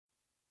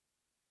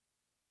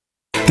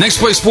Next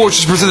Play Sports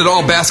is presented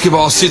all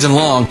basketball season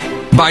long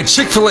by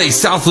Chick-fil-A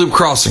South Loop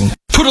Crossing.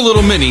 Put a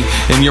little mini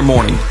in your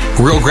morning.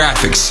 Real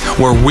Graphics,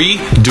 where we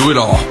do it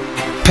all.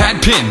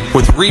 Pat Penn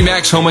with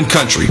RE/MAX Home &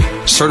 Country,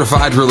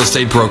 certified real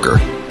estate broker.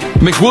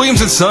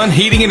 McWilliams & Son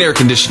Heating and Air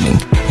Conditioning.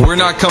 We're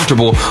not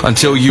comfortable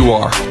until you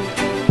are.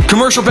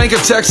 Commercial Bank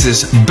of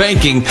Texas,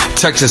 banking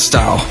Texas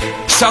style.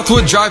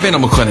 Southwood Drive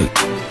Animal Clinic,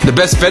 the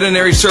best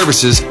veterinary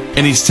services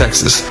in East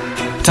Texas.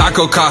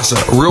 Taco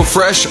Casa, real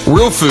fresh,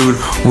 real food,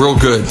 real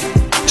good.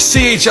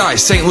 CHI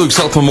St. Luke's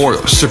Health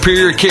Memorial,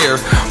 superior care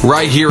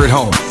right here at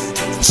home.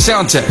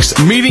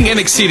 Soundtex, meeting and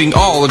exceeding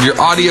all of your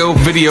audio,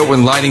 video,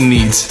 and lighting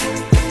needs.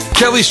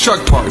 Kelly's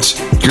Truck Parts,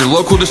 your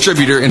local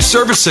distributor and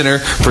service center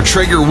for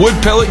Traeger wood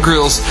pellet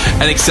grills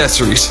and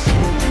accessories.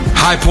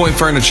 High Point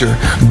Furniture,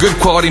 good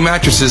quality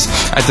mattresses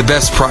at the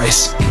best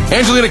price.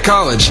 Angelina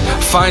College,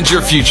 find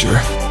your future.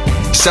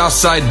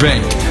 Southside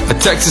Bank, a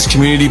Texas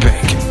community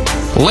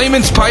bank.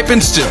 Layman's Pipe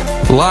and Still,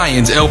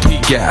 Lions LP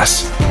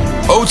Gas.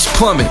 Oates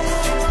Plumbing,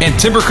 and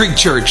Timber Creek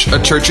Church,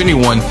 a church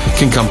anyone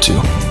can come to.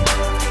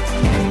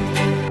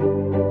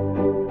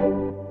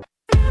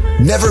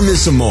 Never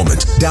miss a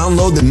moment.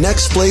 Download the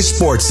Next Play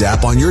Sports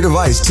app on your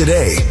device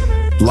today.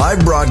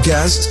 Live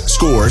broadcasts,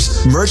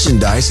 scores,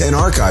 merchandise, and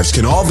archives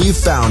can all be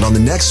found on the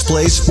Next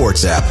Play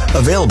Sports app,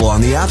 available on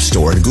the App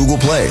Store and Google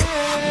Play.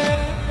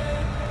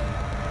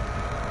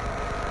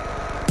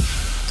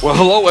 Well,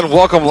 hello and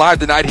welcome live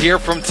tonight here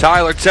from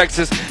Tyler,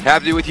 Texas.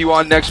 Happy to be with you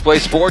on Next Play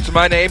Sports.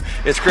 My name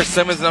is Chris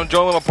Simmons, and I'm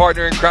joined with my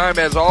partner in crime,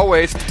 as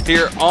always,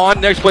 here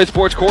on Next Play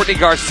Sports, Courtney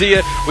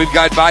Garcia. We've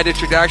got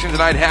by-district action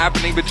tonight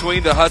happening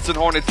between the Hudson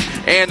Hornets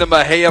and the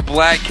Mexia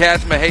Black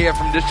Cats. Mexia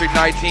from District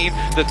 19,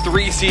 the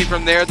 3 seed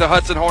from there. The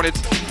Hudson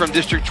Hornets from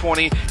District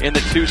 20 in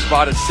the 2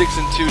 spot, a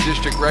 6-2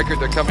 district record.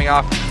 They're coming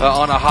off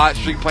on a hot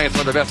streak, playing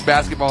some of the best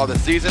basketball of the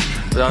season.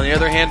 But on the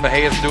other hand,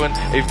 Mexia is doing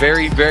a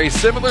very, very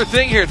similar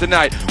thing here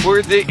tonight. We're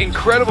at the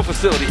incredible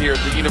facility here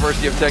at the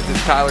University of Texas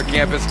Tyler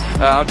campus.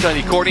 I'm telling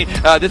you, Courtney,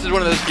 this is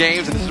one of those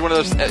games, and this is one of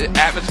those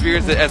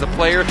atmospheres that, as a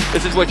player,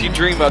 this is what you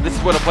dream of. This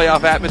is what a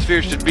playoff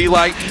atmosphere should be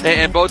like,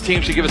 and both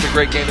teams should give us a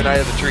great game tonight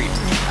as a treat.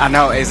 I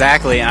know,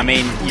 exactly. I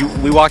mean,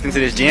 we walked into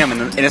this gym,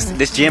 and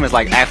this gym is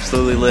like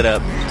absolutely lit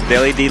up. The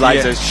LED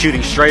lights are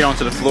shooting straight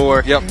onto the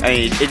floor. Yep. I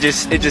mean, it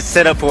just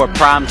set up for a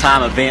prime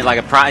time event. Like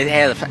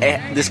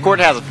this court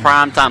has a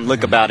prime time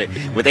look about it,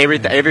 with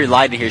every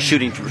light in here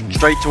shooting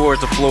straight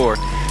towards the floor.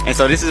 And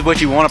so this is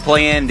what you want to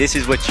play in. This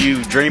is what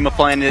you dream of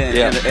playing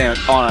in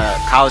on a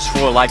college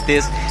floor like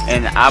this.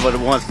 And I would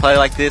want to play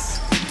like this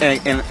in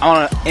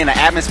an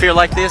atmosphere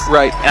like this.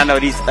 Right. And I know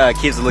these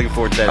kids are looking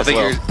forward to that as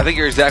well. I think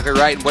you're exactly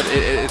right. And what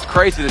it's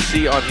crazy to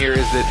see on here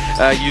is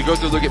that you go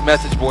through, look at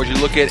message boards, you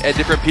look at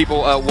different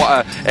people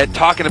at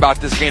talking about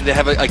this game. They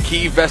have a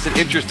key vested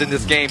interest in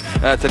this game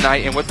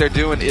tonight. And what they're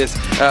doing is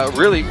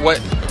really what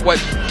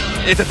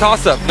it's a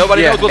toss-up.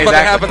 Nobody knows what's going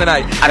to happen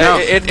tonight. I know.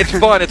 It's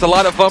fun. It's a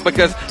lot of fun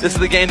because this is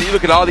the game that you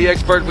look at all the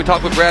experts. We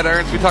talked with Brad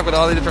Ernst. We talked with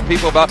all the different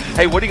people about,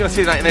 hey, what are you going to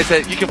see tonight? And they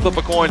said you can flip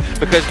a coin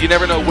because you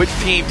never know which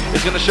team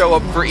is going to show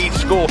up for each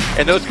school.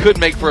 And those could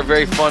make for a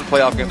very fun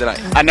playoff game tonight.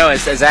 I know.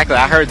 It's exactly.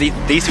 I heard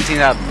these two teams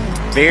have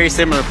very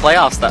similar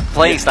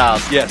playing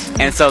styles. Yes.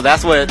 And so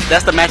that's the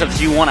matchup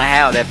that you want to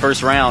have that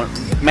first round.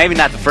 Maybe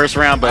not the first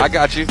round, but I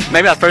got you.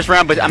 Maybe not the first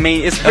round, but I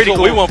mean it's pretty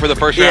cool. We want for the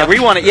first round. Yeah,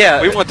 we want it.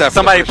 Yeah, we want that.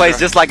 Somebody plays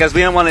just like us.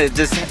 We don't want to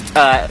just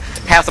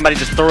have somebody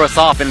just throw us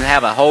off and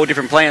have a whole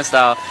different playing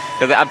style.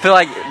 Because I feel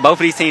like both of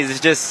these teams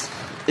is just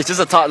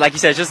a toss. Like you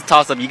said, it's just a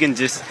toss-up. You can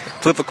just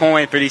flip a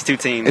coin for these two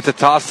teams. It's a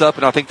toss-up,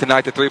 and I think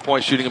tonight the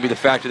three-point shooting will be the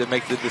factor that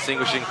makes the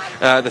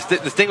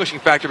distinguishing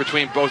factor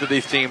between both of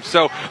these teams.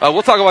 So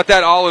we'll talk about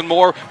that all and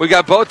more. We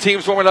got both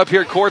teams warming up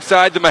here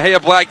courtside, the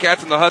Mexia Black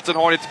Cats and the Hudson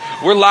Hornets.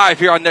 We're live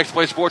here on Next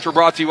Play Sports. We're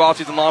brought to you all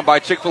season long by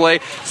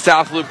Chick-fil-A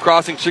South Loop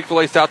Crossing.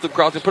 Chick-fil-A South Loop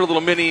Crossing. Put a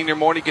little mini in your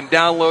morning. You can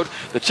download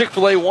the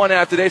Chick-fil-A One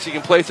app today so you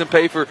can place and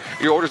pay for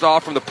your orders all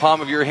from the palm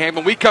of your hand.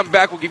 When we come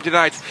back, we'll give you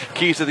tonight's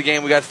keys to the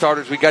game. We got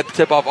starters. We got the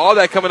tip-off. All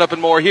that coming up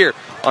and more here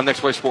on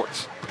Next Play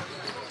Sports.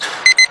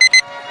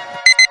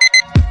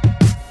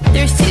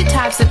 There's two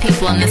types of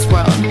people in this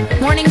world,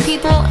 morning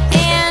people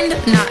and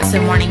not so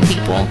morning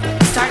people.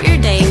 Start your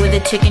day with the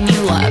chicken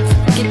you love.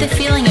 Get the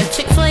feeling of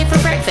Chick-fil-A for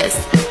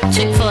breakfast.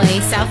 Chick-fil-A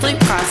South Loop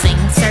Crossing,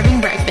 serving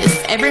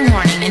breakfast every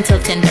morning until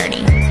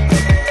 10:30.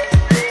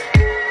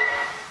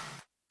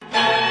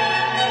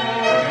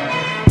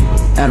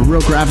 At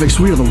Real Graphics,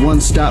 we are the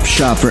one-stop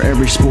shop for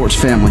every sports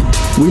family.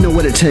 We know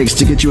what it takes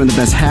to get you in the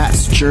best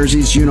hats,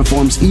 jerseys,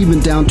 uniforms, even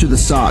down to the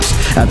socks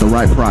at the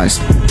right price.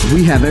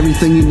 We have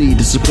everything you need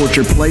to support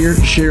your player,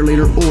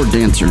 cheerleader, or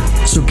dancer.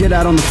 So get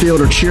out on the field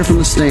or cheer from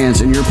the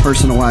stands in your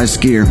personalized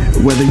gear.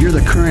 Whether you're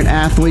the current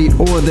athlete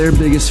or their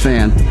biggest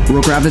fan,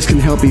 Real Graphics can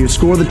help you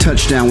score the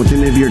touchdown with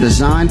any of your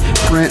design,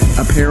 print,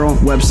 apparel,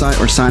 website,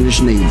 or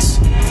signage needs.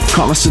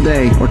 Call us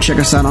today or check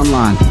us out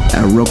online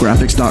at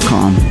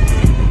realgraphics.com.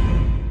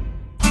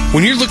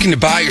 When you're looking to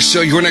buy or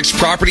sell your next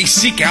property,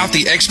 seek out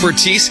the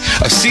expertise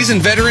of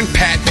seasoned veteran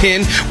Pat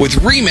Penn with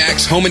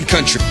RE/MAX Home &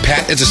 Country.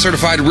 Pat is a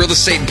certified real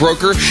estate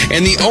broker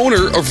and the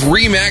owner of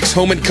RE/MAX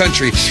Home &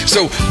 Country.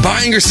 So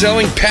buying or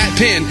selling, Pat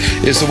Penn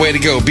is the way to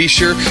go. Be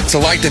sure to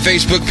like the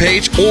Facebook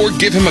page or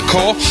give him a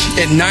call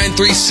at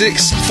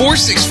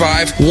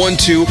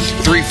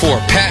 936-465-1234.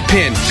 Pat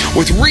Penn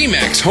with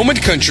RE/MAX Home &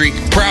 Country,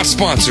 proud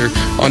sponsor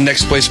on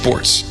Next Play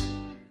Sports.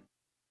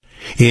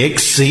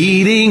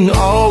 Exceeding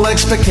all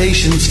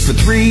expectations for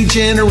 3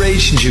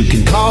 generations. You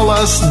can call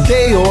us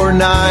day or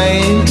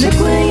night.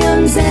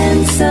 McWilliams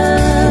and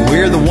Son.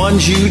 We're the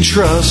ones you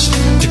trust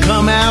to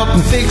come out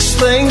and fix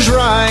things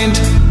right.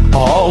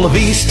 All of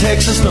East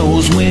Texas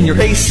knows when your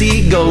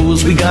AC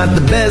goes, we got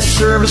the best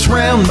service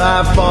round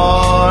by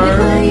far.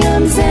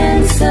 McWilliams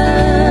and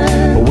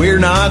Son. But we're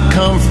not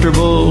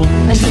comfortable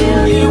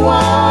until you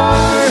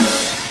are.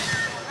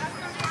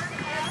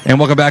 And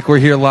welcome back. We're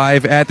here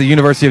live at the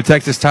University of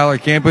Texas Tyler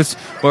campus.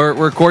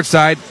 We're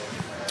courtside.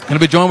 Going to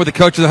be joined with the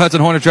coach of the Hudson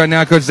Hornets right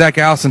now, Coach Zach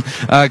Allison.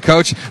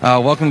 Coach,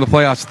 welcome to the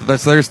playoffs.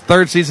 That's their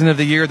third season of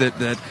the year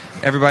that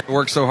everybody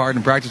works so hard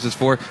and practices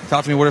for.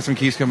 Talk to me, what are some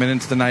keys coming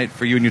into tonight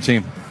for you and your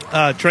team?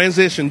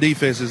 Transition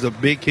defense is a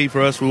big key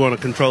for us. We want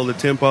to control the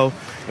tempo,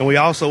 and we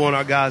also want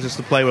our guys just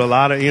to play with a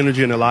lot of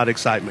energy and a lot of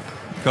excitement.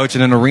 Coach,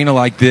 in an arena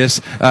like this,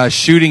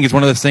 shooting is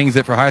one of those things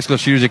that for high school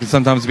shooters it can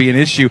sometimes be an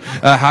issue.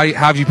 How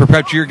have you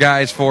prepared your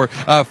guys for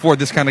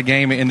this kind of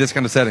game in this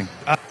kind of setting?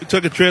 We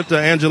took a trip to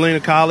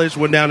Angelina College,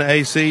 went down to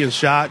AC and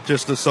shot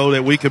just so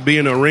that we could be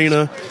in the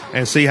arena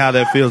and see how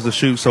that feels to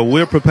shoot. So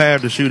we're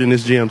prepared to shoot in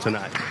this gym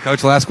tonight.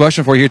 Coach, last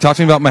question for you here. Talk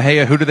to me about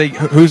Mejia.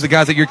 Who's the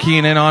guys that you're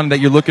keying in on that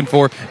you're looking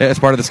for as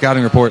part of the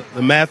scouting report?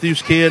 The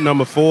Matthews kid,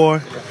 number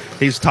 4.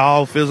 He's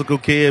tall, physical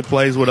kid,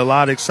 plays with a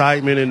lot of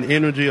excitement and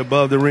energy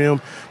above the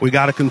rim. We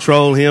got to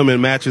control him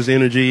and match his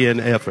energy and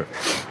effort.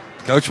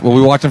 Coach, we'll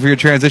be watching for your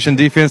transition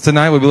defense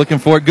tonight. We'll be looking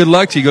for it. Good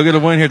luck to you. Go get a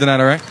win here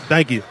tonight, all right?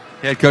 Thank you.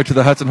 Head coach of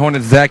the Hudson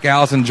Hornets, Zach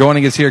Allison,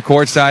 joining us here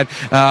courtside.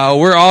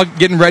 We're all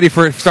getting ready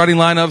for starting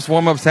lineups,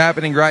 warm-ups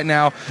happening right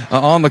now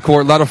on the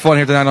court. A lot of fun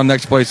here tonight on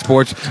Next Play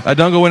Sports.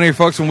 Don't go anywhere,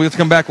 folks. When we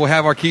come back, we'll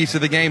have our keys to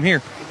the game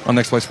here on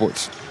Next Play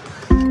Sports.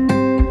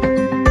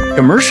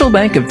 Commercial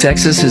Bank of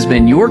Texas has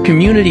been your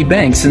community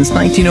bank since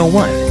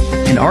 1901,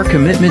 and our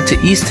commitment to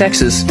East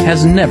Texas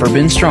has never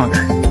been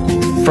stronger.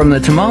 From the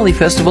Tamale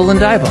Festival in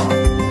Diboll,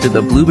 to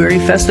the Blueberry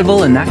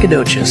Festival in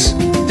Nacogdoches,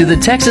 to the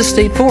Texas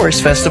State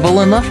Forest Festival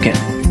in Lufkin,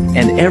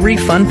 and every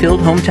fun-filled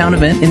hometown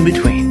event in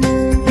between,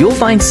 you'll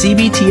find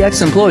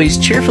CBTX employees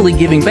cheerfully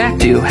giving back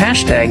to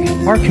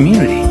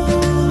 #OurCommunity.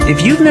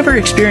 If you've never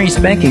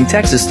experienced banking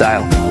Texas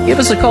style, give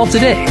us a call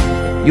today.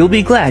 You'll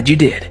be glad you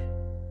did.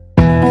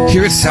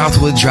 Here at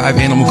Southwood Drive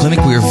Animal Clinic,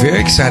 we are very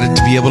excited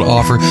to be able to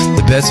offer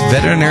the best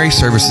veterinary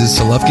services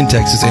to Lufkin,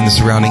 Texas and the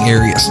surrounding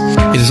areas.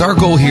 It is our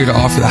goal here to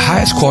offer the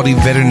highest quality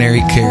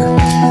veterinary care.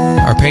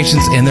 Our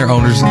patients and their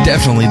owners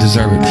definitely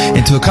deserve it.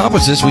 And to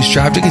accomplish this, we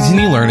strive to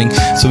continue learning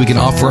so we can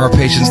offer our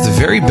patients the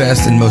very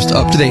best and most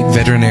up-to-date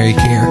veterinary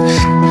care.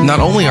 Not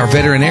only our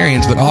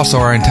veterinarians, but also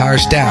our entire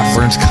staff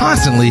learns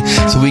constantly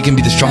so we can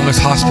be the strongest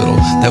hospital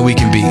that we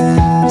can be.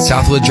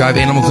 Southwood Drive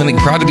Animal Clinic,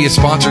 proud to be a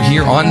sponsor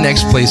here on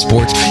Next Play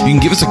Sports. You can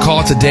give us a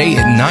call today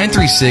at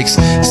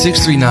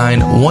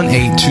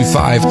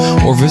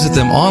 936-639-1825 or visit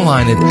them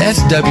online at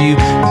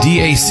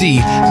swdac.com.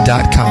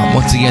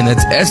 Once again,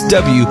 that's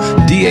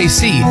swdac.com.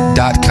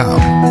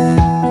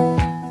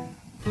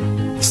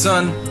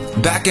 Son,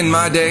 back in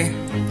my day,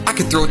 I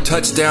could throw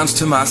touchdowns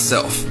to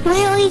myself.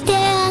 Really,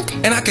 Dad?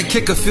 And I could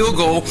kick a field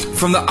goal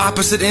from the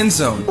opposite end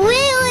zone.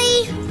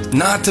 Really?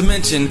 Not to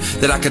mention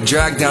that I could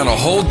drag down a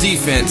whole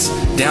defense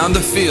down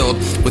the field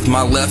with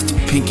my left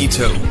pinky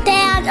toe.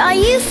 Dad, are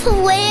you for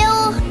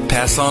real?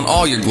 Pass on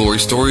all your glory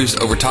stories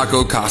over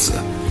Taco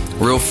Casa.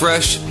 Real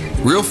fresh,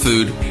 real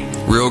food,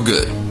 real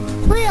good.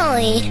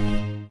 Really?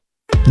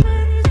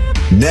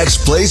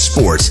 Next Play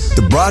Sports,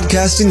 the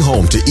broadcasting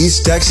home to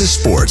East Texas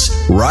sports.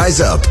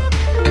 Rise up.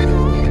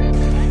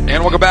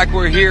 And welcome back.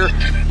 We're here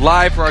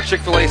live for our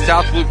Chick-fil-A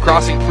South Loop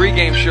Crossing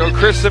pregame show.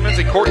 Chris Simmons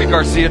and Courtney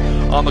Garcia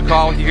on the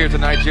call with you here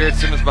tonight. Jared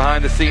Simmons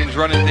behind the scenes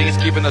running things,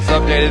 keeping us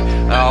updated.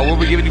 We'll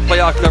be giving you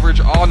playoff coverage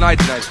all night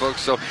tonight,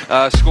 folks. So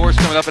scores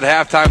coming up at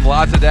halftime.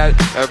 Lots of that,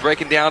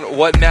 breaking down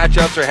what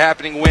matchups are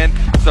happening when.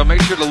 So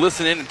make sure to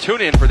listen in and tune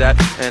in for that.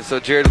 And so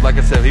Jared, like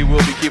I said, he will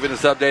be keeping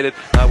us updated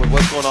with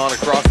what's going on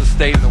across the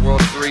state in the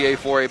world of 3A,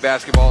 4A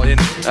basketball,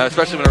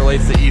 especially when it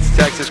relates to East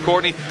Texas.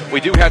 Courtney,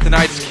 we do have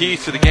tonight's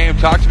keys to the game.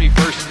 Talk to me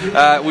first.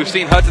 We've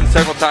seen Hudson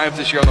several times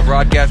this year on the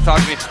broadcast. Talk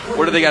to me,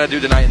 what do they got to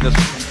do tonight in this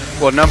one?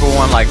 Well, number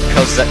one, like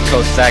Coach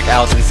Zach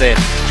Allison said,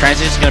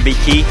 transition is going to be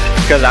key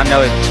because I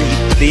know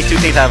these two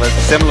teams have a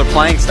similar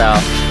playing style,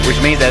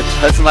 which means that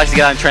Hudson likes to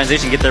get out in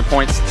transition, get their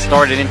points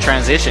started in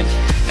transition.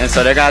 And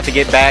so they're going to have to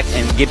get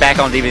back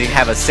on defense,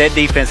 have a set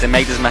defense, and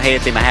make this Mejia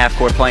team a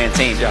half-court playing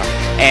team. Yeah.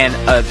 And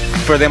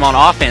for them on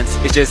offense,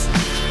 it's just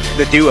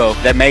the duo,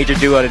 that major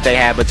duo that they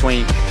have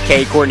between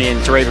Cade Courtney and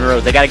Teraven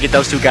Rhodes. They got to get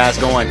those two guys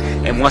going.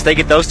 And once they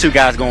get those two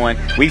guys going,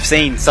 we've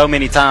seen so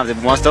many times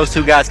that once those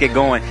two guys get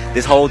going,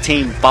 this whole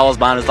team follows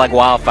behind us like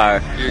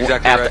wildfire. You're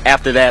exactly right.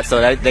 After that,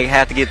 so they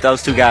have to get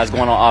those two guys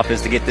going on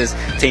offense to get this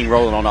team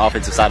rolling on the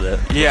offensive side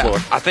of the floor.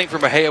 I think for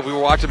Mexia, we were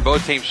watching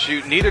both teams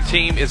shoot. Neither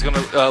team is going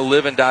to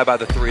live and die by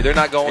the three. They're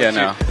not going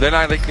to. They're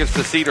not going to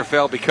succeed or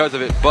fail because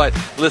of it. But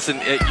listen,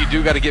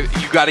 you got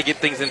to get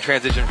things in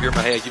transition for your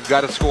Mexia. You've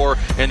got to score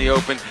in the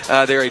open.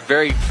 They're a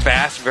very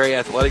fast, very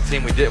athletic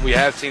team. We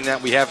have seen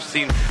that.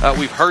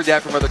 We've heard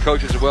that from other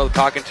coaches as well,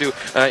 talking to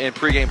in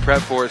pregame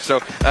prep for it. So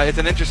it's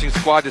an interesting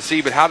squad to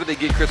see. But how did they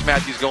get Chris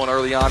Matthews going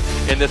early on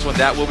in this one?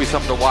 That will be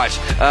something to watch.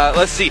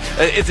 Let's see.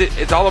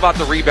 It's all about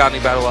the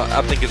rebounding battle,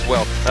 I think, as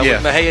well.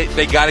 With Mexia,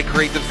 they got to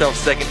create themselves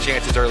second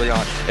chances early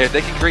on. If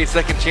they can create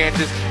second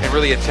chances and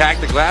really attack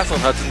the glass on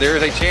Hudson, there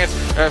is a chance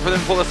for them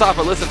to pull this off.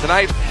 But listen,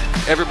 tonight,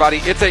 everybody,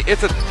 it's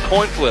a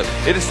coin flip.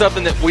 It is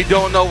something that we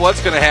don't know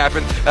what's going to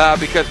happen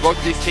because both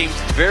of these teams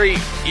very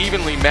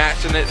evenly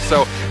matched in it.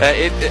 So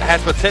it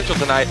has potential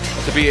tonight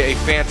to be a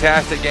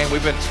fantastic game.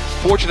 We've been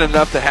fortunate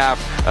enough to have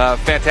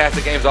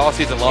fantastic games all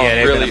season long. Yeah,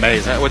 they've really been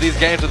amazing. With these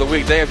games of the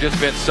week, they have just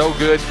been so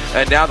good.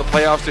 And now the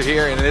playoffs are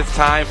here, and it's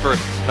time for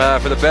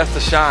the best to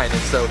shine.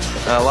 And so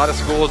a lot of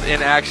schools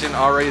in action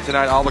already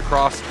tonight all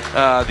across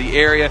the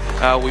area.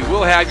 We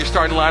will have your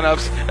starting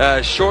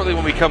lineups shortly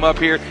when we come up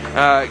here.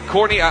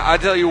 Courtney, I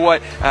tell you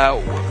what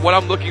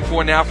I'm looking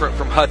for now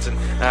from Hudson.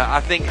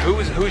 I think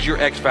who's your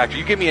X factor?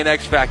 You give me an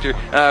X factor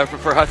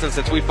for Hudson,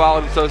 since we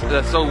followed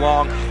him so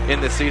long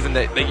in this season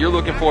that you're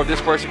looking for. If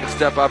this person can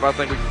step up, I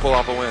think we can pull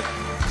off a win.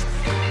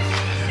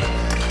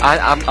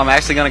 I'm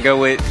actually going to go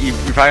with. You're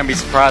probably going to be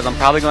surprised. I'm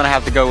probably going to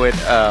have to go with.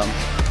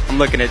 I'm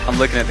looking at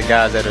the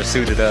guys that are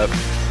suited up,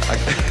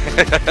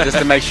 just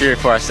to make sure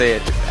before I say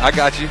it. I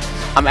got you.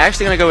 I'm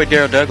actually going to go with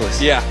Daryl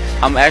Douglas. Yeah.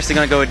 I'm actually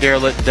going to go with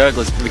Daryl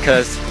Douglas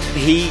because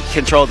he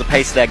controlled the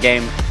pace of that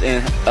game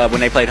when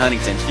they played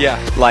Huntington.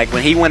 Yeah. Like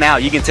when he went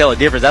out, you can tell a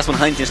difference. That's when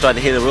Huntington started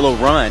to hit a little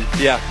run.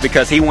 Yeah.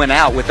 Because he went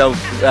out with those.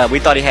 We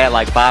thought he had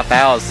like 5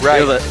 fouls.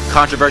 Right. It was a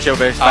controversy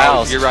over his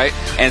fouls. You're right.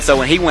 And so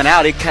when he went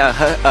out,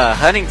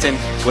 Huntington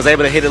was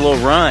able to hit a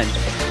little run.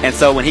 And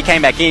so when he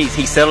came back in,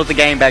 he settled the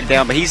game back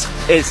down. But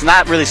it's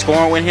not really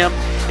scoring with him.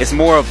 It's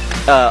more of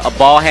a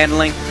ball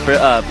handling,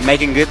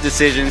 making good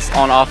decisions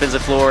on the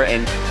offensive floor,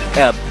 and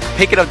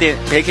picking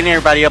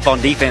everybody up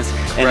on defense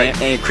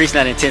and increasing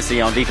that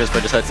intensity on defense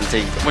for this Hudson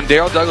team. When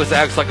Daryl Douglas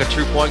acts like a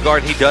true point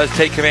guard, he does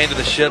take command of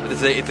the ship.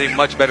 It's a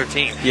much better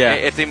team. Yeah.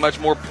 It's a much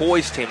more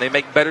poised team. They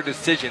make better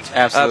decisions.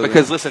 Absolutely.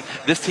 Because, listen,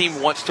 this team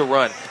wants to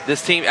run.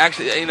 This team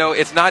actually,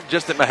 it's not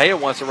just that Mexia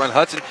wants to run.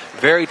 Hudson,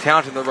 very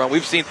talented in the run.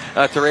 We've seen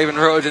Teraven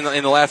Rhodes in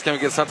the last game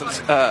against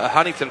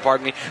Huntington,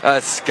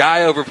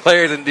 sky over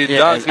players and do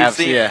dunks.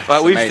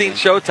 We've seen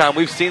Showtime.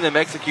 We've seen them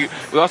execute.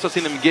 We've also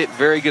seen them get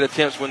very good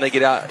attempts when they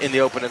get out in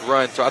the open and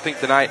run. So I think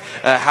tonight,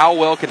 how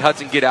well can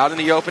Hudson get out in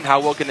the open? How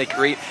well can they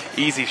create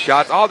easy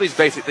shots? All these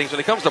basic things. When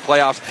it comes to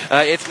playoffs,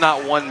 it's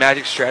not one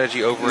magic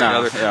strategy over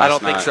another. I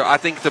don't think so. I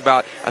think it's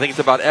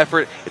about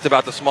effort. It's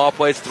about the small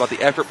plays. It's about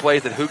the effort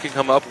plays and who can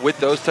come up with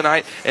those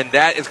tonight. And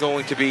that is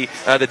going to be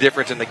the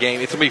difference in the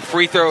game. It's going to be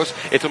free throws.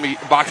 It's going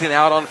to be boxing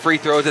out on free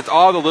throws. It's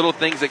all the little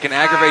things that can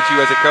aggravate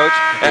you as a coach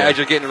as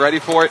you're getting ready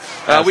for it.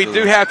 We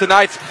do have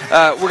tonight's.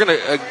 We're going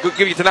to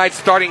give you tonight's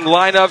starting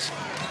lineups.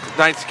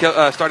 Tonight's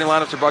starting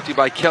lineups are brought to you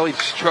by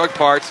Kelly's Truck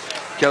Parts.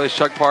 Kelly's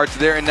Truck Parts,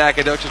 there in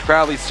Nacogdoches,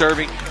 proudly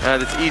serving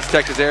this East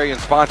Texas area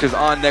and sponsors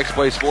on Next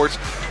Play Sports.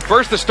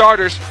 First, the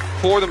starters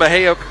for the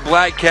Mexia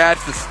Black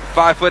Cats, the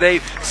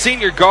 5'8"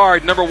 senior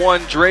guard, number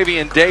 1,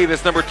 Dravian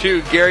Davis. Number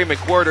 2, Gary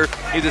McWhirter.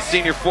 He's a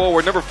senior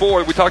forward. Number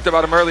 4, we talked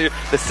about him earlier,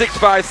 the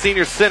 6'5"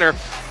 senior center,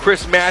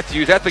 Chris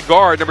Matthews. At the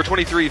guard, number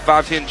 23,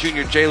 5'10"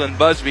 junior, Jalen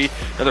Busby.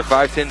 Another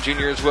 5'10"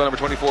 junior as well, number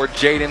 24,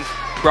 Jaden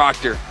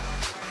Proctor.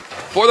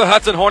 For the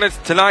Hudson Hornets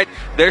tonight,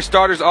 their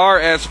starters are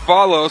as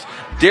follows.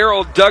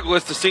 Daryl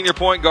Douglas, the senior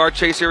point guard.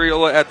 Chase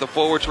Ariola at the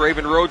forward.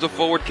 Teraven Rhodes a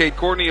forward. Cade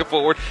Courtney a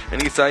forward.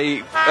 And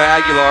Isai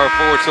Aguilar a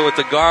forward. So it's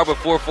a garb of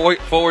 4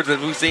 forwards as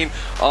we've seen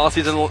all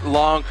season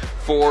long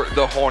for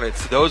the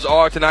Hornets. Those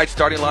are tonight's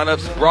starting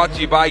lineups, brought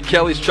to you by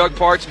Kelly's Truck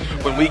Parts.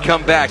 When we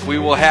come back, we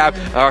will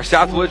have our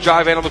Southwood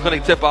Drive Animal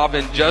Clinic tip-off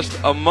in just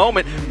a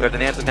moment. We have the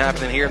dancing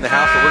happening here in the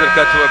house, so we're going to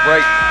cut to a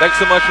break. Thanks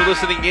so much for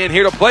listening in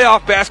here to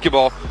Playoff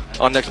Basketball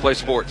on Next Play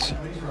Sports.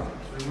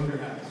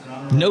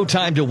 No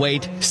time to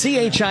wait.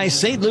 CHI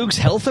St. Luke's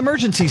Health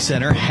Emergency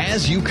Center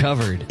has you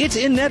covered. It's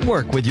in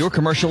network with your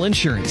commercial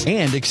insurance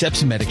and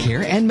accepts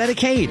Medicare and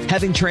Medicaid,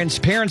 having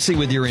transparency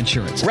with your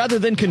insurance rather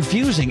than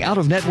confusing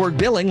out-of-network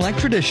billing like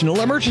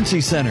traditional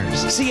emergency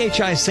centers.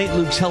 CHI St.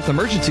 Luke's Health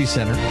Emergency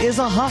Center is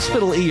a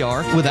hospital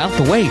ER without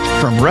the wait,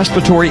 from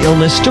respiratory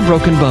illness to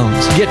broken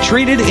bones. Get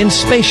treated in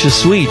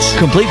spacious suites,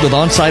 complete with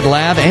on-site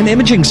lab and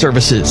imaging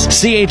services.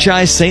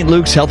 CHI St.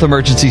 Luke's Health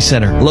Emergency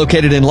Center,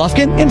 located in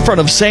Lufkin, in front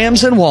of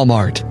Sam's and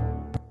Walmart.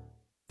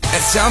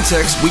 At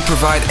Soundtex, we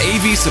provide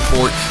AV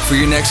support for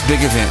your next big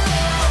event.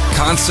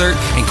 Concert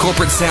and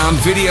corporate sound,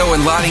 video,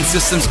 and lighting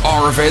systems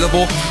are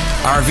available.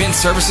 Our event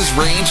services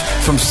range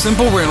from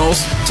simple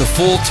rentals to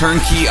full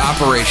turnkey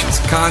operations.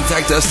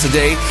 Contact us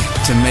today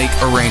to make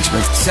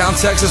arrangements.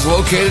 Soundtex is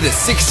located at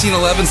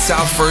 1611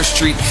 South 1st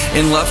Street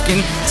in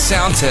Lufkin.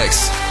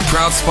 Soundtex,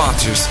 proud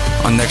sponsors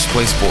on Next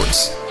Play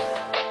Sports.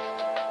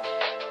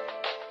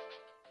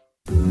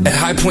 At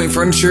High Point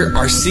Furniture,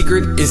 our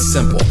secret is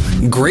simple.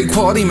 Great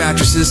quality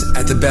mattresses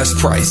at the best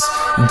price,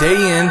 day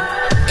in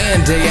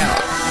and day out.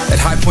 At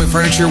High Point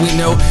Furniture, we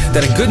know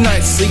that a good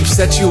night's sleep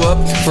sets you up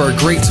for a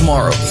great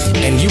tomorrow,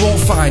 and you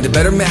won't find a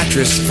better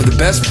mattress for the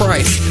best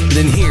price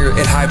than here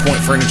at High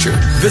Point Furniture.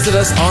 Visit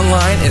us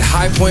online at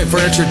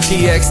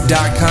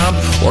highpointfurnituretx.com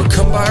or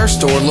come by our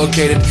store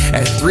located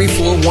at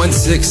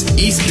 3416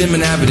 East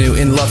Denman Avenue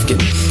in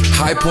Lufkin.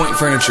 High Point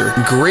Furniture,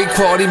 great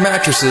quality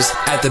mattresses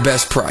at the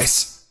best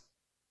price.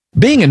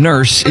 Being a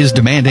nurse is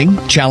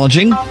demanding,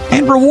 challenging,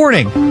 and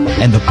rewarding,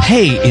 and the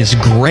pay is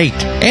great.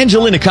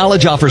 Angelina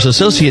College offers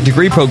associate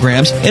degree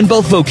programs in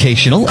both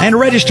vocational and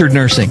registered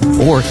nursing,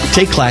 or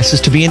take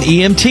classes to be an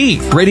EMT,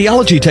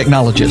 radiology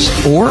technologist,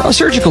 or a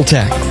surgical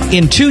tech.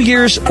 In 2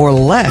 years or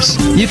less,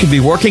 you can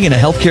be working in a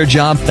healthcare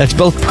job that's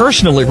both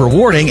personally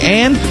rewarding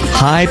and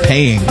high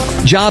paying.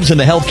 Jobs in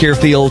the healthcare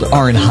field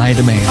are in high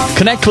demand.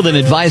 Connect with an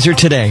advisor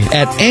today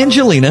at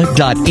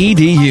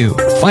angelina.edu.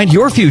 Find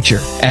your future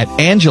at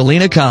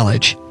Angelina College.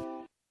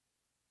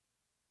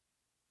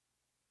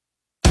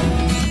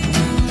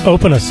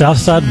 Open a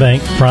Southside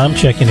Bank Prime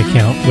checking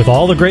account with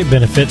all the great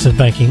benefits of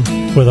banking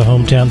with a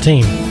hometown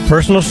team.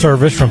 Personal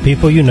service from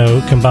people you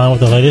know combined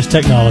with the latest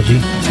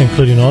technology,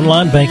 including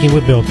online banking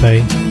with Bill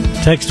Pay,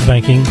 text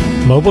banking,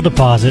 mobile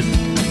deposit,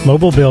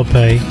 mobile bill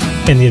pay,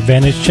 and the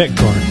Advantage check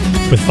card.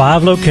 With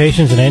 5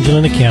 locations in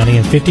Angelina County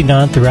and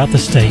 59 throughout the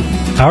state,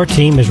 our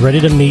team is ready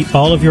to meet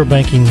all of your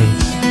banking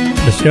needs.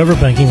 Discover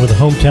banking with a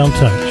hometown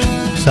touch.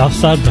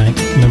 Southside Bank,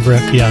 member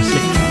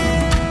FDIC.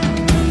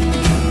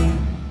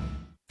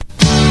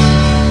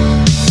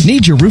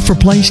 Need your roof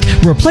replaced?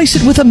 Replace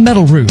it with a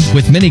metal roof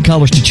with many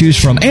colors to choose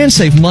from and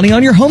save money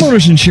on your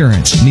homeowner's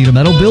insurance. Need a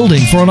metal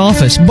building for an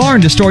office, barn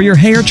to store your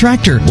hay or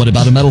tractor? What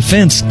about a metal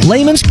fence?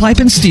 Lehman's Pipe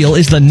and Steel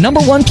is the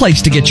 #1 place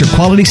to get your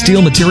quality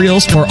steel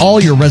materials for all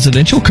your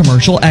residential,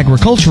 commercial,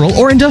 agricultural,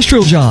 or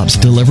industrial jobs.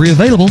 Delivery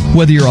available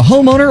whether you're a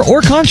homeowner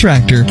or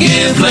contractor.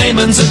 Give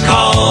Lehman's a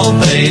call.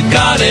 They've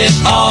got it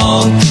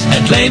all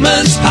at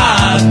Lehman's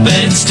Pipe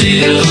and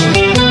Steel.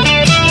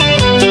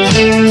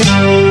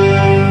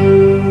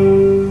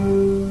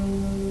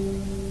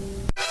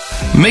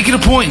 Make it a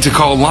point to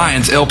call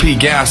Lions LP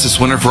Gas this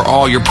winter for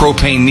all your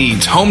propane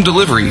needs. Home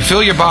delivery,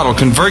 fill your bottle,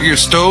 convert your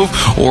stove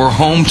or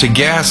home to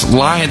gas.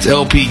 Lions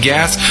LP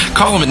Gas.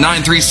 Call them at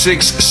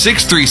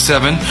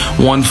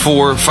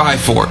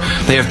 936-637-1454.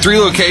 They have 3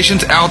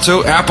 locations,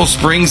 Alto, Apple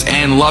Springs,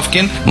 and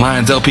Lufkin.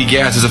 Lions LP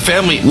Gas is a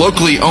family,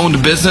 locally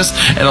owned business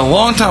and a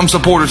longtime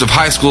supporters of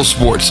high school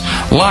sports.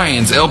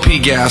 Lions LP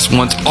Gas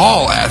wants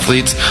all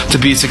athletes to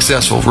be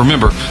successful.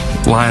 Remember,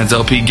 Lions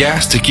LP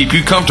Gas to keep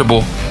you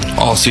comfortable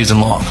all season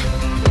long.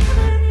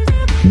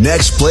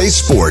 Next Play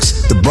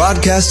Sports, the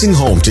broadcasting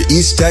home to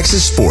East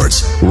Texas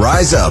sports.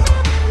 Rise up.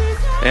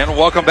 And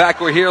welcome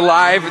back. We're here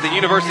live at the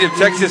University of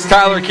Texas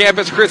Tyler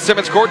campus. Chris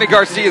Simmons, Courtney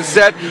Garcia is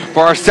set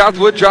for our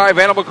Southwood Drive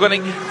Animal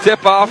Clinic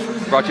tip-off.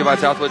 Brought to you by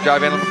Southwood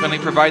Drive Animal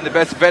Clinic, providing the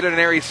best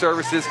veterinary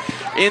services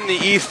in the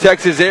East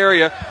Texas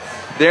area.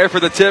 There for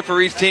the tip for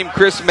each team,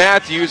 Chris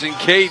Matthews and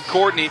Cade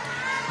Courtney.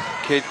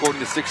 Cade Courtney,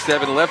 the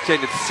 6'7",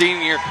 left-handed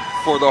senior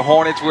for the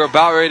Hornets. We're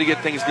about ready to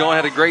get things going.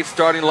 Had a great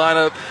starting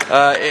lineup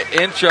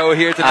intro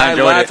here tonight.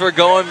 Lights were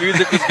going,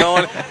 music was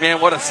going. Man,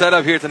 what a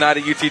setup here tonight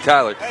at UT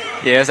Tyler.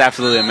 Yeah, it's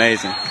absolutely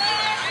amazing.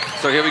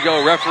 So here we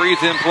go.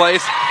 Referees in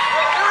place.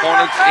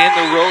 Hornets in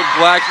the road.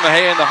 Blacks,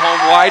 Mejia in the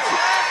home whites.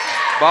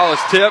 Ball is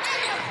tipped.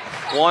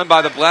 Won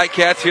by the Black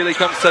Cats. Here they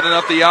come setting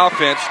up the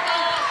offense.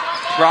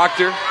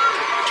 Proctor,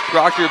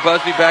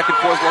 Busby back and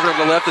forth, working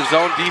over the left. The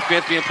zone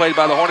defense being played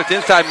by the Hornets.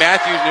 Inside,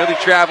 Matthews nearly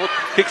traveled.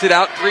 Kicks it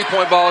out.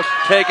 3-point ball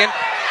taken.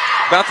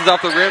 Bounces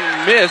off the rim.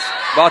 Missed.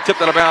 Ball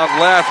tipped out of bounds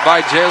last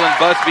by Jalen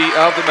Busby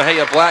of the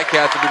Mejia Black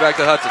Cats. We'll be back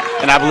to Hudson.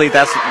 And I believe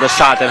that's the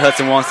shot that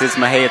Hudson wants this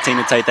Mejia team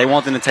to take. They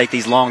want them to take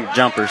these long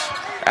jumpers.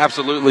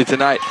 Absolutely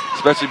tonight,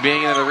 especially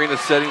being in an arena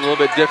setting a little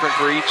bit different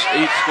for each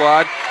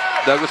squad.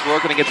 Douglas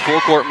working against full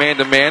court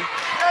man-to-man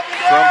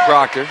from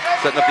Proctor.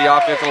 Setting up the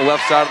offense on the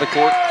left side of the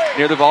court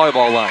near the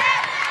volleyball line.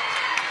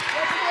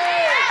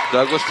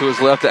 Douglas to his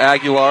left to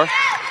Aguilar.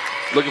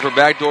 Looking for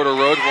backdoor to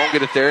Rhodes. Won't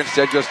get it there.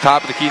 Instead goes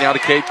top of the key now to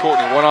Cade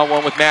Courtney.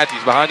 One-on-one with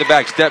Matthews. Behind the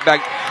back. Step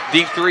back.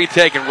 Deep 3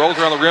 taken. Rolls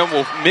around the rim.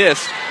 Will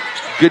miss.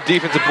 Good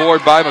defensive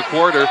board by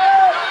McWhorter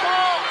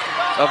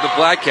of the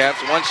Black Caps.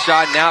 One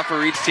shot and out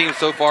for each team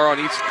so far on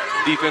each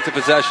defensive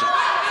possession.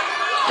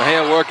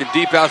 Mahia working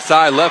deep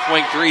outside, left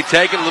wing three,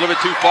 taken a little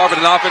bit too far, but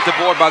an offensive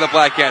board by the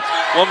Black Cats.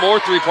 One more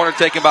three-pointer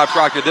taken by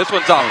Proctor. This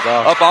one's off.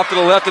 Up off to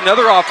the left,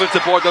 another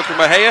offensive board goes for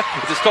Mahia.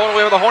 Is it stolen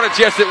away with the Hornets?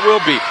 Yes, it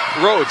will be.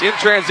 Rhodes in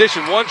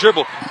transition, one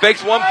dribble,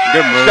 fakes one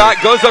shot,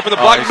 goes up in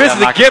the block, misses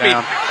a gimme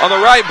on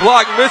the right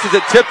block, misses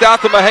it, tipped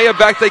out to Mahia.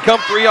 Back they come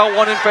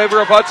 3-on-1 in favor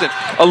of Hudson.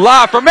 A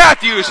lob for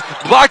Matthews,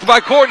 blocked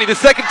by Courtney. The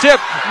second tip,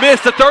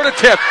 missed. The third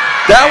attempt,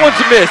 that one's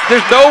missed.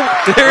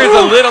 There is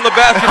a lid on the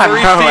basket for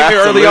each team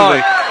here early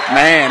on.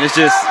 Man, it's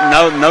just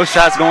no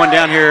shots going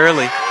down here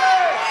early.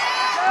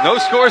 No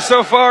scores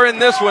so far in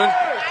this one.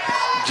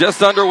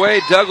 Just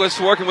underway. Douglas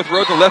working with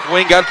Rhodes, the left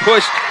wing, got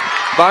pushed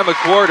by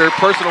McWhorter.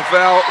 Personal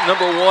foul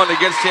number 1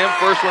 against him.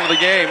 First one of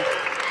the game.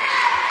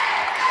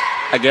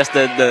 I guess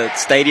the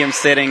stadium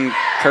setting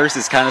curse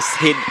is kind of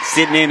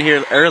sitting in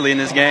here early in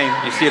this game.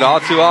 You see it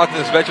all too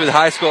often, especially with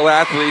high school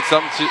athletes,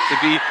 something to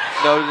be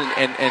noted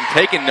and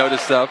taken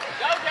notice of.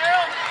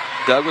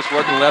 Douglas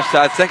working left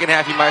side. Second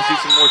half, you might see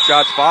some more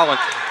shots falling.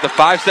 The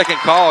 5-second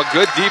call.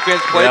 Good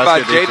defense played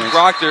by Jaden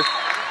Proctor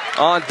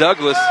on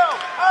Douglas.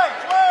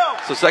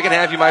 So second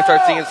half, you might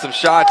start seeing some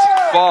shots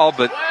fall,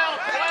 but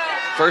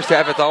first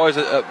half, it's always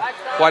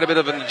quite a bit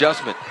of an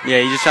adjustment. Yeah,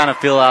 you're just trying to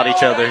feel out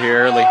each other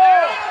here early.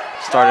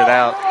 Started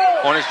out.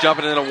 Hornets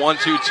jumping in a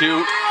 1-2-2,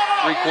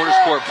 three-quarters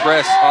court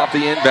press off the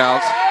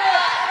inbounds.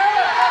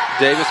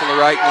 Davis on the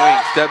right wing.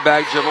 Step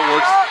back dribble,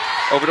 works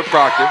over to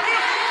Proctor.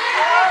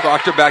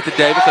 Proctor back to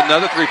Davis.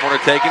 Another three-pointer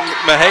taken.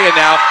 Mahia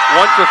now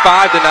 1 for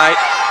 5 tonight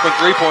from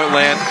three-point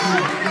land.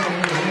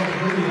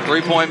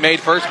 Three-point made,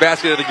 first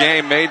basket of the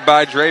game made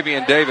by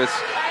Dravian Davis.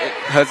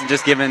 Hudson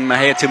just giving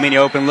Mahia too many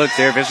open looks.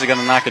 They're eventually going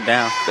to knock it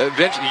down.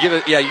 Eventually, you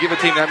give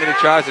a team that many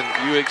tries and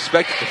you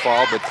expect it to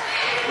fall, but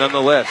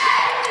nonetheless.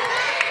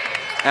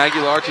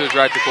 Aguilar to his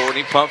right to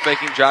Courtney. Pump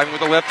faking, driving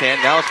with the left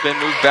hand. Now a spin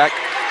move back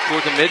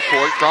towards the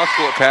midcourt.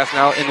 Cross-court pass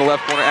now in the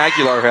left corner.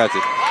 Aguilar has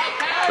it.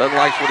 Doesn't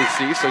like what he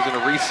sees, so he's going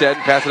to reset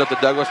and pass it up to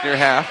Douglas near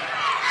half.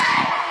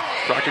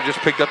 Proctor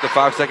just picked up the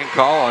 5-second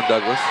call on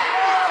Douglas.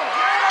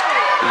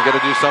 He's got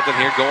to do something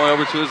here. Going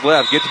over to his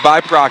left. Gets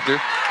by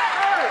Proctor.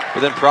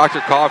 But then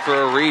Proctor called for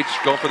a reach,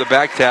 going for the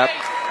back tap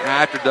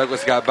after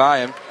Douglas got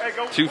by him.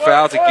 2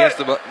 fouls against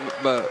the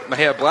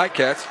Mahia Black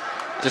Cats.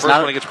 Just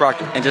First one against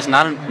Proctor. And just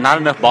not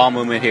enough ball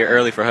movement here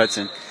early for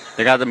Hudson.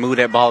 They got to move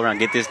that ball around,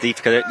 get this defense,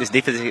 because this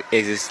defense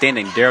is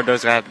extending. Daryl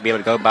Doe's going to have to be able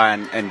to go by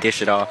and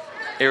dish it off.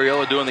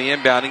 Ariola doing the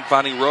inbounding,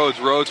 finding Rhodes.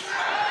 Rhodes,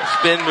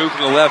 spin move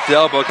from the left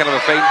elbow, kind of a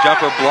fake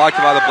jumper blocked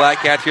by the Black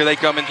Cats. Here they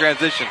come in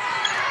transition.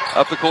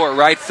 Up the court,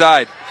 right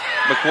side.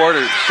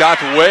 McWhorter, shot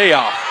way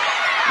off.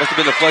 Must have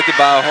been deflected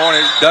by a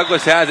Hornet.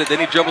 Douglas has it, then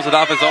he dribbles it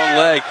off his own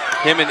leg.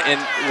 Him and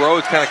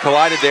Rhodes kind of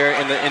collided there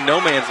in no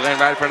man's land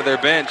right in front of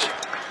their bench.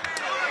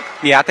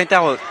 Yeah, I think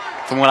that was,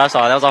 from what I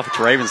saw, that was off of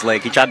Teraven's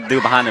leg. He tried to do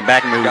behind the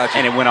back move,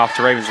 and it went off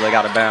Teraven's leg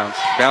out of bounds.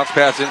 Bounce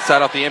pass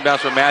inside off the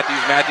inbounds from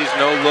Matthews. Matthews,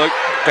 no look.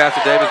 Pass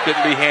to Davis,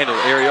 couldn't be handled.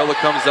 Ariola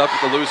comes up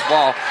with the loose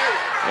ball,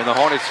 and the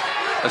Hornets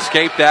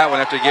escaped that one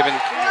after giving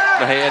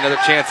Mahia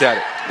another chance at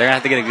it. They're going to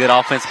have to get a good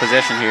offensive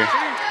possession here.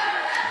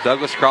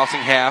 Douglas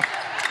crossing half.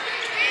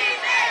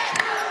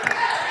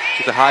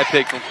 Gets a high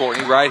pick from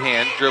Courtney, right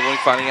hand, dribbling,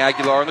 finding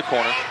Aguilar in the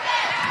corner.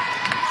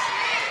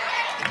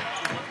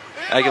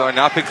 Aguilar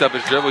now picks up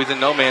his dribble. He's in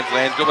no man's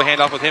land. Dribble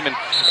handoff with him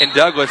and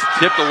Douglas,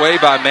 tipped away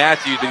by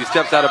Matthews. He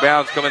steps out of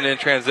bounds, coming in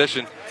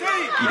transition.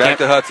 Back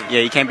to Hudson.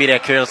 Yeah, you can't be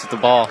that careless with the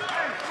ball.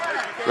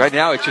 Right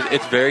now,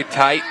 it's very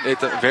tight.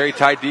 It's a very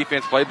tight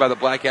defense played by the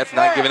Black Cats,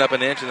 not giving up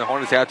an inch, and the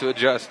Hornets have to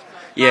adjust.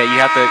 Yeah, you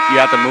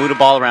have to move the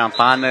ball around,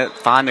 find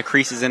the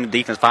creases in the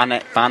defense, find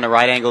the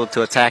right angle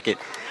to attack it.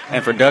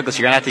 And for Douglas,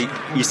 you're gonna have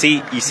to. You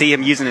see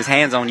him using his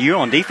hands on you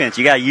on defense.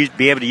 You got to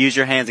be able to use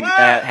your hands and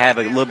have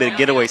a little bit of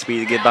getaway speed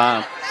to get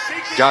by him.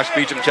 Josh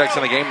Beecham checks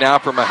in the game now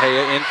for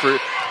Mahia, in for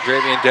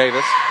Dravian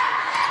Davis.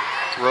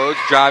 Rhodes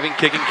driving,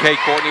 kicking Kay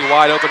Courtney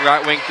wide open,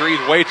 right wing three,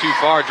 way too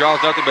far,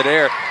 draws nothing but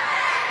air.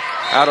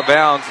 Out of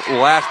bounds,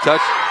 last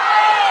touch.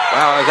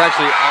 Wow, it was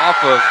actually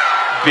off of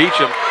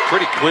Beecham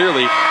pretty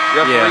clearly.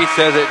 Referee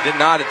says it did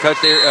not. It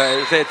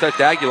touched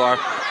Aguilar.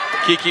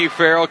 Kiki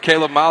Farrell,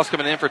 Caleb Miles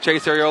coming in for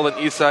Chase Ariola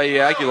and Isai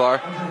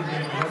Aguilar.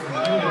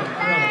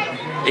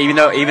 Even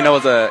though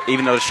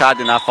the shot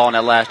did not fall in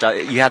that last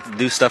shot, you have to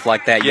do stuff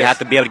like that. You have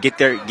to be able to get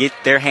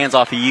their hands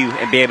off of you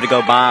and be able to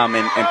go by them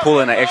and pull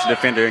in an extra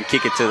defender and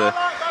kick it to the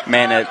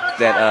man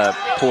that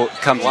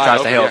comes and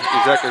tries to help. Yeah,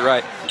 exactly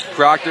right.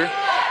 Proctor,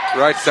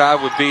 right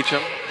side with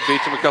Beecham.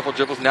 Beecham a couple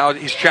dribbles. Now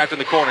he's trapped in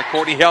the corner.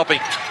 Courtney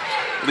helping.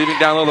 Leaving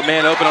down low, the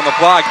man open on the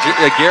block.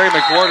 Gary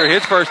McWhorter,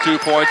 his first 2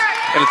 points.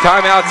 And a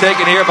timeout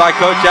taken here by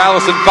Coach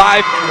Allison.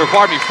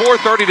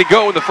 4:30 to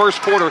go in the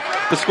first quarter.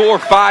 The score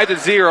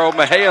 5-0.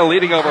 Mahia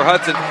leading over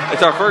Hudson.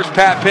 It's our first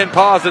Pat Penn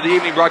pause of the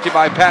evening, brought to you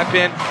by Pat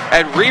Penn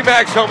at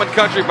Remax Home and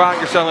Country.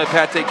 Buying or selling, let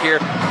Pat take care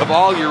of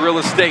all your real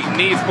estate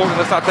needs. Courtney,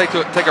 let's not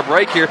take a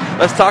break here.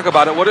 Let's talk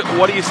about it.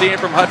 What are you seeing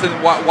from Hudson?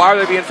 Why are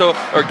they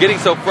getting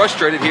so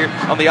frustrated here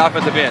on the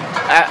offensive end?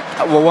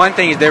 Well, one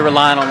thing is they're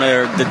relying on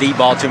the deep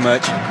ball too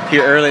much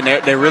here early.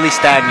 And they're really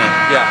stagnant.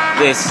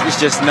 Yeah,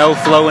 it's just no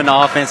flow in the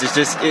offense. It's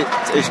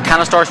it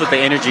kind of starts with the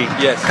energy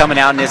coming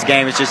out in this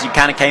game. It's just you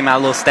kind of came out a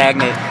little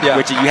stagnant,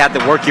 which you have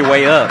to work your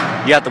way up.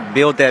 You have to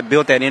build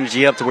that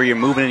energy up to where you're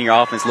moving in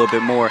your offense a little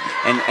bit more.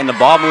 And the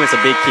ball movement's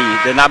a big key.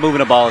 They're not moving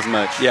the ball as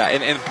much. Yeah,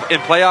 and in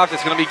playoffs,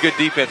 it's going to be good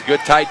defense, good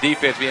tight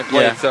defense being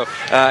played. Yeah. So,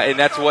 and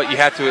that's what you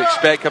have to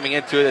expect coming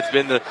into it.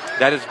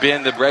 That has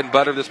been the bread and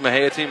butter of this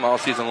Mexia team all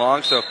season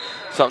long. So,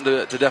 something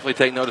to definitely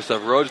take notice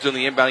of. Rhodes doing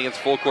the inbound against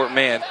full court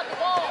man.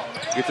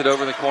 Gets it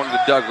over in the corner to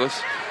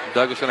Douglas.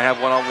 Douglas going to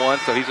have one-on-one,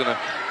 so he's going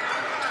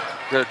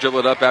to dribble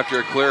it up after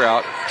a clear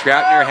out.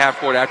 Trapped near half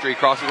court after he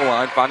crosses the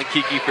line, finding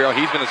Kiki Farrell.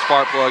 He's been a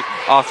spark plug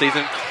all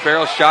season.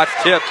 Farrell's shot's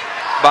tipped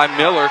by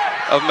Miller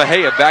of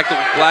Mexia. Back to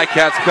the Black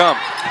Cats come.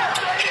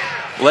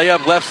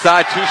 Layup left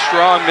side, too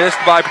strong, missed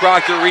by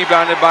Proctor,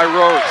 rebounded by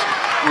Rhodes.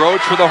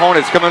 Rhodes for the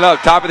Hornets coming up,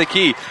 top of the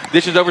key.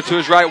 Dishes over to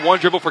his right, one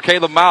dribble for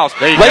Caleb Miles.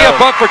 Layup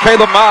up for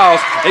Caleb Miles.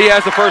 He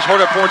has the first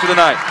Hornet point of the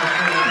night.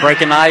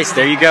 Breaking the ice,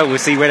 there you go. We'll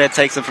see where that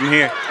takes him from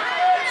here.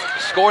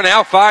 Score now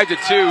 5-2.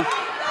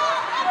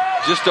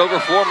 Just over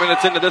 4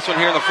 minutes into this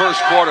one here in the first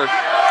quarter.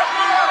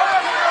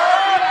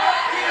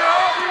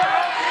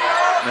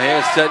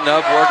 Mexia setting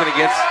up, working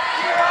against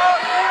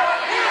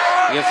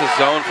the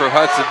zone for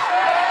Hudson.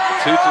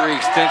 2-3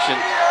 extension.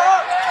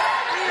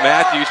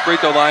 Matthews, free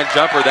throw line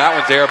jumper. That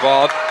one's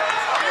airballed.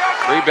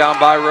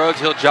 Rebound by Rhodes.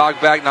 He'll jog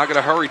back, not going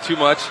to hurry too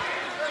much.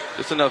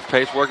 Just enough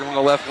pace, working from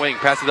the left wing.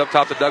 Passes up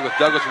top to Douglas.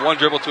 Douglas, one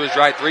dribble to his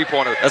right,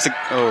 three-pointer. That's a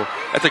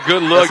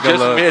good look.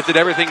 Missed. Did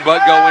everything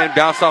but go in.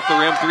 Bounced off the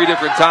rim 3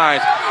 different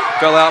times.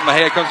 Fell out.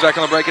 Mexia comes back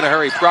on the break in a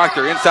hurry.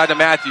 Proctor inside to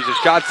Matthews. His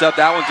shot's up.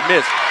 That one's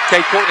missed.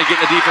 Kate Courtney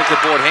getting the defensive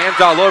board. Hands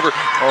all over.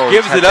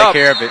 Gives it up.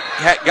 Take care of it.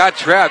 Got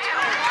trapped.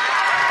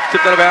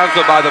 Tipped out of bounds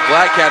by the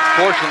Black Cats,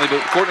 fortunately,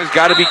 but Courtney's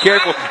got to be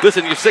careful.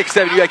 Listen, you're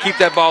 6'7", you got to keep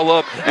that ball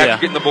up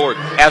after getting the board.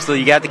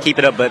 Absolutely, you got to keep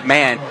it up. But,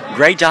 man,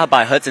 great job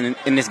by Hudson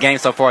in this game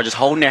so far, just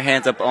holding their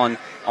hands up on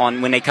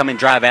when they come and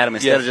drive at them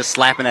instead of just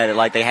slapping at it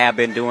like they have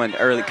been doing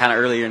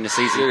earlier in the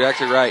season. You're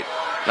actually right.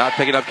 Not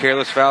picking up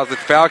careless fouls.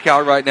 It's foul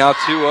count right now,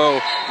 2-0.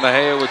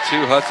 Mexia with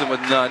 2, Hudson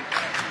with none.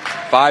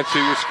 5-2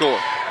 your score.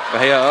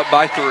 Mexia up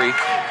by 3.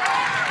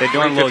 They're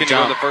doing a little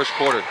jump in the first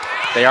quarter.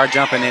 They are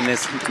jumping in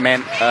this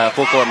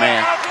full court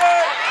man.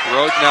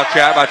 Rhodes now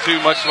trapped by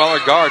 2 much smaller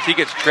guards. He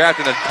gets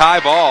trapped in a tie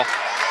ball.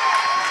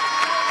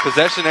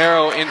 Possession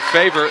arrow in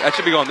favor. That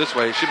should be going this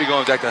way. It should be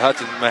going back to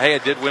Hudson.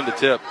 Mexia did win the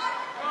tip.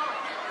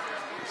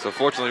 So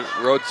fortunately,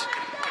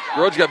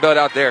 Rhodes got bailed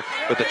out there.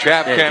 But the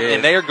trap camp,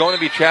 and they are going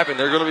to be trapping.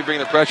 They're going to be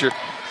bringing the pressure.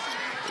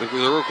 The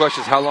real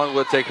question is how long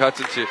will it take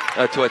Hudson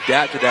to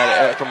adapt to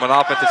that from an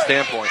offensive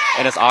standpoint?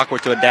 And it's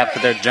awkward to adapt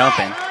because they're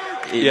jumping.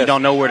 You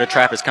don't know where the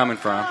trap is coming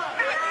from.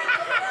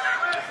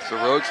 So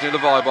Rhodes near the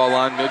volleyball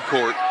line,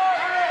 midcourt.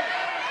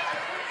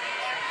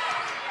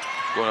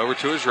 Going over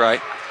to his right.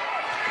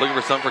 Looking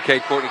for something for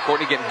Kate Courtney.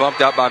 Courtney getting bumped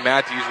out by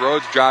Matthews.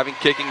 Rhodes driving,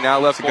 kicking, now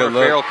left corner.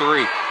 Farrell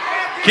 3.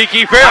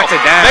 Kiki Farrell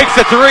makes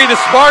the 3. The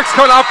sparks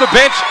coming off the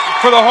bench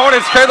for the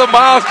Hornets. Caleb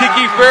Miles,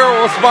 Kiki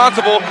Farrell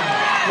responsible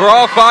for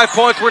all 5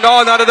 points. We're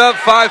all knotted up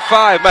 5-5.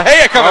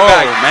 Mexia coming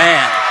back. Oh,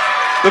 man.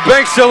 The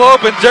bank's still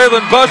open.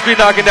 Jalen Busby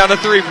knocking down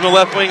the 3 from the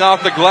left wing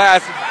off the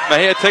glass.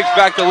 Mexia takes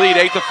back the lead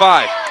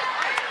 8-5.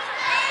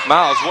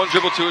 Miles, one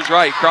dribble to his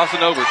right, crossing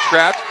over,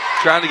 trapped.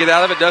 Trying to get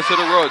out of it, does so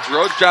to Rhodes.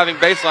 Rhodes driving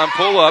baseline,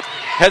 pull up,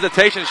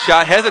 hesitation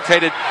shot,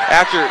 hesitated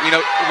after,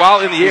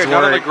 while in the air,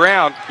 not on the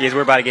ground. He's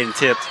worried about getting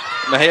tipped.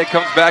 Mexia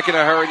comes back in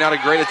a hurry, not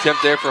a great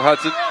attempt there for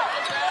Hudson.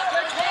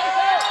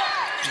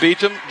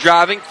 Beecham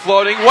driving,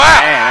 floating, wow!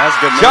 Man, that was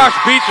a good move. Josh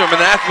Beecham, an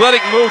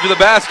athletic move to the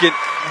basket.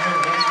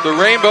 The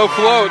rainbow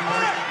float.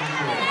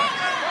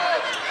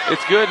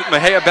 It's good.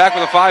 Mexia back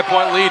with a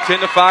 5-point lead,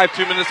 10-5,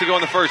 2 minutes to go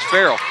in the first.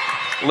 Farrell.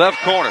 Left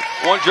corner.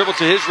 One dribble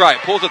to his right.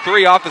 Pulls a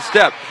 3 off the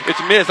step. It's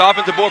missed.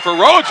 Offensive board for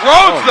Rhodes.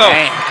 Though.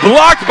 Man.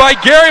 Blocked by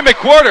Gary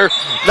McWhorter.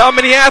 Not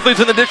many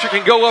athletes in the district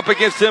can go up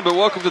against him, but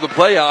welcome to the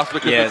playoffs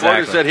because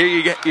McWhorter said, here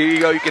you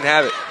go, you can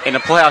have it. In the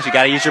playoffs, you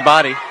got to use your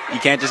body. You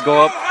can't just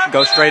go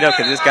straight up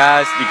because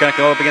you're going to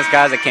go up against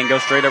guys that can't go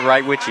straight up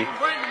right with you.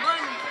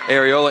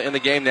 Areola in the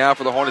game now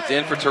for the Hornets,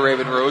 in for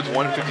Teraven Rhodes.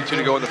 1:52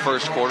 to go in the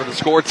first quarter. The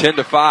score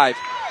 10-5.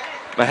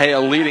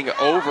 Mexia leading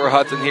over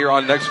Hudson here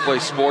on Next Play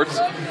Sports.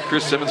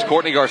 Chris Simmons,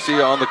 Courtney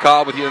Garcia on the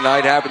call with you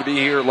tonight. Happy to be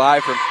here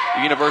live from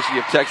the University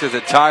of Texas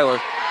at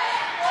Tyler.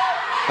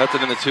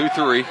 Hudson in the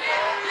 2-3.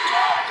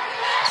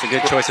 It's a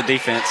good choice of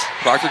defense.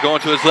 Proctor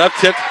going to his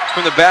left, tipped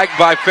from the back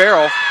by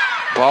Farrell.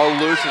 Ball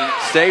loose and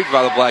saved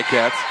by the Black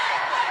Cats.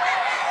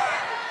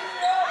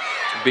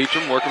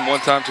 Beecham working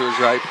one time to his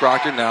right.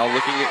 Proctor now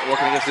working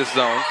against this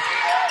zone.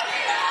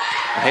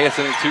 Mexia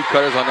sending 2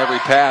 cutters on every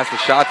pass. The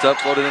shot's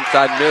up, floated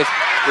inside, missed.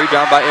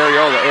 Rebound by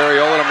Areola.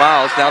 Areola to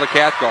Miles. Now to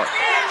Cathcart.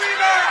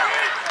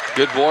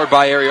 Good board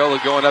by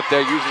Areola going up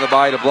there, using the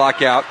body to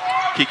block out.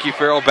 Kiki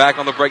Farrell back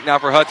on the break now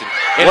for Hudson.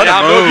 What a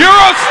move.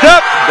 Euro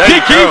step.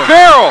 Kiki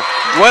Farrell.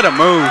 What a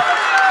move.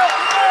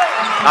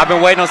 I've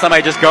been waiting on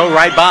somebody to just go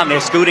right by him.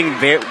 They're scooting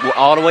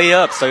all the way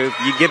up. So if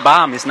you get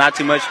by him, it's not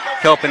too much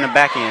help in the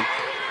back end.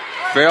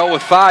 Farrell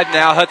with 5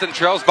 now. Hudson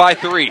trails by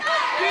 3.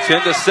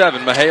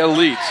 10-7. Mexia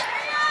leads.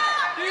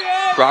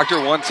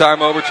 Proctor one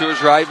time over to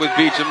his right with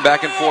Beecham.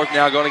 Back and forth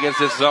now going against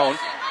this zone.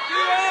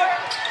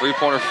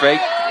 Three-pointer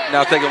fake.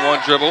 Now taking one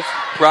dribble.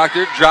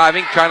 Proctor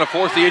driving, trying to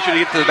force the issue to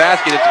get to the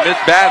basket. It's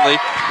missed badly.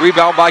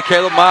 Rebound by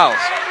Caleb Miles.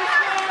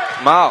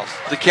 Miles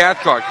to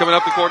Cathcart. Coming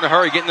up the court in a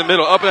hurry. Get in the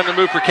middle. Up and under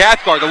move for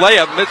Cathcart. The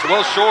layup missed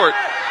well short.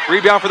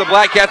 Rebound for the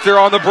Black Cats there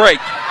on the break.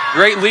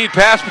 Great lead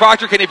pass.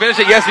 Proctor, can he finish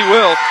it? Yes, he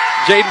will.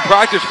 Jaden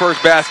Proctor's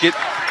first basket.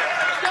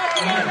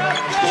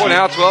 Score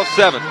now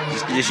 12-7.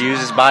 Just used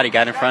his body,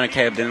 got in front of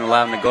Caleb, didn't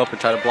allow him to go up and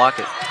try to block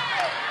it.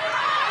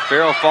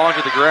 Farrell falling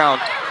to the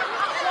ground.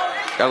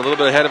 Got a little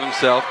bit ahead of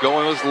himself.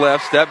 Going with his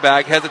left. Step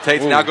back.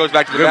 Hesitates. Now goes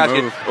back to the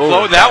basket.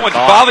 Floating. That one's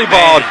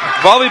volleyballed.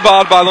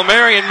 Volleyballed by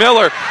Lamarian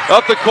Miller.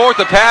 Up the court.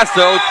 The pass,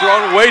 though,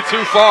 thrown way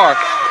too far.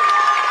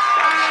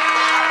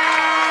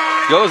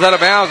 Goes out of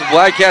bounds. The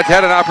Black Cats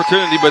had an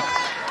opportunity, but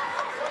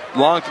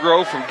long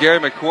throw from Gary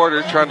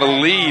McWhorter trying to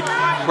lead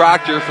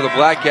Proctor for the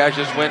Black Cats.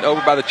 Just went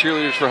over by the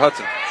cheerleaders for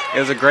Hudson. It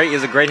was a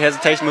great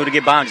hesitation move to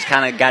get by him. Just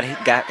kind of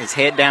got his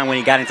head down when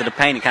he got into the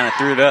paint and kind of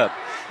threw it up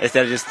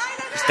instead of just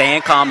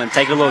staying calm and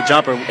taking a little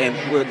jumper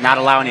and not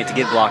allowing it to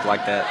get blocked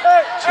like that.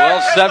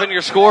 12-7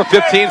 your score.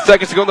 15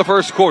 seconds to go in the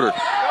first quarter.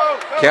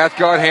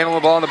 Cathcart handling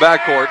the ball in the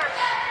backcourt.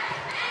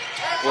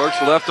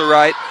 Works left to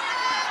right.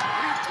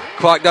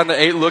 Clock down to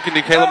 8, looking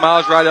to Caleb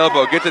Miles' right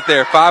elbow. Gets it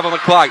there. 5 on the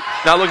clock.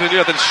 Not looking to do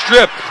nothing.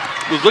 Stripped.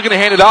 Was looking to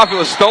hand it off. It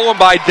was stolen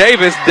by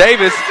Davis.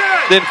 Davis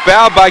then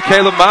fouled by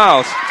Caleb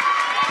Miles.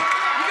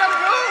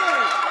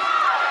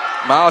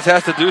 Miles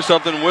has to do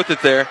something with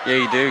it there. Yeah,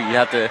 you do. You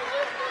have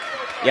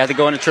to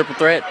go in a triple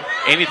threat.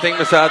 Anything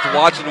besides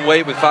watch and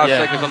wait with 5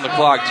 seconds on the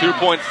clock.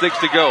 2.6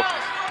 to go.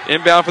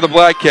 Inbound for the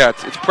Black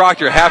Cats. It's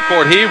Proctor,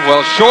 half-court heave,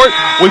 well short.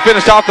 We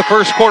finished off the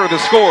first quarter. The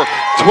score,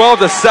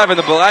 12-7.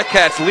 The Black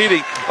Cats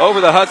leading over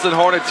the Hudson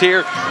Hornets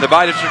here. The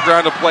bi-district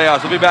round of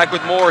playoffs. We'll be back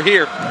with more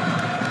here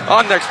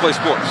on Next Play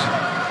Sports.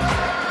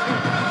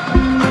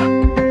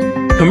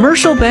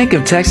 Commercial Bank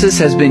of Texas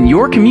has been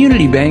your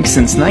community bank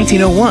since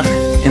 1901,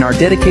 and our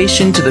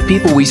dedication to the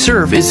people we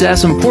serve is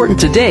as important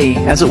today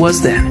as it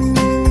was then.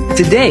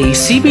 Today,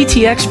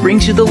 CBTX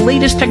brings you the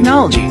latest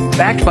technology,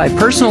 backed by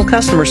personal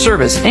customer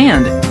service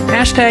and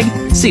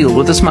 #sealed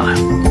with a smile.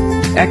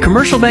 At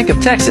Commercial Bank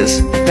of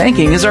Texas,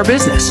 banking is our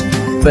business,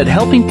 but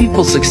helping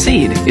people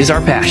succeed is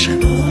our passion.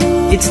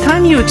 It's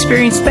time you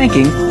experience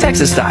banking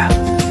Texas style.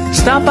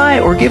 Stop by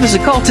or give us a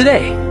call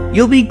today.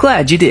 You'll be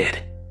glad you did.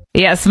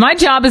 Yes, my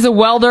job as a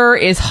welder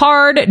is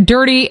hard,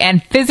 dirty,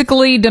 and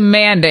physically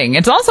demanding.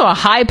 It's also a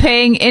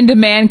high-paying,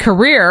 in-demand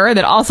career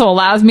that also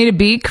allows me to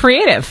be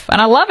creative,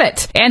 and I love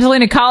it.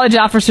 Angelina College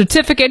offers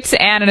certificates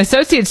and an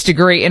associate's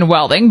degree in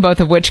welding, both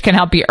of which can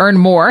help you earn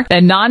more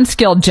than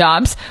non-skilled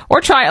jobs,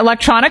 or try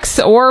electronics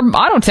or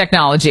auto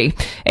technology.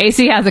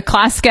 AC has a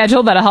class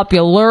schedule that'll help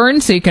you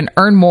learn so you can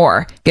earn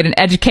more. Get an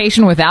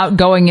education without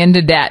going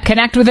into debt.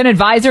 Connect with an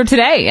advisor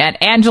today at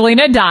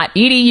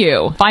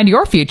angelina.edu. Find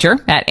your future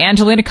at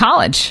Angelina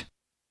College.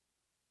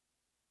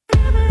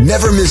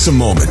 Never miss a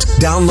moment.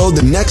 Download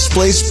the Next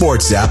Play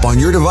Sports app on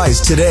your device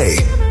today.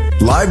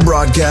 Live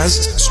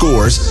broadcasts,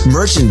 scores,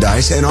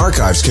 merchandise, and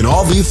archives can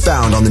all be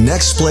found on the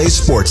Next Play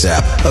Sports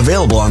app,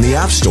 available on the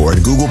App Store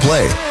and Google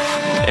Play.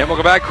 And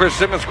welcome back. Chris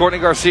Simmons, Courtney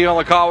Garcia on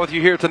the call with you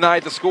here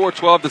tonight. The score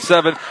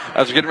 12-7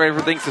 as we're getting ready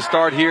for things to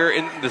start here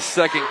in the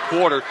second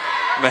quarter.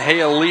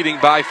 Mexia leading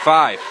by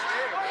 5.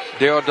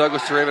 Daryl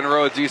Douglas to Raven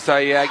Rhodes,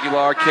 Isai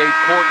Aguilar, Cade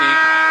Courtney,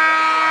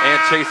 and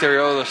Chase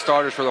Ariola, the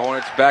starters for the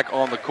Hornets, back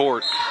on the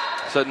court.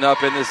 Setting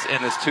up in this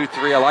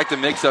 2-3. I like the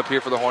mix-up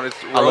here for the Hornets.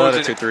 I love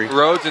the 2-3.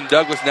 Rhodes and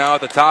Douglas now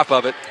at the top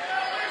of it.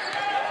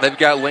 They've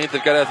got length.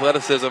 They've got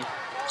athleticism.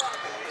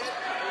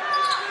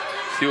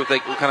 See what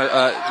kind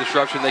of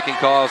disruption they can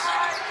cause,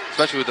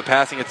 especially with the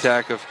passing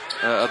attack of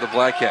the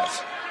Black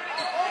Cats.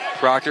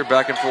 Proctor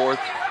back and forth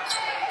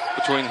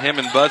between him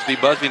and Busby.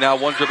 Busby now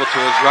one dribble to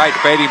his right,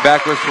 fading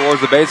backwards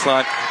towards the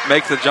baseline.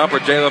 Makes the jumper.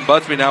 Jalen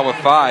Busby now with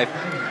 5.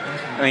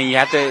 I mean, you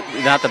have to.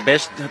 Not the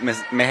best.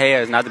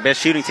 Mexia is not the best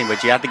shooting team,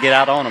 but you have to get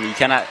out on them. You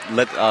cannot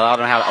allow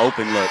them to have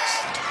open looks.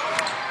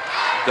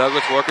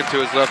 Douglas working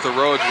to his left to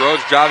Rhodes.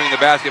 Rhodes driving the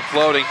basket,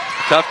 floating.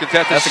 Tough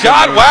contested That's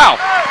shot. Wow.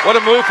 What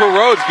a move for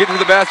Rhodes. Getting to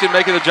the basket,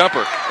 making the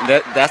jumper.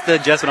 That's the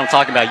adjustment I'm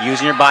talking about.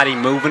 Using your body,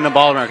 moving the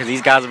ball around, because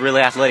these guys are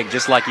really athletic,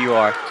 just like you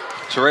are.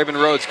 So Raven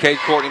Rhodes, Cade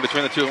Courtney,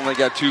 between the two of them, they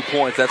got 2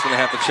 points. That's when they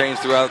have to change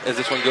throughout as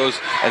this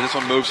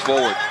one moves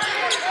forward.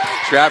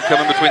 Trap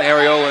coming between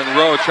Ariola and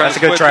Rhodes. Trying to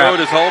split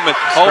Rhodes is Holman.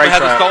 Holman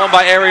has it stolen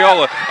by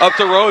Ariola. Up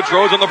to Rhodes.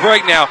 Rhodes on the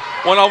break now.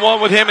 One-on-one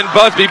with him and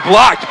Busby.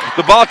 Blocked.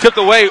 The ball tipped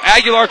away.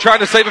 Aguilar trying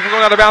to save it from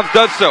going out of bounds.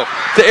 Does so.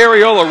 To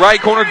Ariola.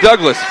 Right corner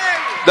Douglas.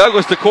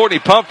 Douglas to Courtney.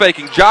 Pump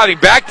faking. Jogging.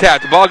 Back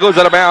tap. The ball goes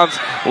out of bounds.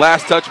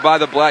 Last touch by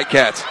the Black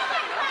Cats.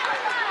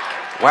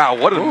 Wow,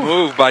 what a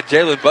move by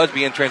Jalen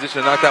Busby in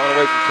transition to knock that one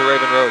away from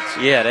Raven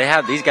Rhodes. Yeah, they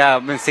have. These guys,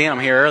 I've been seeing them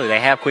here early. They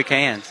have quick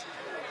hands.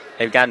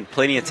 They've gotten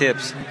plenty of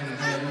tips.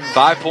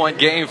 5-point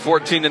game,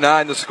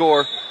 14-9 the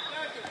score.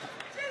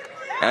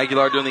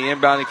 Aguilar doing the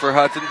inbounding for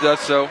Hudson, does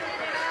so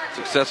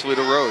successfully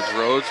to Rhodes.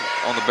 Rhodes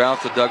on the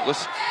bounce to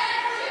Douglas.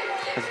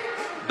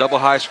 Double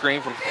high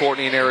screen from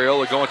Courtney and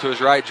Areola going to his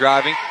right,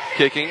 driving,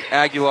 kicking.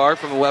 Aguilar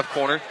from the left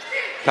corner.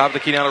 Top of the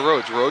key down to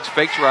Rhodes. Rhodes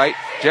fakes right,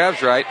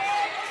 jabs right.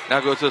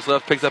 Now goes to his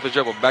left, picks up his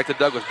dribble. Back to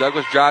Douglas.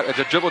 Douglas drive. It's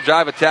a dribble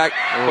drive attack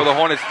for the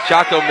Hornets.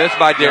 Shot though missed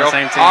by Darryl.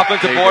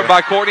 Offensive board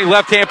by Courtney.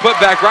 Left hand put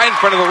back right in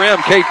front of the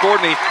rim. Cade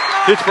Courtney,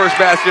 his first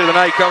basket of the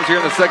night comes here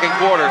in the second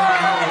quarter.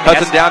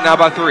 Hudson down now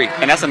by 3.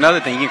 And that's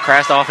another thing. You can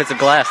crash the offensive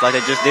glass like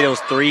they just did.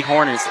 Those 3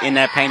 Hornets in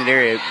that painted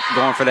area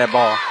going for that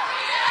ball.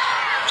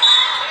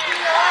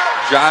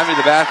 Driving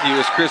to the basket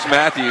is Chris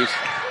Matthews.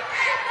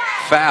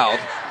 Fouled.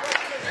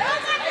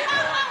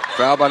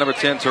 Foul by number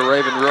 10 to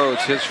Raven Rhodes,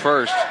 his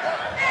first.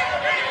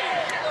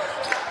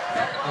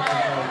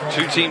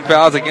 2 team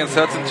fouls against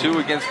Hudson,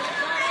 2 against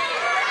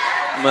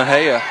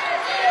Mejia.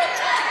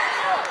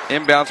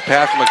 Inbounds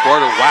pass from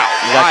McWhorter. Wow,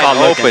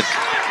 wide open.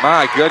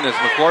 My goodness,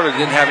 McWhorter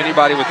didn't have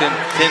anybody within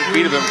 10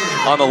 feet of him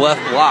on the left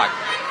block.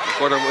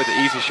 McWhorter with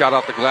an easy shot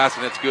off the glass,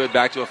 and it's good.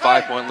 Back to a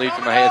 5-point lead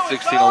for Mejia,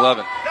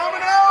 16-11.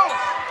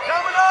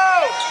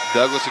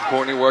 Douglas and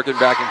Courtney working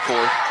back and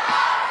forth.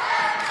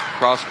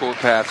 Cross-court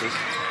passes.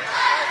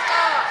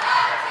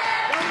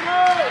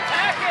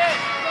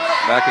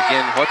 Back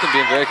again. Hudson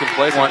being very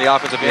complacent on the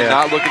offensive end.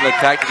 Not looking to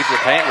attack to get to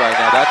the paint right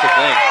now. That's the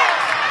thing.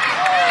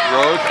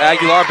 Rhodes,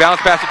 Aguilar,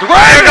 bounce pass to Raven.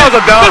 There goes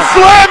a dunk. The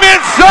slam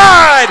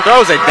inside.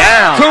 Throws it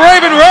down. To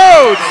Raven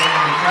Rhodes.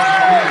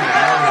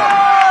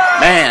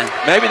 Man.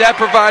 Maybe that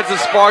provides a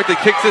spark that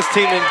kicks this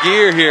team in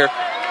gear here.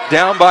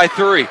 Down by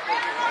 3.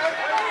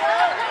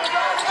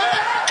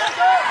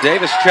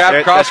 Davis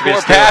trapped,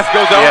 cross-court pass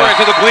goes over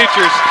into the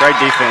bleachers. Great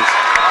defense.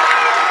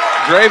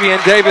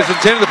 Dravian Davis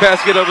intended the pass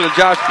to get over to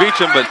Josh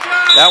Beecham, but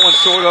that one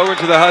soared over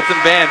to the Hudson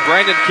band.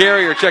 Brandon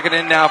Carrier checking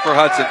in now for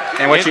Hudson.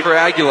 And for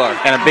Aguilar.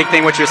 And a big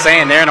thing what you're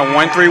saying, they're in a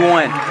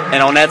 1-3-1.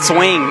 And on that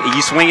swing,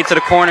 you swing it to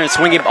the corner and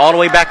swing it all the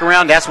way back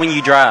around, that's when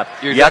you drive.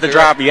 You have to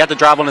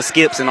drive on the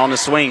skips and on the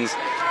swings.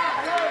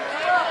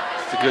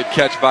 It's a good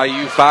catch by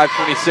you.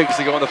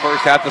 5:26 to go in the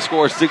first half. The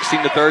score is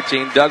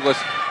 16-13. Douglas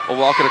will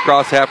walk it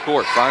across half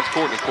court. Finds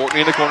Courtney. Courtney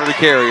in the corner to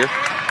Carrier.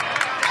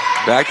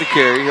 Back to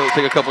Carrier. He'll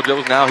take a couple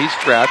dribbles. Now he's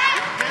trapped.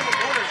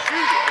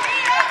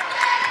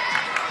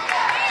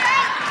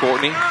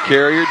 Courtney,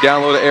 Carrier,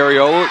 down low to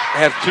Areola.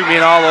 Has 2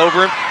 men all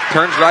over him.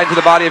 Turns right into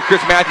the body of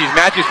Chris Matthews.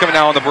 Matthews coming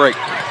now on the break.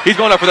 He's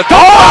going up for the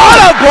dunk. What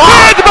a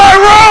block by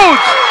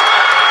Rhodes!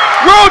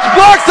 Rhodes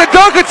blocks the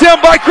dunk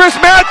attempt by Chris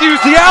Matthews.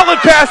 The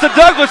outlet pass to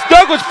Douglas.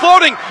 Douglas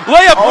floating.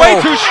 Layup way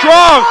too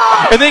strong.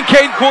 And then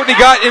Caden Courtney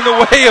got in the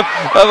way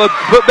of a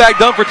putback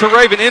dunk for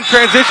Raven. In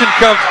transition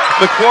comes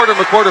McWhorter.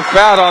 McWhorter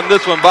fouled on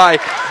this one by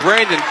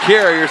Brandon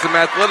Carrier. Some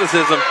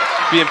athleticism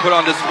being put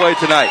on display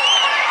tonight.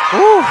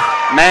 Whew,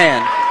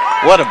 man,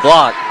 what a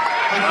block.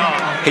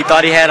 He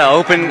thought he had an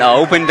open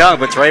dunk,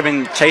 but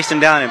Raven chased him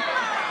down and,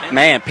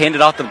 man, pinned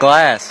it off the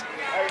glass.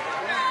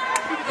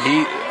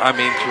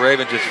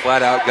 Raven just flat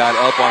out got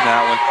up on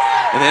that one.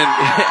 And then,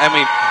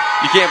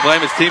 you can't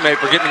blame his teammate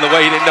for getting in the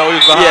way. He didn't know he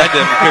was behind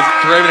him because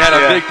Raven had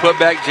a big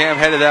putback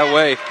jam headed that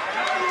way.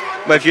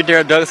 But if you're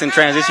Darryl Douglas in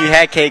transition, you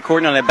had Cade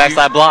Courtney on that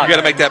backside block. You got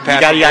to make that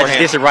pass. You got to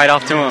dish it right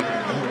off to him.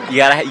 You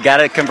got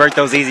to convert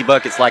those easy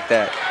buckets like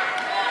that.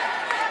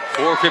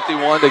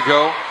 4:51 to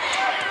go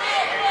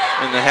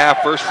in the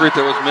half. First free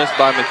throw was missed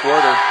by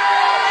McWhorter.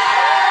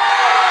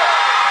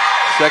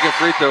 Second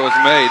free throw was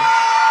made.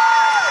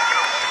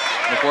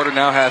 McWhorter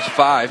now has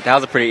 5. That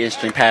was a pretty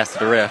interesting pass to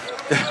the ref.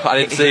 I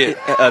didn't see it.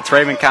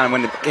 Traven kind of,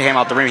 when it came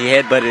out the rim, he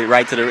headbutted it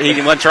right to the ref. He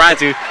wasn't trying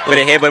to, but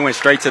the headbutt went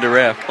straight to the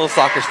ref. A little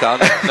soccer style.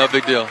 No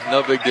big deal.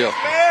 No big deal.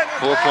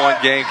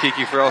 4-point game.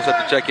 Kiki Farrell set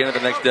to check in at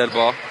the next dead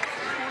ball.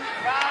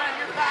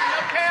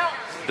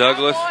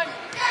 Douglas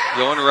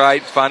going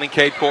right, finding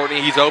Cade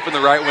Courtney. He's open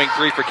the right wing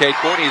 3 for Cade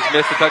Courtney. He's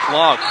missed a touch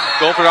long.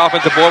 Going for the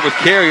offensive board with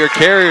Carrier.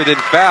 Carrier then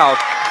fouled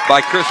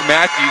by Chris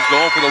Matthews,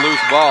 going for the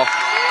loose ball.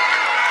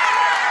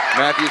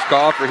 Matthews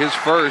called for his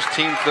first,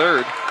 team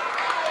third.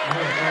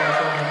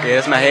 Yeah,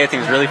 this Mejia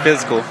team is really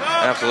physical.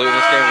 Absolutely.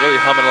 This game really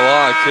humming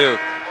along, too.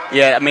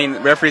 Yeah,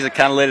 referees have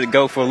kind of let it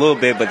go for a little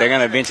bit, but they're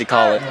going to eventually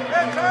call it.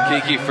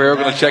 Kiki Farrell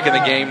going to check in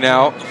the game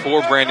now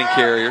for Brandon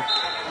Carrier.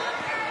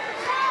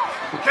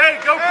 Okay,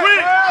 go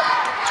quick!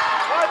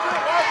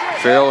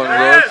 Farrell and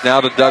Rhodes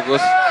now to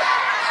Douglas.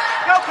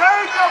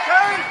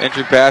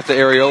 Entry pass to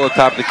Areola,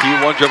 top of the key.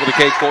 One dribble to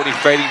Cade Courtney,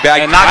 fading back.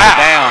 And knocks it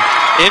down.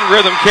 In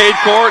rhythm, Cade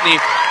Courtney.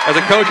 As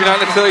a coach, you're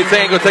not necessarily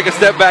saying go take a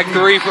step back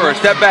 3 or a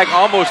step back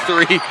almost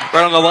 3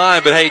 right on the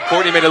line, but hey,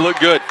 Courtney made it look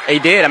good. He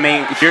did.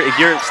 If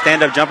your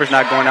stand-up jumper's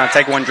not going down,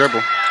 take one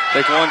dribble.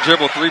 Take one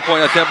dribble.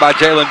 3-point attempt by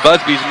Jalen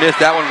Busby's missed.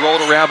 That one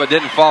rolled around but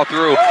didn't fall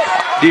through.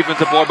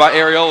 Defensive board by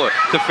Areola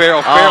to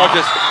Farrell. Farrell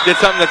just did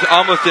something that's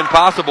almost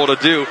impossible to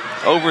do.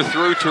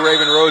 Overthrew to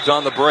Raven Rhodes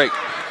on the break.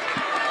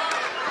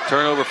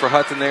 Turnover for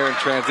Hudson there in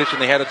transition.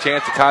 They had a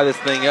chance to tie this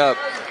thing up.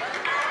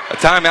 A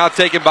timeout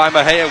taken by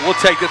Mejia. We'll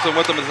take this one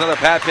with them as another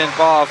Pat Penn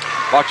Falls.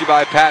 Brought to you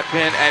by Pat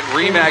Penn and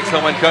Remax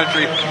Home and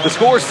Country. The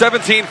score is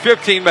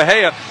 17-15.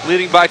 Mejia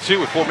leading by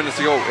 2 with 4 minutes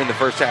to go in the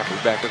first half. We'll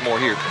be back with more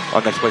here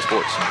on Next Play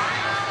Sports.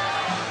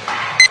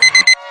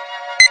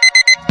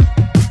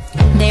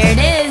 There it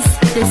is,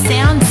 the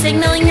sound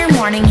Signaling your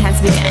morning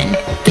has begun.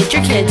 Get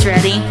your kids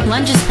ready,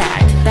 lunch is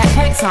packed,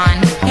 backpack's on,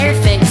 hair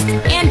fixed,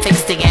 and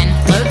fixed again.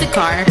 Load the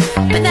car,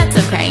 but that's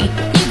okay,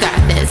 you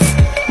got this.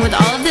 With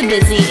all of the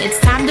busy, it's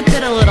time to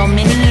put a little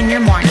mini in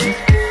your morning.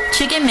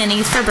 Chicken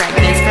minis for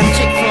breakfast from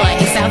Chick-fil-A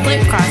South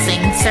Loop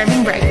Crossing,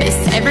 serving breakfast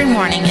every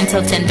morning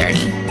until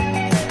 10:30.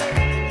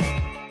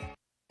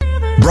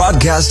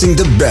 Broadcasting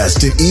the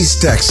best in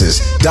East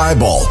Texas,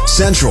 Diboll,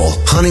 Central,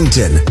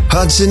 Huntington,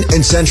 Hudson,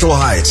 and Central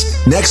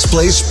Heights. Next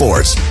Play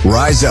Sports.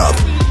 Rise up.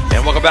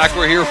 And welcome back.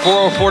 We're here,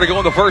 4:04 to go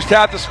in the first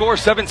half. The score,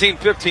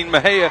 17-15.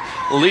 Mejia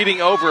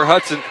leading over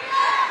Hudson.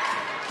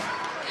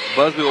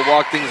 Busby will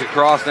walk things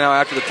across now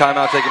after the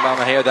timeout taken by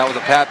Mejia. That was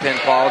a Pat Penn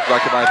call,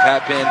 directed by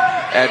Pat Penn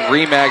at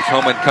Remax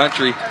Home and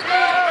Country.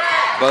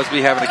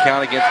 Busby having a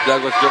count against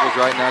Douglas. Dribbles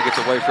right now, gets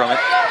away from it.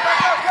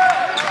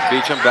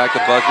 Beecham back to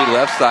Busby,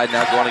 left side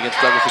now, going against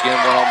Douglas again,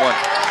 one-on-one.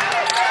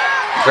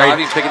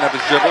 Driving, picking up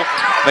his dribble,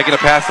 making a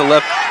pass to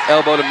left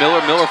elbow to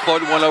Miller. Miller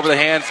floated one over the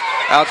hands,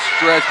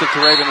 outstretched to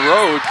Raven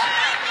Rhodes.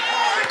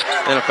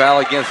 And a foul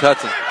against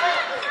Hudson.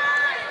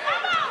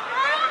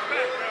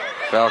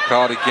 Foul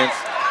called against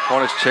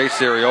Hornets Chase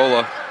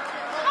Ariola.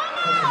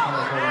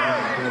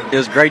 It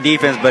was great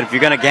defense, but if you're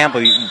going to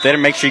gamble, you better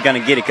make sure you're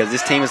going to get it because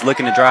this team is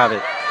looking to drive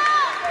it.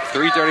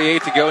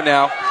 3:38 to go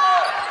now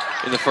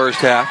in the first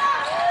half.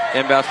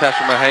 Inbounds pass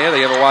from Mejia.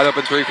 They have a wide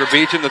open three for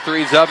Beecham. The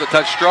three's up. The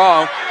touch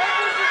strong.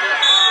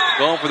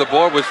 Going for the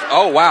board was,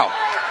 oh wow.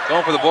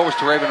 Going for the board was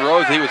to Raven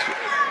Rhodes. He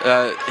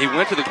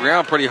went to the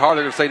ground pretty hard.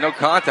 They're going to say no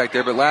contact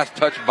there, but last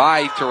touch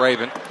by to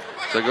Raven.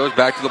 So it goes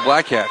back to the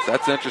Black Cats.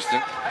 That's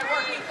interesting.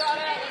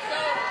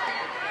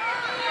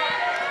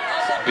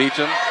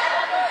 Beecham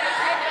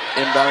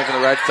inbounding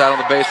from the right side on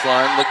the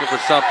baseline, looking for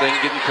something,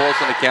 getting close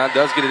on the count.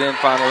 Does get it in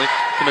finally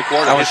to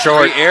McWhorter. That was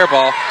short. Air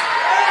ball.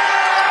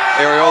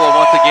 Ariola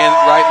once again,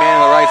 right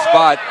man in the right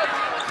spot.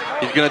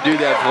 He's going to do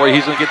that for you.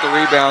 He's going to get the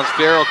rebounds.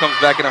 Farrell comes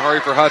back in a hurry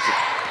for Hudson.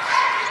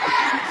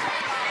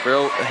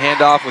 Farrell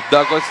handoff with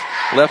Douglas.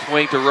 Left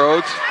wing to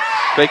Rhodes.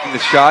 Faking the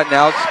shot.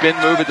 Now spin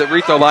move at the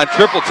free throw line.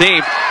 Triple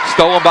team.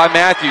 Stolen by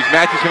Matthews.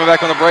 Matthews coming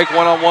back on the break.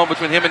 One-on-one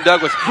between him and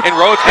Douglas. And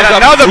Rhodes comes and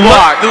another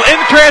block. In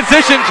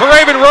transition to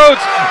Raven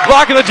Rhodes.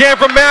 Blocking the jam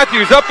from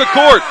Matthews. Up the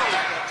court.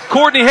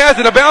 Courtney has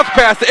it. A bounce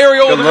pass to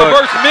Ariola. The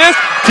reverse miss.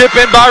 Tip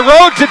in by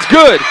Rhodes. It's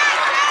good.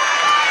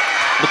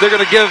 But they're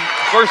going to give,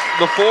 first,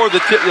 before the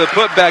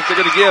putback, they're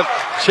going to give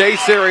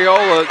Chase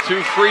Ariola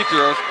 2 free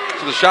throws.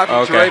 So the shot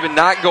from Teraven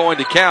not going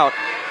to count.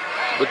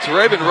 But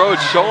Teraven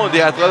Rhodes showing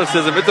the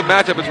athleticism. It's a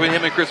matchup between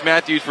him and Chris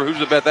Matthews for who's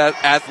the best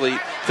athlete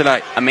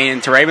tonight. I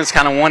mean, Teraven's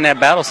kind of won that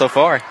battle so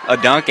far. A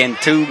dunk and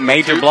two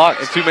major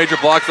blocks. Two major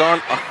blocks on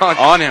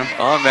him.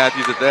 On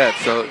Matthews at that.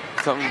 So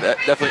something that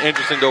definitely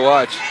interesting to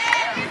watch.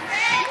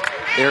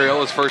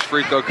 Ariola's first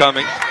free throw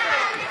coming.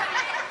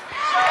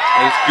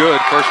 It's good.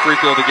 First free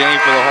throw of the game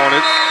for the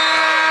Hornets.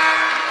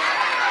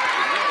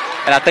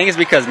 And I think it's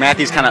because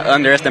Matthews kind of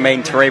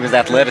underestimating Teraven's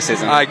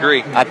athleticism. I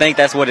agree. I think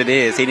that's what it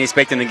is. He didn't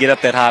expect him to get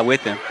up that high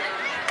with him.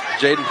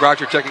 Jaden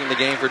Proctor checking in the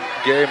game for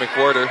Gary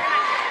McWhorter.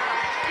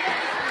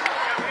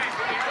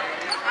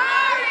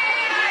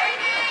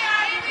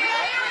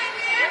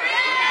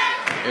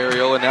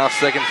 Ariola now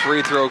second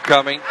free throw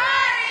coming.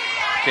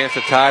 Chance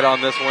to tie it on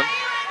this one.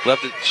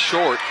 Left it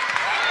short.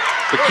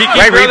 But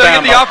Kiki really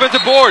get the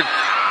offensive board.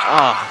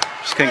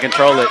 Just couldn't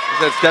control it. He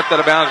said stepped out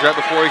of bounds right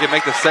before he could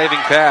make the saving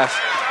pass.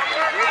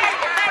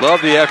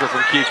 Love the effort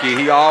from Kiki.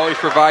 He always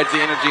provides the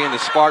energy and the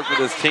spark with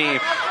his team.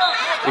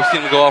 We've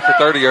seen him go off for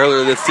 30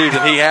 earlier this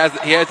season. He has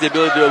the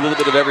ability to do a little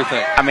bit of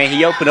everything. I mean,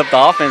 he opened up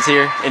the offense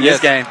here in this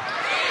game.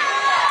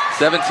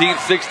 17-16,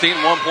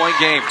 1-point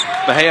game.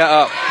 Mejia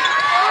up.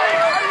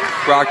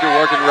 Proctor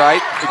working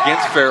right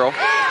against Farrell.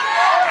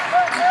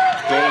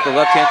 Going with the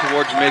left hand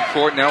towards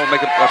midcourt. Now we'll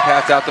make a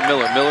pass out to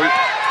Miller. Miller,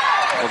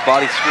 a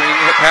body screen,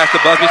 pass to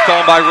Busby,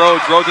 stolen by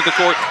Rhodes. Rhodes at the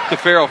court to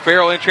Farrell.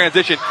 Farrell in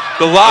transition.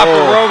 The lob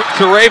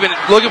to Raven,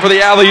 looking for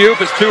the alley-oop.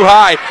 It's too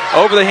high.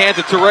 Over the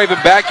hands of Teraven.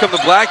 Back come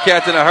the Black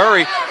Cats in a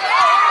hurry.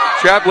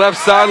 Trap left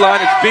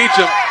sideline. It's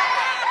Beecham.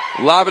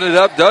 Lobbing it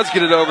up. Does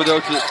get it over,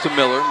 though, to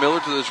Miller.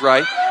 Miller to this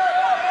right.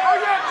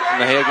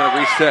 And the head going to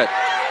reset.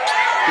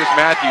 Chris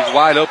Matthews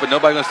wide open.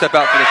 Nobody going to step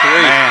out for the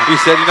three. Man. He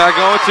said, you're not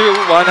going to.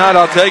 Why not?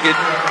 I'll take it.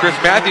 Chris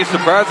Matthews,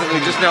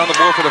 surprisingly, just now on the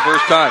board for the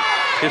first time.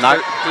 His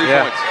 3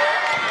 points.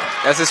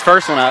 That's his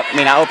first one. I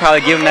mean, I would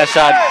probably give him that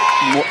shot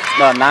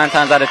 9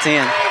 times out of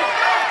 10.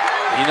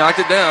 He knocked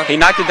it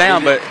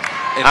down. But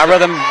I'd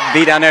rather him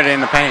be down there than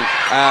in the paint.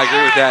 I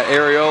agree with that.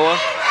 Ariola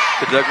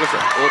to Douglas.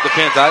 Well, it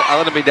depends. I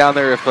let him be down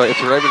there if the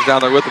Ravens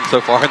down there with him so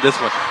far in this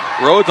one.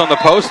 Rhodes on the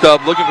post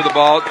up, looking for the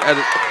ball as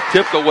it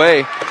tipped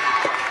away.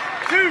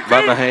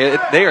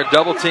 They are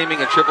double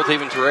teaming and triple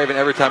teaming Teraven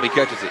every time he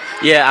catches it.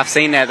 Yeah, I've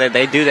seen that.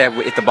 They do that.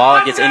 If the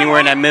ball gets anywhere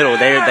in that middle,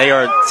 they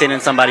are sending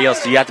somebody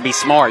else. So you have to be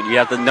smart. You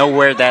have to know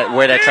where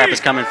that trap is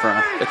coming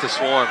from. It's a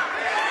swarm.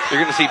 You're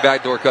going to see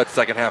backdoor cuts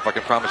second half. I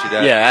can promise you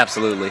that. Yeah,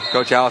 absolutely.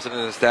 Coach Allison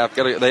and his staff,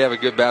 they have a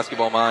good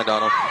basketball mind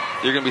on them.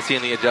 You're going to be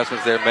seeing the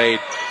adjustments they're made.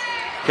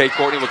 Kate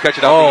Courtney will catch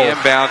it off the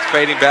inbounds,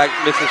 fading back,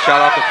 misses a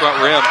shot off the front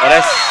rim. Oh,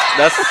 that's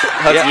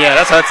Hudson. Yeah,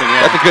 that's Hudson.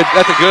 Yeah.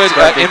 That's a good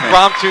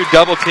impromptu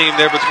double team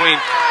there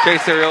between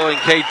Chase Ariola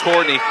and Kate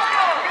Courtney.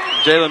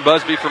 Jalen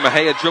Busby from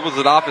Mejia dribbles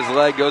it off his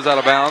leg, goes out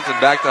of bounds, and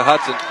back to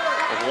Hudson.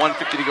 With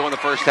 1:50 to go in the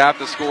first half,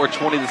 the score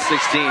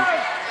 20-16.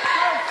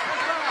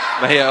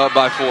 Mejia up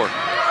by 4.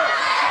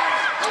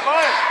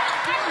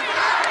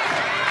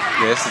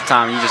 Yeah, this is the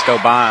time you just go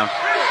by him.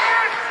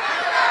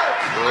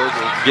 Rhodes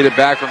will get it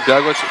back from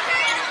Douglas.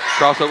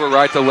 Crossover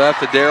right to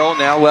left to Darrell.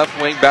 Now left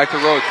wing back to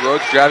Rhodes.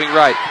 Rhodes driving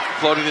right,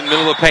 floating in the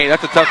middle of the paint.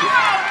 That's a tough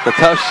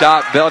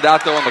shot. Bailed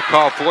out though on the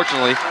call.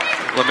 Fortunately,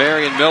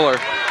 Lamarion Miller.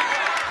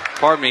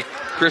 Pardon me,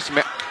 Chris.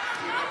 It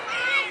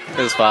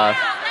was 5.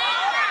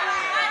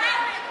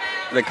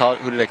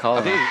 Who did they call?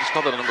 I think they just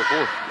called that on number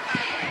 4.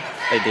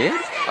 They did?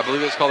 I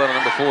believe it's called that on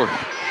number 4.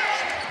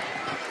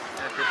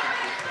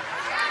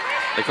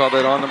 They called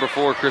that on number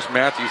 4. Chris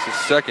Matthews, his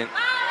second.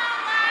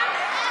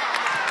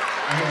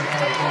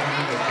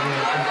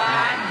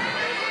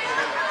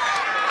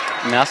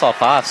 I mean, I saw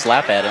 5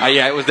 slap at him.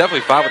 Yeah, it was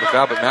definitely 5 with the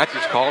foul, but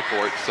Matthews called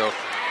for it. So,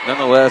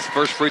 nonetheless,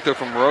 first free throw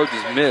from Rhodes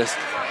is missed.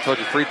 I told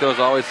you free throws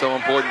are always so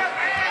important.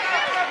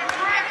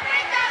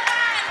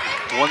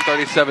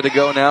 1:37 to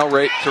go now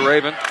to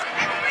Raven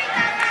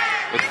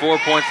with 4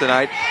 points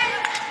tonight.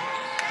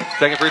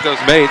 Second free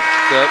throw's made.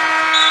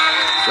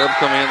 Sub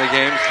coming in the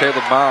game is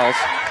Caleb Miles.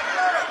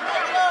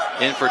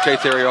 In for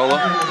Chase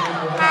Ariola.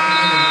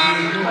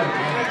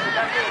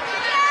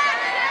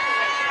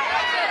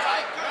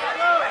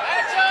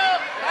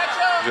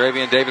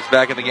 Dravian Davis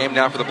back in the game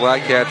now for the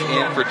Black Cats.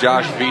 In for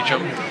Josh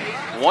Beecham.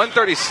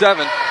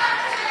 1:37.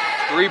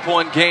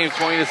 3-point game,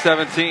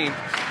 20-17.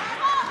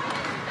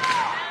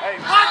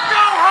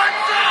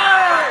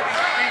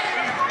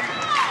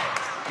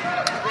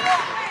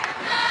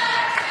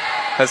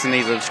 Hudson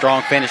needs a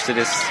strong finish to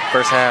this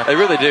first half. They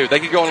really do. They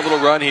could go on a little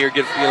run here,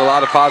 get a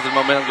lot of positive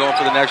momentum going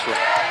for the next one.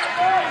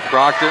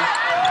 Proctor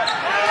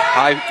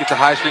gets a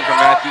high screen from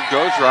Matthews,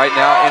 goes right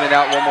now, in and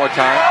out one more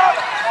time.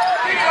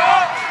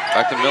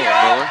 Back to Miller.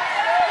 Miller.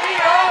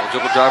 A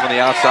dribble drive on the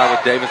outside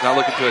with Davis, not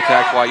looking to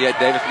attack quite yet.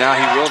 Davis now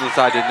he will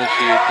decide to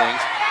initiate things.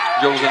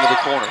 Dribbles into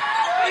the corner.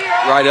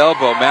 Right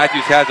elbow.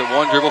 Matthews has it.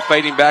 One dribble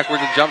fading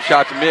backwards, a jump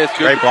shot to miss.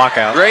 Great block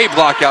out. Great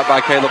block out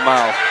by Caleb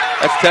Miles.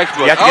 That's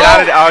textbook. You have to get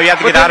out of there. You have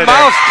to get out of there.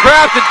 Miles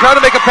trapped and trying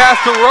to make a pass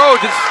to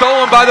Rhodes. It's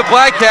stolen by the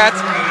Black Cats.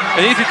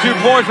 An easy 2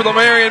 points for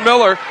Lamarion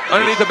Miller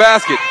underneath the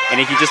basket. And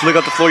if you just look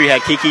up the floor, you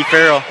had Kiki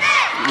Farrell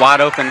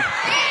wide open.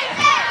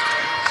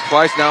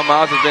 Twice now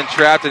Miles has been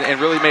trapped and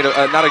really made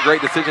not a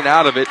great decision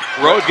out of it.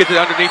 Rhodes gets it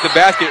underneath the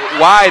basket,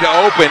 wide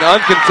open,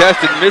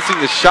 uncontested, missing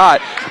the shot.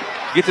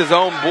 Gets his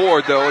own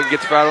board, though, and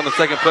gets fouled on the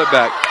second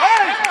putback.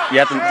 You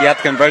have to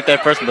convert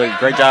that first, but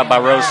great job by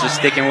Rhodes just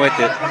sticking with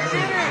it.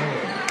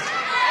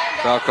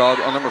 Foul called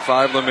on number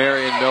 5,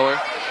 Lamarion Miller.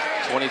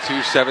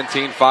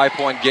 22-17,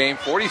 5-point game.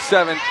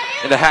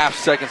 47.5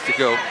 seconds to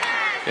go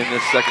in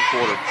this second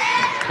quarter.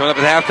 Coming up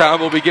at halftime,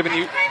 we'll be giving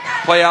you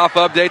playoff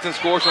updates and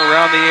scores from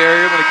around the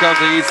area when it comes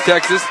to East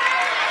Texas.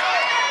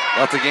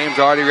 Lots of games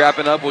already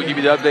wrapping up. We'll give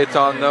you the updates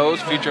on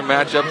those, future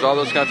matchups, all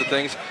those kinds of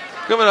things.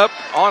 Coming up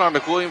on our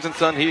McWilliams &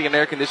 Son Heating and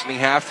Air Conditioning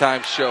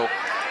halftime show.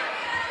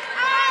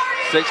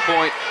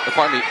 5-point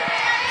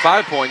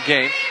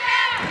game.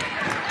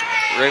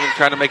 Raven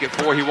trying to make it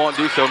 4. He won't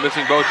do so,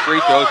 missing both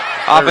free throws.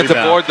 Offensive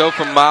board, though,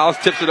 from Miles.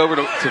 Tips it over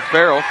to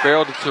Farrell.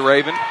 Farrell to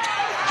Raven.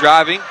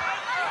 Driving.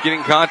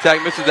 Getting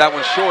contact. Misses that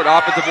one short.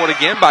 Offensive board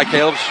again by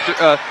Caleb.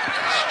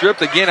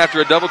 Stripped again after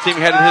a double team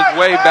headed his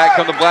way. Back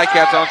come the Black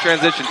Cats on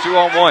transition.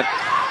 2-on-1.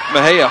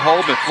 Mejia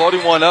Holman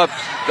floating one up.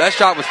 That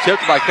shot was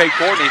tipped by Kate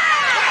Courtney.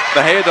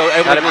 Mejia, though,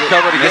 able to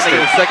recover it again.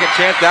 They get a second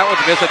chance. That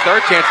one's missed. A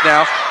third chance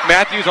now.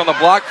 Matthews on the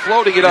block,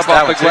 floating it up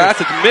off the glass.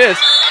 It's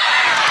missed.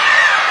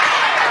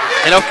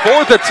 And a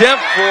fourth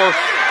attempt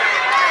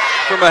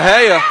for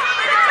Mejia.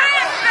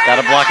 Got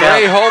to block out.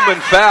 Trey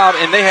Holman fouled,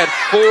 and they had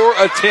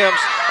 4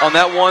 attempts on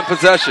that one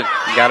possession.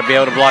 You got to be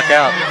able to block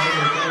out.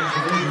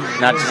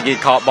 Not just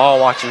get caught ball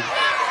watching.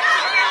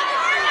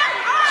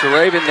 So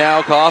Raven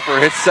now called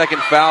for his second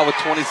foul with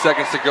 20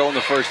 seconds to go in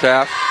the first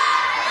half.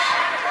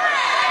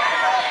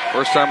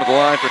 First time at the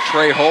line for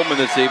Trey Holman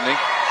this evening.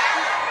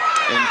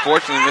 And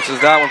unfortunately misses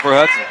that one for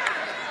Hudson.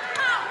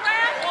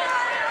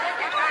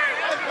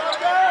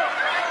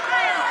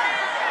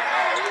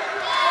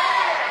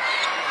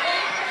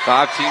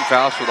 Five team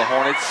fouls for the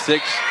Hornets, 6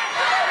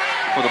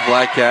 for the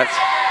Black Cats.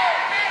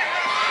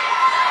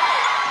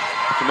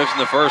 After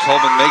missing the first,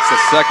 Holman makes the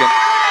second.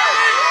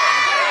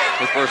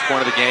 His first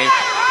point of the game.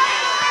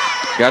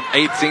 Got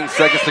 18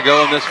 seconds to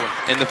go in this one,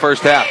 in the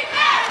first half.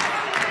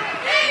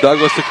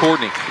 Douglas to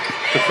Courtney.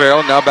 To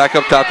Farrell, now back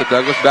up top to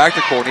Douglas. Back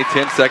to Courtney,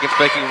 10 seconds,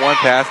 faking one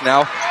pass.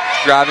 Now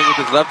driving with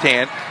his left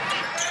hand.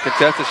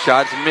 Contested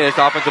shot is missed.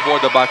 Offensive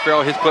board, though, by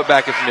Farrell. His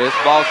putback is missed.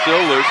 Ball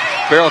still loose.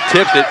 Farrell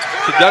tips it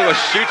to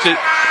Douglas, shoots it.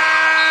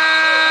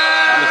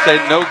 I'm going to say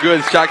no good.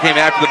 The shot came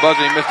after the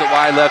buzzer. He missed it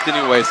wide left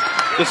anyways.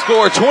 The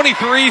score,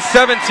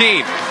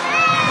 23-17.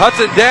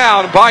 Hudson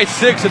down by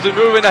 6 as we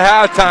move into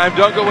halftime.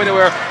 Don't go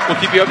anywhere. We'll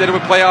keep you updated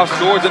with playoff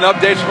scores and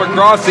updates from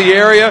across the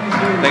area.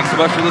 Thanks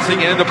so much for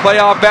listening into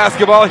playoff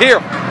basketball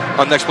here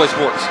on Next Play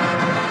Sports.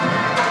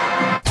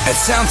 At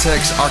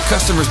Soundtex, our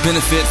customers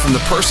benefit from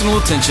the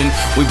personal attention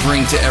we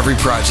bring to every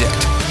project.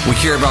 We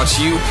care about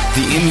you,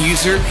 the end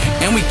user,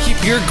 and we keep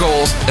your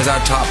goals as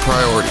our top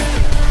priority.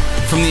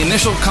 From the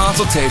initial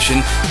consultation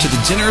to the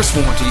generous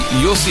warranty,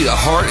 you'll see the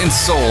heart and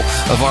soul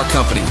of our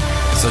company.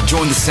 So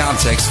join the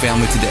Soundtex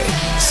family today.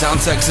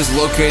 Soundtex is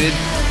located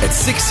at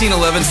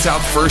 1611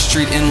 South 1st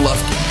Street in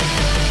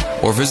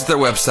Lufkin. Or visit their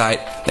website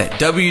at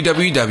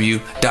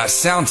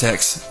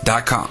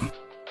www.soundtex.com.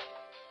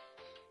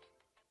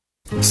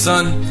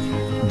 Son,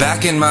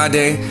 back in my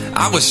day,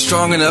 I was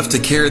strong enough to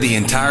carry the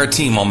entire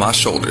team on my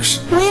shoulders.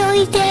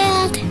 Really,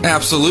 Dad?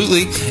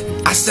 Absolutely.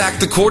 I sacked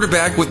the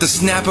quarterback with the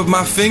snap of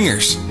my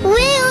fingers.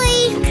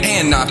 Really?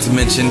 And not to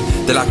mention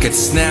that I could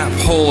snap,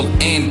 hold,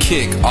 and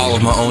kick all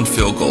of my own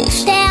field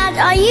goals. Dad,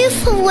 are you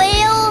for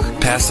real?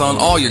 Pass on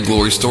all your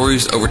glory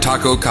stories over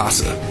Taco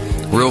Casa.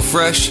 Real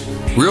fresh,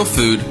 real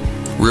food,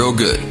 real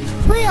good.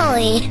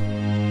 Really?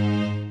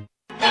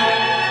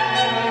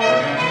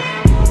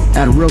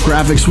 At Real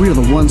Graphics, we are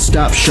the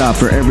one-stop shop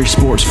for every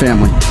sports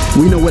family.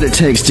 We know what it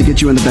takes to get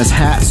you in the best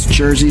hats,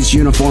 jerseys,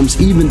 uniforms,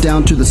 even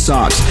down to the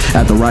socks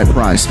at the right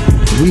price.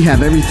 We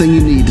have everything you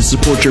need to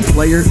support your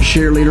player,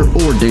 cheerleader,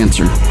 or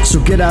dancer.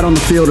 So get out on the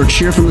field or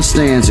cheer from the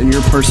stands in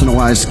your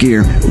personalized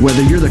gear.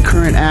 Whether you're the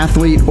current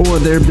athlete or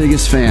their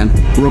biggest fan,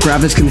 Real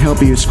Graphics can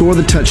help you score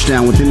the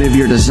touchdown with any of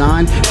your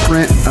design,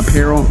 print,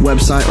 apparel,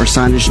 website, or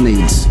signage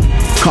needs.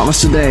 Call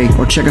us today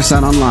or check us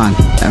out online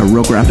at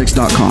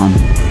realgraphics.com.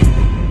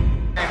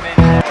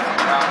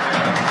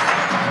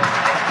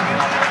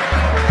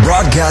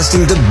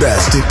 Broadcasting the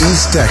best in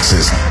East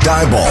Texas,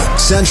 Diboll,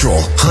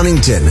 Central,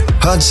 Huntington,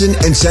 Hudson,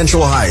 and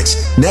Central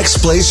Heights. Next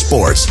Play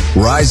Sports.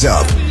 Rise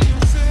up.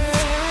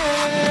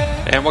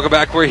 And welcome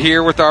back. We're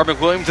here with our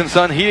McWilliams &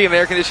 Son Heating and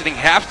Air Conditioning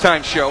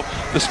halftime show.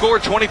 The score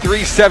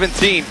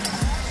 23-17.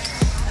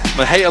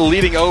 Mexia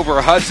leading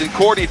over Hudson.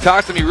 Courtney,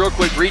 talk to me real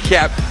quick.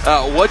 Recap.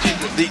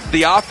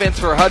 The offense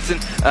for Hudson?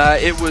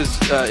 It was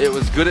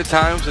good at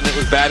times and it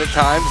was bad at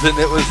times, and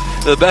it was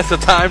the best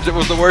of times. It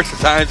was the worst of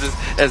times,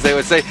 as they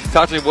would say.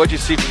 Talk to me. What did you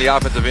see from the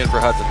offensive end for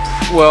Hudson?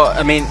 Well,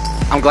 I mean,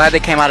 I'm glad they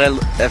came out.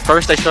 At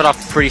first, they started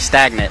off pretty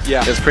stagnant.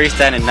 Yeah, it was pretty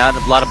stagnant, not a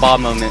lot of ball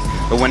movement.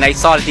 But when they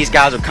saw that these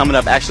guys were coming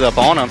up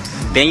on them,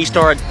 then you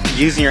start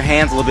using your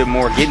hands a little bit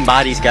more, getting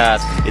by these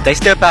guys. If they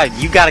step out,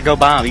 you got to go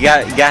by them. You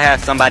got to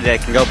have somebody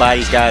that can go by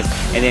these guys.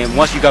 And then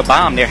once you go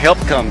by them, their help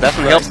comes. That's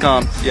when helps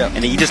come. Yeah.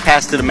 And then you just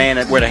pass to the man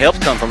where the helps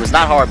come from. It's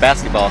not hard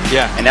basketball.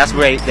 Yeah. And that's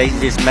where they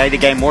just made the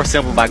game more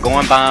simple by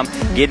going by them,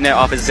 getting their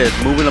offense,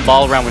 moving the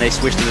ball around when they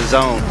switch to the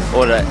zone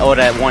or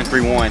that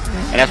 1-3-1.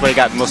 And that's where they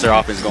got most of their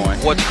offense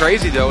going. What's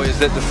crazy, though, is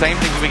that the same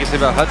thing we can say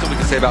about Hudson, we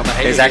can say about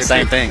Mexia. Exact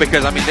same thing.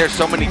 Because, I mean, there's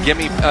so many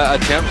gimme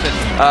attempts.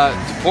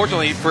 And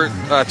fortunately for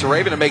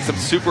Raven to make some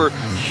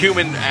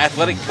superhuman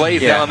athletic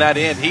plays down on that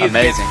end. He is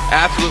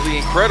absolutely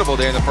incredible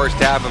there in the first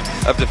half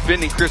of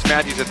defending Chris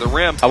Matthews at the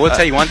rim. I will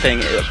tell you one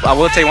thing.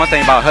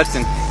 About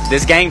Hudson.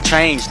 This game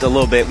changed a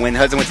little bit when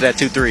Hudson went to that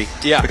 2-3.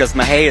 Yeah. Because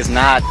Mexia is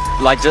not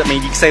you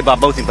can say about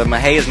both teams, but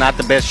Mexia is not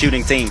the best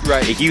shooting team.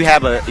 Right. If you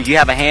have a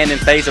hand in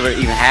face or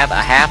even have a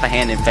half a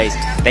hand in face,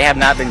 they have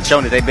not been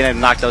shown that they've been able to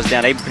knock those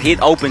down. They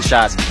hit open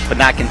shots, but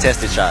not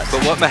contested shots.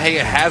 But what Mexia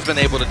has been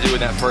able to do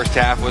in that first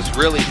half was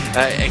really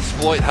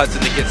exploit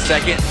Hudson to get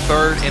second,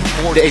 third, and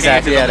fourth.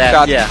 Exactly.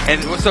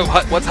 And so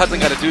what's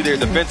Hudson got to do there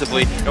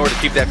defensively in order to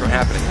keep that from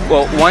happening?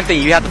 Well, one thing,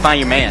 you have to find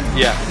your man.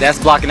 Yeah. That's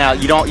blocking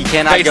out. You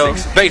cannot go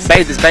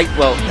basics.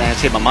 Well, I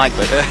just hit my mic,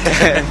 but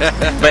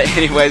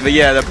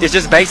it's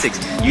just basics.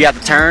 You have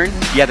to turn,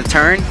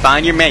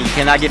 find your man. You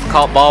cannot get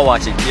caught ball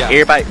watching. Yeah.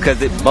 Everybody, because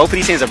both of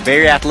these teams are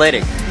very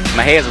athletic.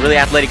 Mexia is a really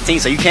athletic team,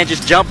 so you can't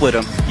just jump with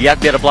them. You have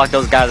to be able to block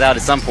those guys out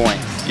at some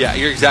point. Yeah,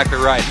 you're exactly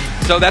right.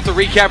 So that's a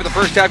recap of the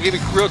first half. Give me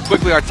real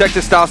quickly our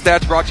Texas-style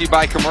stats brought to you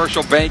by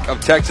Commercial Bank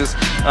of Texas.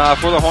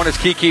 For the Hornets,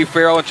 Kiki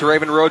Farrell and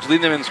Teraven Rhodes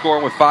leading them in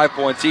scoring with 5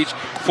 points each.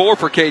 4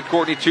 for Cade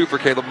Courtney, 2 for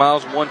Caleb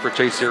Miles, 1 for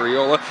Chase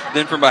Ariola.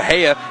 Then for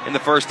Mexia in the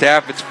first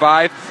half, it's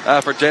 5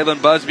 for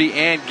Jalen Busby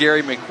and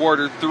Gary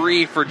McWhorter,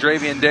 3 for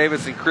Dravian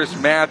Davis and Chris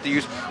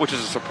Matthews, which is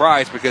a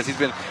surprise because he's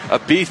been a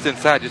beast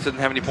inside, just doesn't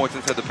have any points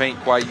inside the paint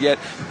quite yet.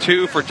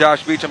 2 for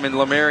Josh Beecham and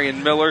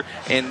Lamarian Miller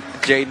and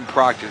Jaden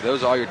Proctor.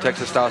 Those are all your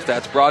Texas-style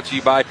stats brought to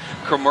you by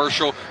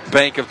Commercial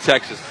Bank of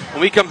Texas.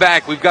 When we come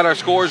back, we've got our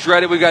scores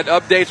ready. We've got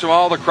updates from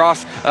all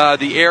across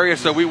the area,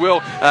 so we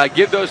will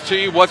give those to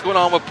you. What's going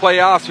on with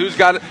playoffs? Who's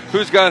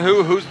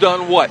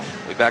done what?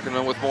 We'll be back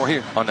in with more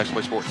here on Next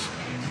Play Sports.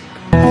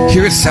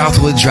 Here at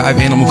Southwood Drive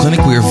Animal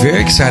Clinic, we are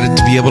very excited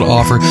to be able to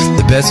offer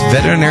the best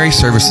veterinary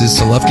services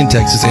to Lufkin,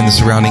 Texas and the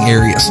surrounding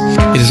areas.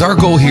 It is our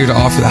goal here to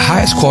offer the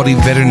highest quality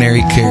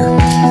veterinary care.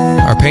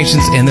 Our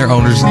patients and their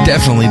owners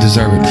definitely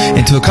deserve it.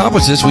 And to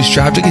accomplish this, we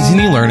strive to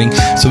continue learning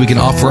so we can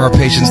offer our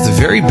patients the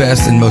very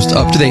best and most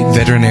up-to-date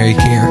veterinary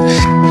care.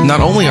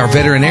 Not only our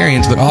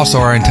veterinarians, but also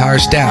our entire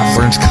staff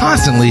learns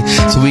constantly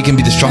so we can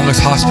be the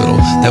strongest hospital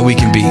that we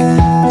can be.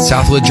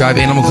 Southwood Drive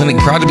Animal Clinic,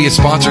 proud to be a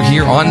sponsor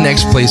here on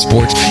Next Play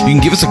Sports. You can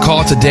give us a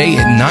call today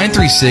at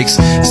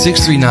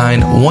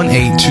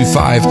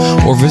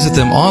 936-639-1825 or visit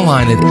them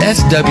online at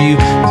swdac.com.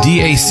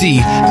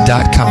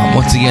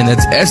 Once again,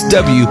 that's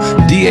swdac.com.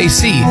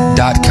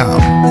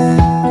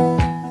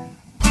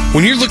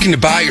 When you're looking to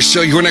buy or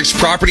sell your next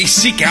property,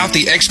 seek out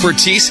the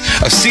expertise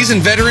of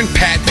seasoned veteran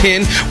Pat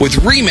Penn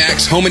with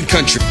RE/MAX Home and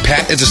Country.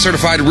 Pat is a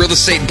certified real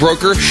estate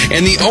broker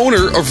and the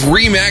owner of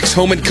RE/MAX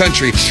Home and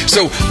Country.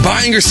 So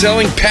buying or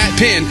selling, Pat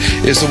Penn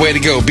is the way to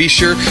go. Be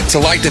sure to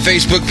like the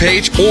Facebook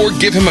page or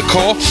give him a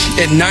call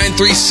at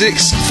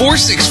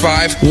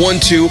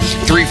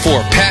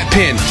 936-465-1234. Pat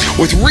Penn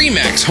with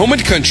RE/MAX Home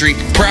and Country,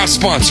 proud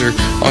sponsor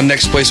on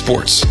Next Play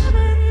Sports.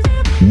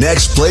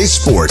 Next Play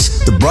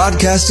Sports, the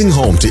broadcasting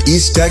home to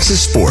East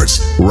Texas sports.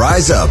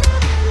 Rise up.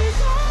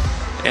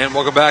 And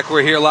welcome back.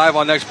 We're here live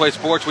on Next Play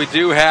Sports. We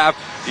do have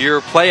your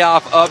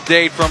playoff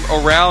update from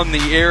around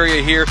the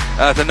area here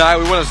tonight.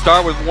 We want to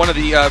start with one of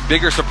the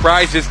bigger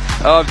surprises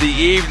of the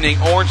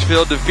evening.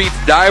 Orangefield defeats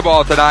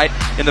Diboll tonight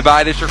in the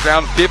bi-district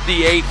round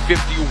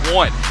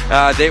 58-51.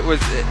 It was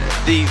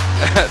the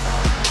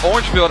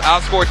Orangefield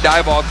outscored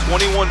Diboll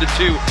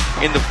 21-2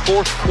 in the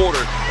fourth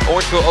quarter.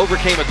 Orangefield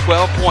overcame a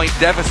 12-point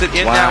deficit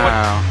in that one,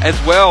 as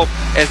well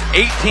as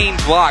 18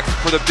 blocks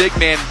for the big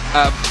man,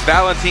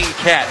 Valentine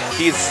Cat.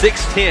 He is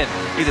 6'10".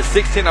 He's a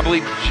 6'10", I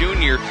believe,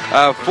 junior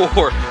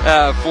for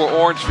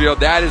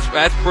Orangefield.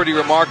 That's pretty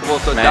remarkable.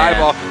 So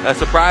Diboll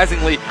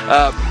surprisingly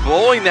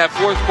blowing that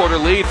fourth quarter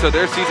lead, so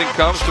their season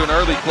comes to an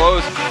early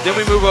close. Then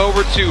we move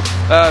over to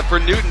for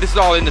Newton. This is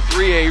all in the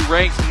 3A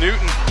ranks.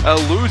 Newton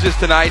loses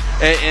tonight,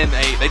 and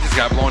they just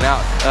got blown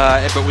out.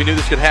 But we knew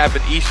this could happen.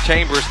 East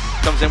Chambers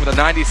comes in with a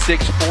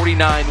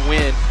 96-49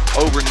 win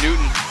over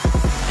Newton.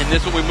 In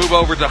this one, we move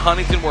over to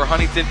Huntington, where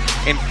Huntington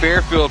and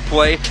Fairfield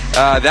play.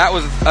 That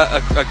was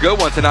a good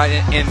one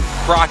tonight in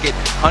Crockett.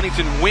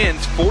 Huntington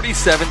wins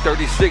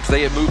 47-36.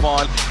 They move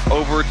on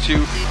over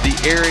to the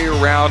area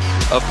round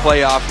of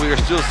playoffs. We are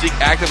still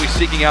actively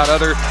seeking out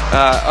other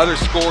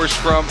scores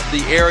from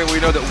the area. We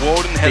know that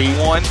Woden has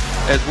won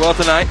as well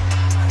tonight.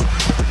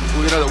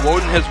 We know that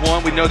Woden has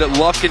won. We know that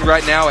Lufkin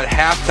right now at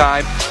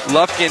halftime.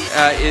 Lufkin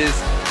is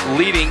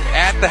leading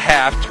at the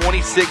half,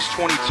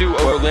 26-22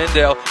 over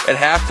Lindale at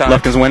halftime.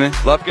 Lufkin's winning?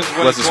 Lufkin's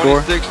winning. What's the score?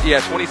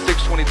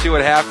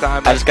 26-22 at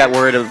halftime. I just got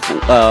word of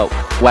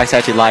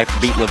Waxahachie Life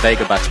beat La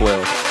Vega by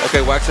 12. Okay,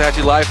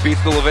 Waxahachie Life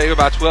beats the La Vega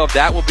by 12.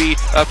 That will be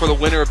for the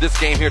winner of this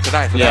game here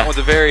tonight. So that one's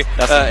a very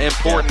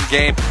important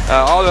game.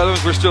 All the other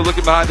ones, we're still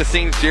looking behind the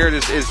scenes. Jared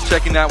is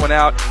checking that one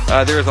out.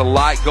 There is a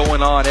lot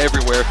going on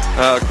everywhere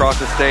across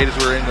the state as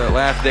we're in the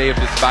last day of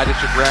this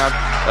bi-district round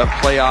of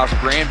playoffs.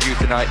 Grandview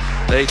tonight,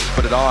 they just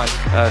put it on.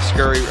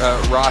 Scurry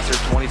Rosser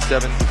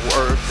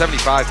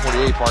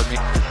 75-48, pardon me.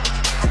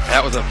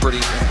 That was a pretty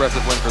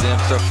impressive win for them.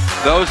 So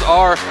those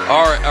are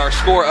our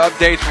score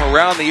updates from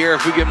around the year.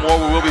 If we get more,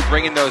 we will be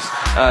bringing those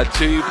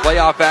to you.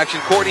 Playoff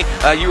action. Courtney,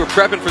 you were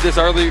prepping for this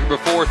earlier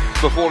before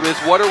this.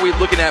 What are we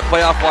looking at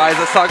playoff-wise?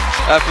 Let's talk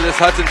for this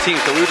Hudson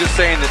team. So we were just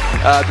saying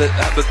that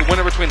the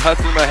winner between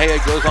Hudson and Mexia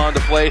goes on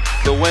to play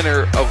the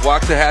winner of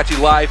Waxahachie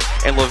Life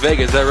and La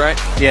Vega. Is that right?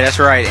 Yeah, that's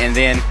right. And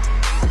then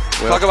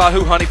talk about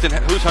who's Huntington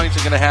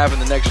going to have in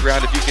the next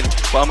round. If you can,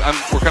 well,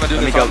 we're kind of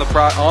doing this on the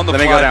fly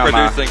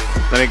producing.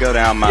 Let me go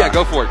down my. Yeah,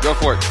 go for it.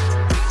 Got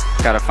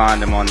to find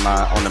them on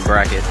the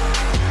bracket.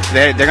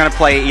 They're going to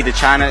play either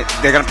China.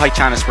 They're going to play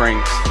China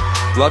Springs.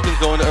 Lufkin's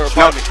going to.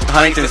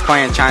 Huntington's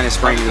playing China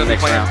Springs in the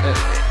next round.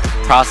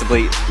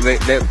 Possibly,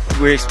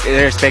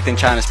 they're expecting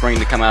China Springs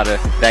to come out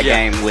of that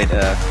game with.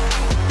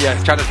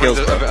 China Springs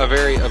is a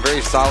very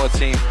solid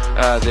team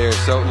there.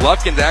 So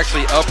Lufkin's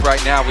actually up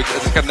right now. We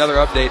just got another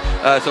update.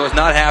 So it's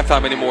not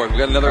halftime anymore. We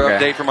got another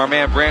update from our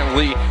man Brant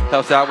Lee.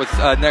 Helps out with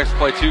Next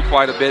Play 2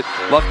 quite a bit.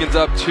 Lufkin's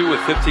up 2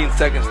 with 15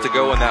 seconds to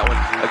go in that one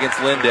against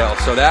Lindale.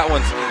 So that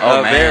one's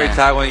a very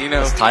tight one.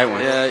 That's a tight one.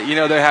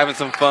 They're having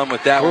some fun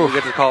with that one. We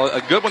get to call it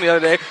a good one the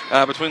other day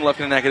between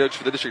Lufkin and Nacogdoches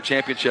for the district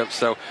championship.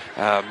 So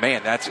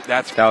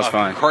that was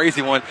fun.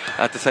 Crazy one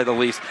to say the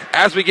least.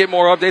 As we get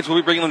more updates, we'll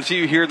be bringing them to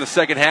you here in the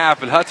second half.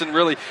 But Hudson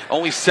really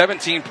only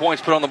 17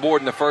 points put on the board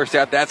in the first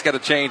half. That's got to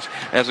change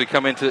as we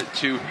come into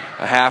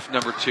half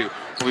number 2.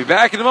 We'll be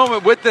back in a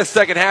moment with this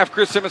second half.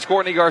 Chris Simmons,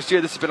 Courtney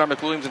Garcia. This has been our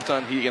McWilliams &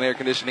 Son Heating and Air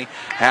Conditioning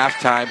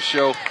halftime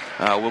show.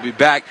 We'll be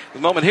back in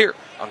a moment here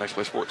on Next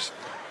Play Sports.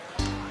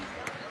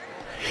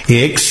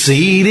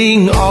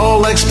 Exceeding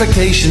all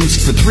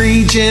expectations for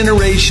 3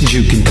 generations.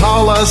 You can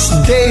call us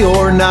day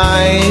or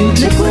night.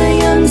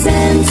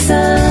 McWilliams &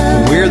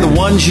 Son. We're the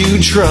ones you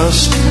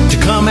trust to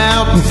come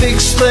out and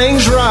fix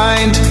things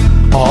right.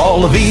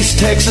 All of East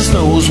Texas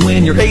knows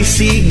when your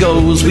AC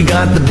goes, we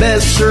got the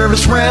best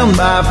service round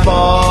by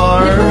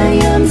far.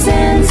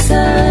 McWilliams &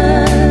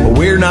 Son.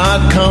 We're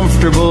not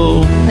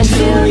comfortable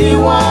until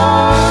you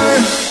are.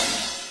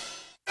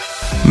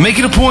 Make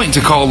it a point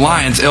to call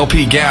Lions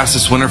LP Gas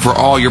this winter for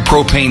all your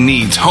propane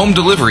needs. Home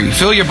delivery,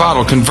 fill your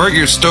bottle, convert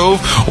your stove,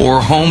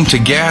 or home to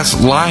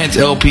gas. Lions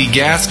LP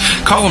Gas.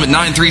 Call them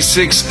at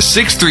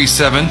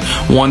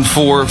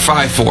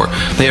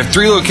 936-637-1454. They have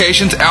 3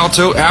 locations,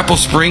 Alto, Apple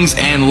Springs,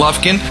 and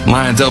Lufkin.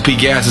 Lions LP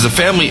Gas is a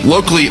family,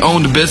 locally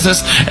owned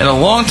business and a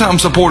longtime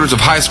supporters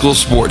of high school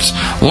sports.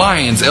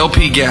 Lions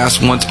LP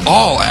Gas wants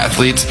all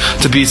athletes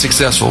to be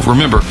successful.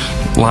 Remember,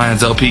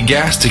 Lions LP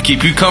Gas to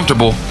keep you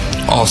comfortable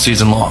all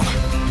season long.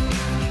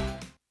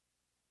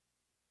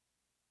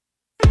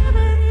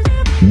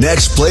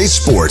 Next Play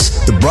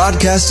Sports, the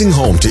broadcasting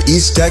home to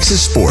East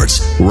Texas sports.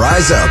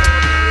 Rise up.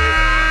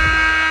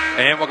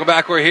 And welcome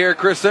back. We're here.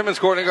 Chris Simmons,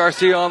 Courtney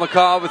Garcia on the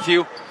call with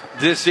you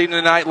this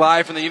evening tonight,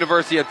 live from the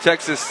University of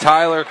Texas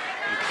Tyler.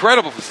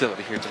 Incredible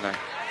facility here tonight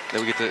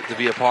that we get to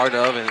be a part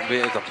of, and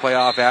it's a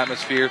playoff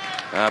atmosphere.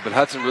 But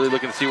Hudson really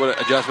looking to see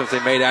what adjustments they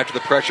made after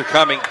the pressure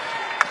coming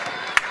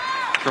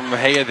from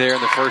Mejia there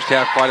in the first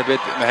half quite a bit.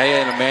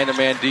 Mejia in a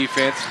man-to-man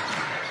defense.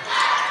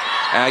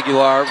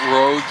 Aguilar,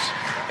 Rhodes,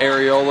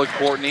 Areola,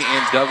 Courtney,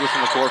 and Douglas in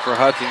the court for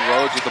Hudson.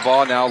 Rhodes with the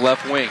ball now,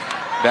 left wing.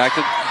 Back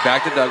to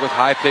Douglas.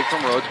 High pick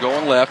from Rhodes,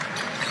 going left.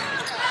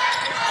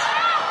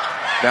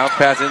 Bounce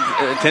pass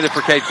intended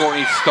for Kate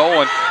Courtney,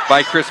 stolen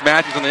by Chris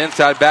Matthews on the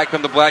inside. Back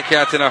come the Black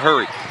Cats in a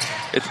hurry.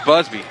 It's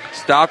Busby,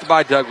 stopped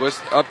by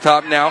Douglas. Up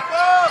top now,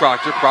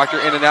 Proctor. Proctor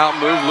in and out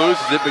move,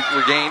 loses it, but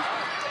regained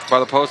by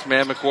the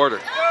postman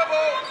McWhorter.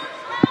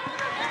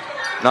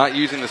 Not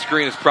using the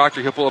screen as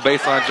Proctor. He'll pull a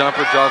baseline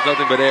jumper, draws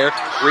nothing but air.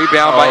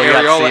 Rebound by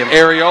Areola.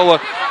 Areola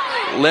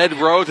led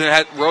Rhodes,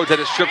 and Rhodes had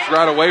it stripped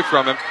right away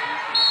from him.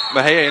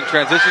 Mejia in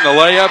transition, the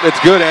layup. It's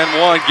good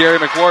and one. Gary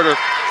McWhorter,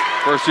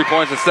 first 2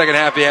 points in the second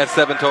half. He had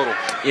 7 total.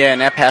 Yeah, and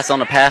that pass on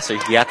the passer.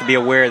 You have to be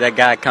aware of that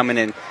guy coming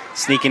and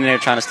sneaking in there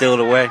trying to steal it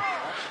away.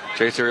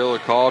 Chase Areola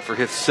called for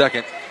his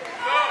second.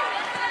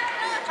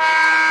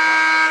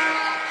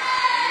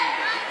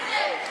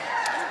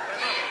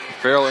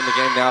 Farrell in the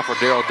game now for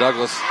Darrell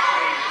Douglas.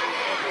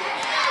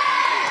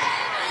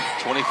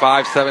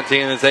 25-17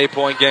 in his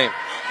 8-point game.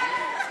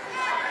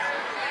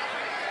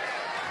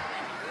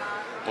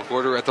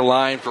 McWhorter at the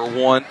line for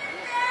 1.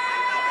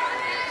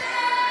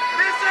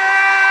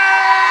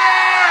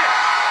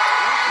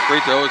 Free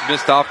throw is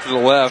missed off to the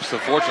left, so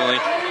fortunately,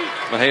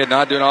 Mejia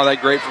not doing all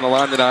that great from the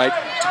line tonight.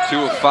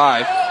 2 of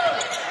 5.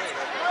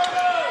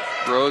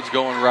 Rhodes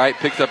going right,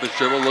 picks up his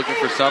dribble, looking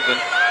for something.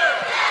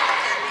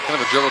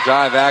 Kind of a dribble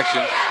drive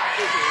action.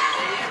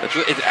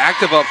 It's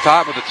active up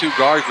top with the 2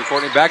 guards.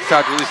 Courtney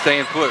backside really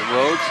staying put.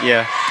 Rhodes,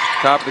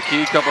 top of the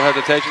key, couple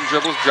hesitation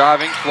dribbles,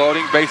 driving,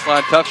 floating,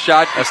 baseline, tough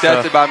shot,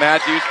 contested by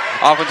Matthews.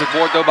 Offensive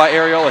board though by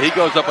Areola. He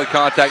goes up with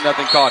contact,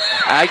 nothing caught.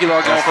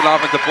 Aguilar going for the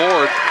offensive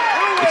board.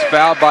 It's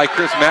fouled by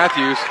Chris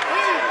Matthews.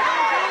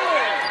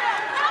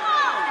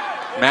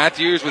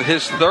 Matthews with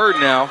his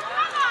 3rd now.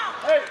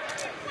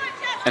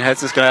 And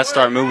Hudson's going to have to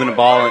start moving the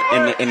ball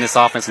in this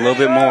offense a little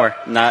bit more.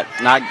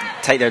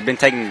 They've been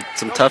taking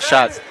some tough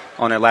shots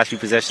on their last few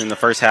possessions in the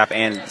first half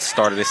and the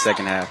start of this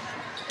second half.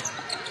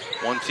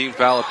 1 team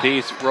foul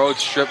apiece. Rhodes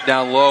stripped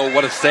down low.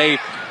 What a save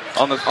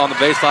on the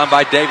baseline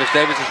by Davis.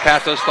 Davis'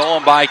 pass was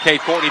stolen by Kate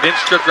Courtney, then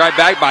stripped right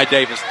back by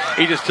Davis.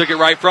 He just took it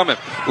right from him.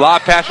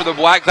 Lob pass for the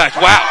Black Cats.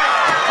 Wow!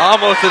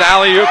 Almost an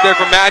alley-oop there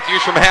from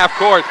Matthews from half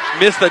court.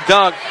 Missed the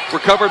dunk.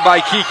 Recovered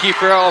by Kiki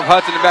Farrell of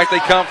Hudson. In fact, they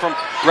come from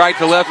right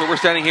to left, but we're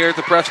standing here at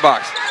the press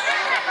box.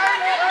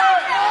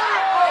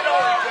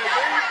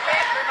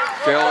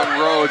 Farrell and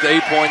Rhodes,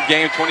 8-point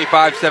game,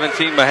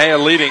 25-17. Mejia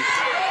leading.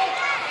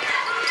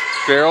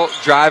 Farrell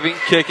driving,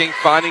 kicking,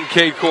 finding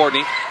Cade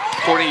Courtney.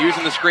 Courtney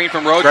using the screen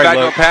from Rhodes. Back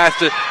to a pass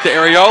to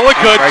Areola.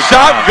 Good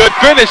shot, good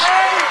finish.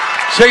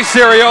 Chase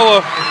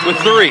Areola with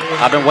 3.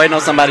 I've been waiting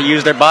on somebody to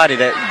use their body,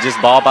 that just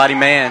ball body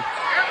man.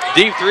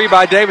 Deep 3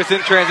 by Davis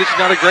in transition.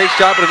 Not a great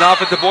shot, but an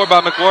offensive board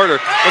by McWhorter.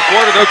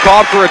 McWhorter, no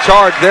call for a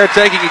charge. They're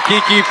taking a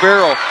Kiki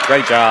Farrell.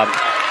 Great job.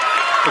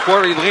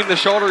 McWhorter leaned the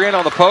shoulder in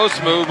on the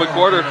post move.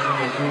 McWhorter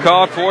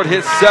called for it,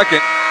 his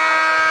 2nd.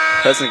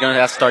 Hudson's going to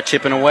have to start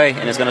chipping away,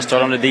 and it's going to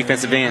start on the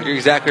defensive end. You're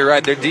exactly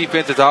right. Their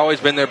defense has always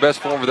been their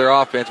best form of their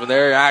offense. When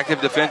they're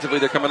active defensively,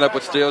 they're coming up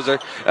with steals. They're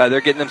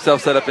getting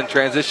themselves set up in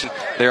transition.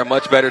 They're a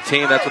much better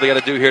team. That's what they got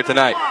to do here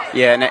tonight.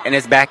 Yeah, and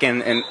it's back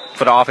in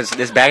for the offense.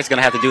 This back is going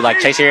to have to do like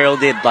Chase Areola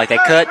did, like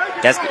that cut.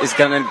 It's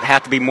going to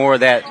have to be more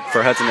of that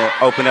for Hudson to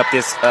open up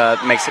this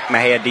makes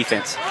Mejia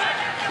defense.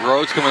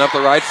 Rhodes coming up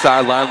the right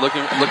sideline,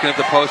 looking at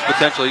the post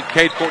potentially.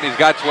 Cade Courtney's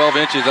got 12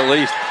 inches at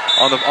least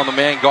on the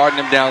man guarding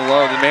him down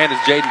low. The man is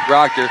Jaden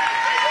Proctor.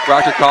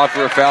 Proctor called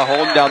for a foul,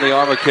 holding down the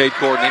arm of Cade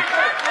Courtney.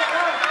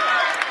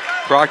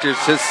 Proctor's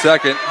his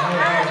 2nd,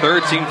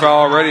 3rd team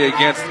foul already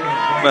against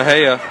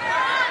Mejia.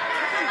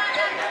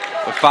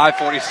 With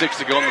 5:46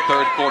 to go in the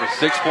 3rd quarter.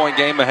 6-point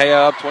game,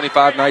 Mejia up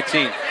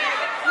 25-19.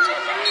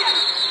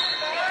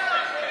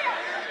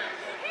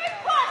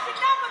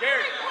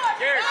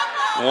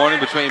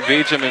 Warning between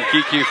Beecham and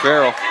Kiki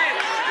Farrell.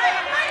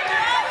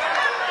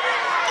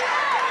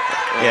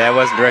 Yeah, it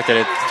wasn't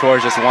directed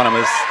towards just one of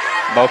them.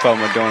 Both of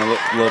them were doing a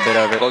little bit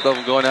of it. Both of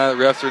them going out.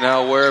 The refs are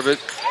now aware of it.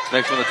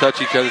 Next one to touch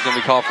each other is going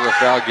to be called for a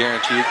foul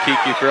guaranteed.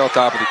 Kiki Farrell,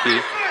 top of the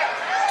key.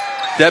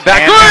 Step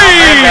back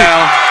three!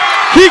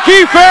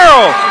 Kiki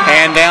Farrell!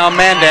 Hand down,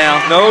 man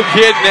down. No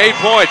kidding, 8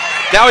 points.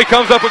 Now he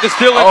comes up with the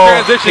steal in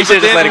transition. He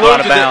should just let it go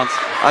out of bounds.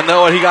 I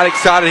know it. He got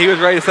excited. He was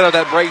ready to set up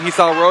that break. He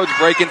saw Rhodes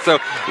breaking, so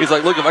he's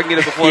like, look, if I can get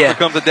it before it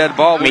becomes a dead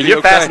ball, I mean,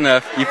 you're fast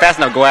enough. You're fast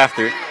enough. Go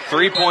after it.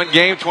 3-point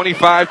game,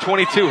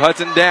 25-22.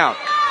 Hudson down.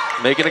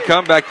 Making a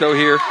comeback, though,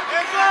 here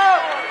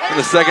in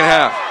the second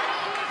half.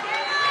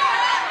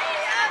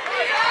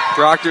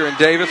 Proctor and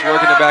Davis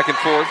working it back and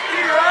forth.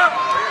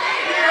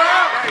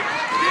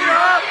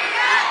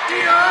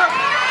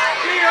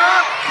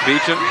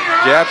 Beecham,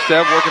 jab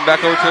step, working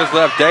back over to his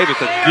left. Davis,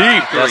 a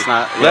deep three.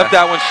 Left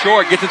that one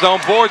short. Gets his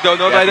own board, though.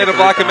 Nobody there to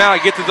block him out.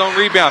 He gets his own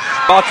rebound.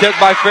 Ball tipped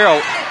by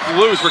Farrell.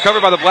 Loose. Recovered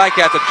by the Black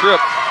Cats. A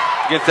trip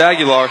against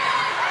Aguilar.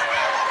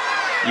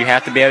 You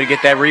have to be able to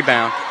get that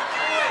rebound.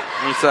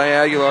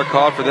 Isaiah Aguilar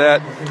called for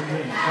that.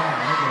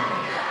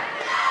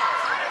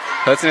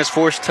 Hudson has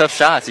forced tough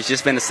shots. It's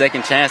just been the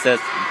second chance that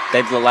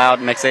they've allowed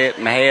Mejia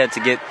to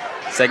get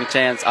second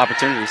chance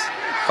opportunities.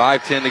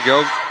 5:10 to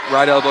go.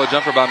 Right elbow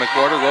jumper by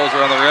McWhorter. Rolls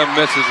around the rim.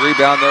 Misses.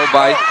 Rebound, though,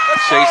 by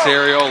Chase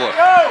Areola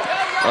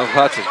of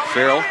Hudson.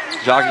 Farrell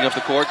jogging up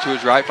the court to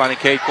his right, finding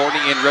Cade Courtney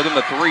in rhythm.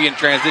 The three in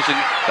transition.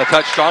 A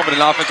touch strong, but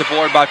an offensive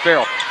board by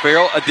Farrell.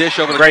 Farrell, a dish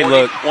over to Great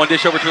Courtney. look. One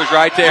dish over to his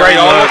right to Great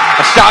Areola. look.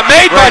 A shot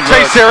made by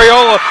Chase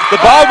Areola.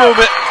 The ball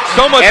movement,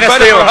 so much And a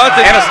better steal. for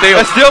Hudson. And a steal.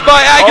 A steal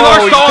by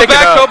Aguilar. Oh, Stolen pick it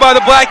back, up. though, by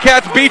the Black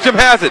Cats. Beecham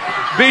has it.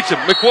 Beecham,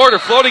 McWhorter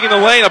floating in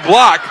the lane. A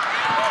block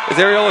as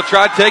Areola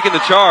tried taking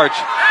the charge.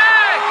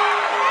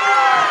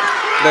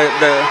 The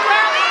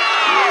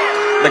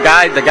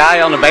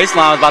guy on the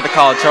baseline was about to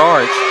call a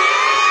charge.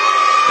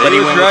 But he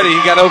was ready.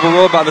 He got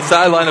overruled by the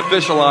sideline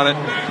official on it.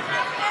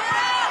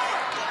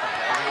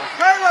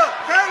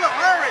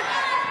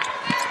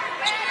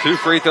 Two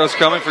free throws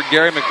coming for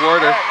Gary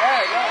McWhorter.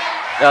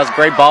 That was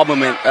great ball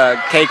movement.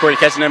 Cade Courtney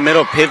catching in the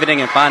middle, pivoting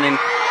and finding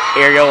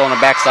Areola on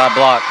the backside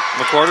block.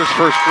 McWhorter's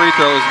first free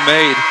throw is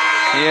made.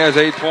 He has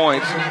 8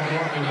 points.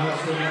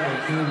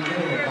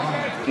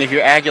 And if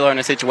you're Aguilar in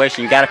a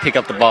situation, you got to pick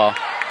up the ball.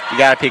 You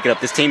got to pick it up.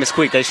 This team is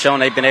quick. They've shown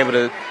they've been able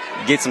to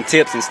get some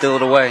tips and steal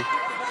it away.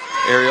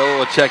 Areola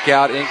will check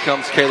out. In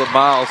comes Caleb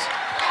Miles.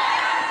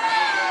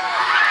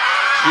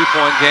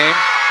 2-point game.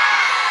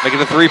 Making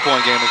the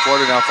 3-point game.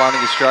 McWhorter now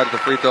finding his stride at the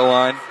free throw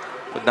line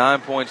with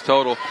 9 points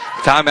total.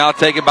 Timeout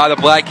taken by the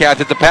Black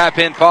Cats. It's a Pat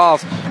Penn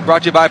pause.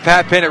 Brought to you by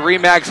Pat Penn at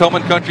Remax Home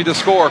and Country. The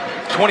score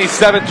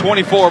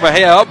 27-24.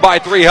 Mejia up by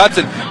 3.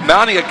 Hudson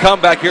mounting a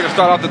comeback here to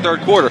start off the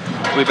third quarter.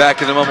 We'll be back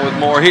in a moment with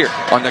more here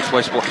on Next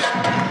Play Sports.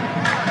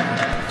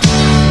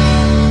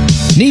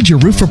 Need your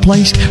roof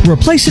replaced?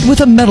 Replace it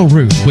with a metal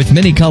roof. With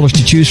many colors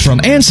to choose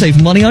from and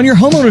save money on your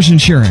homeowner's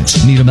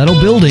insurance. Need a metal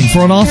building for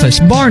an office,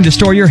 barn to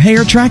store your hay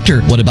or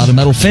tractor? What about a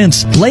metal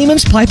fence?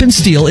 Lehman's Pipe and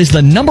Steel is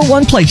the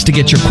 #1 place to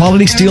get your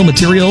quality steel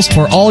materials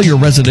for all your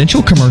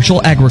residential,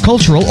 commercial,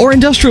 agricultural, or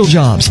industrial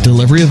jobs.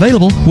 Delivery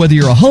available whether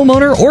you're a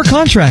homeowner or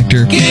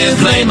contractor.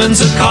 Give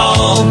Lehman's a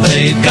call.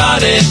 They've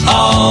got it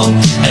all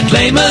at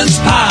Lehman's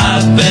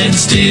Pipe and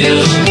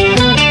Steel.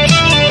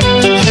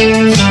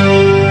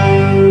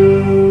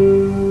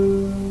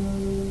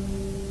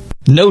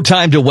 No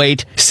time to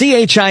wait.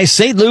 CHI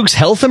St. Luke's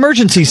Health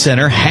Emergency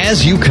Center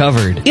has you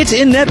covered. It's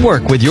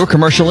in-network with your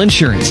commercial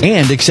insurance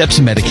and accepts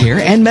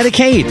Medicare and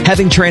Medicaid,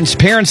 having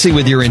transparency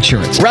with your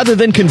insurance rather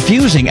than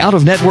confusing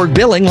out-of-network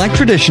billing like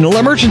traditional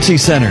emergency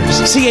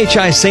centers.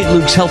 CHI St.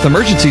 Luke's Health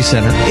Emergency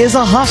Center is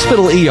a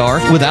hospital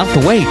ER without the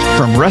wait,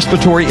 from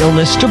respiratory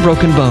illness to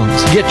broken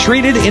bones. Get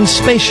treated in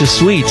spacious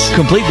suites,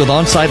 complete with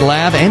on-site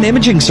lab and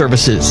imaging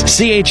services.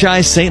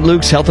 CHI St.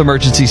 Luke's Health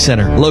Emergency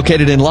Center,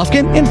 located in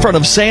Lufkin in front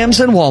of Sam's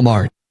and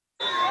Walmart.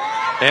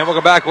 And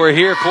welcome back. We're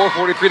here.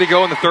 4:43 to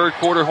go in the third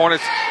quarter.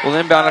 Hornets will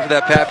inbound after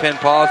that Pat Penn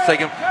pause.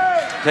 Taken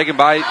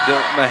by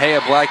the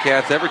Mejia Black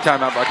Cats. Every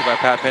time out brought to you by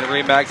Pat Penn.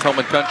 Remax Home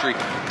and Country.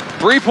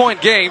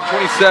 3-point game,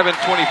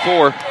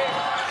 27-24.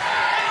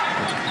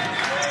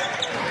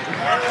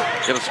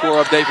 Get a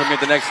score update from you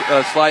at the next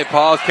slide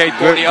pause. Cade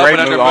Courtney up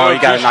and under move.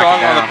 Too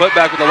strong on the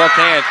putback with the left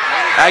hand.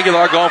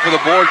 Aguilar going for the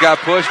board. Got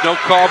pushed. No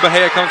call.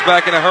 Mejia comes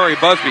back in a hurry.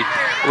 Busby,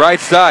 right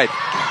side.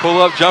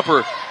 Pull up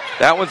jumper.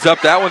 That one's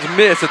up. That one's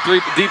missed. A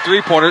deep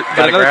three-pointer.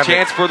 Got another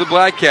chance for the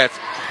Black Cats.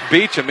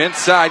 Beecham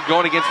inside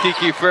going against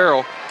Kiki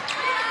Farrell.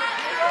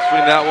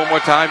 Swing that one more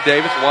time.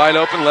 Davis wide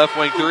open. Left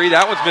wing three.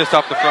 That one's missed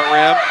off the front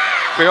rim.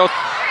 Farrell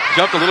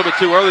jumped a little bit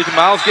too early. Can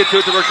Miles get to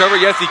it to recover?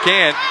 Yes, he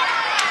can.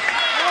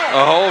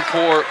 A hold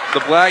for the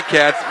Black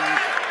Cats.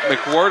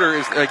 McWhorter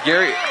is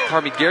Gary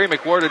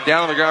McWhorter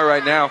down on the ground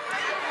right now.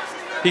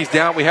 He's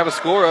down. We have a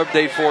score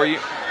update for you.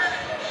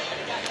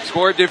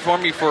 Score update for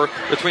me for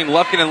between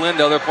Lufkin and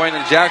Lindo. They're playing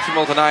in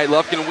Jacksonville tonight.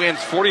 Lufkin wins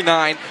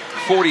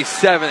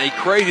 49-47. A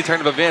crazy turn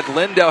of events.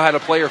 Lindo had a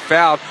player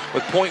fouled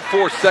with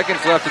 0.4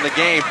 seconds left in the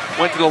game.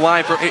 Went to the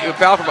line for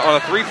fouled on a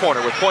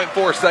three-pointer with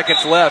 0.4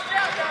 seconds left.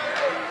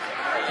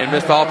 And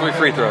missed all 3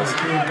 free throws.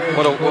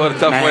 What a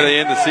tough way to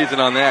end the season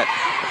on that.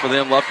 for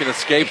them. Lufkin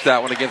escapes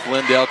that one against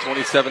Lindale,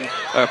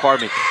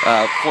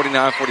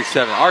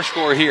 49-47. Our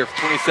score here,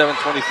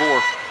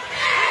 27-24.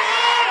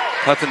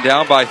 Hudson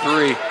down by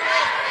 3.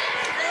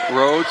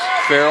 Rhodes,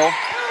 Farrell,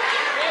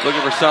 looking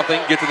for something,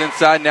 gets it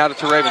inside now to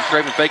Teraven.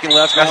 Teraven faking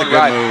left, that's a going good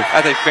right. move.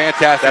 That's a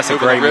fantastic that's move.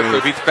 A great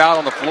move. He's fouled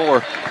on the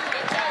floor.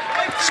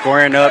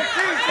 Squaring up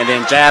and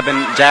then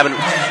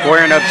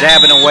squaring up,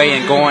 jabbing away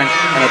and going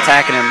and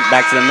attacking him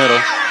back to the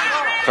middle.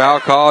 Foul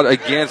called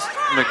against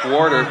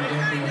McWhorter,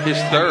 his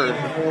 3rd.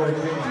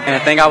 And the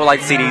thing I would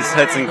like to see these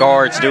Hudson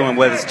guards doing,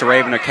 whether it's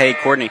Teraven or Cade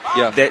Courtney,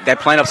 they're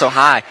playing up so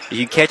high. If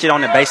you catch it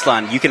on the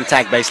baseline, you can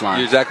attack baseline.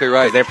 You're exactly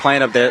right. They're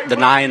playing up, they're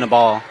denying the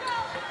ball.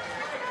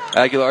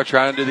 Aguilar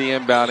trying to do the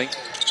inbounding.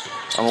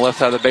 On the left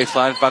side of the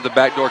baseline, finds the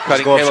backdoor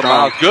cutting. Caleb Caleb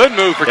Miles. Good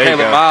move for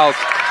Caleb Miles.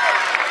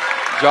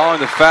 Drawing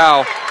the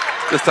foul,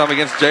 this time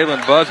against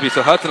Jalen Busby.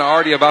 So Hudson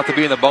already about to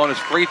be in the bonus.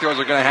 Free throws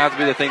are going to have to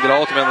be the thing that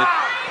ultimately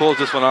pulls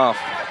this one off.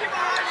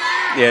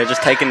 Yeah,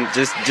 just take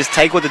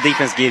what the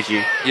defense gives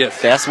you. Yes.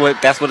 That's what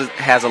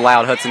has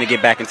allowed Hudson to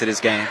get back into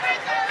this game.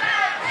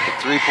 A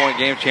 3-point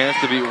game chance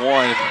to beat 1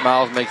 if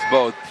Miles makes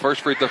both.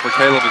 First free throw for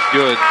Caleb is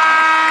good.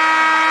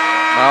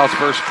 Miles'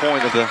 first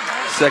point of the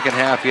second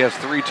half. He has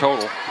 3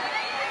 total.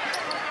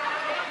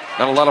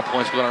 Not a lot of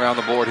points going around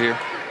the board here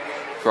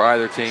for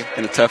either team.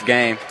 In a tough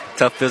game,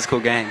 tough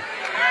physical game.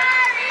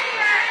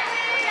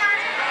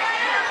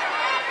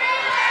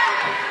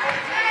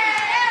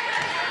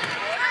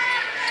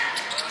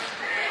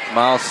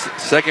 Miles'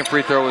 second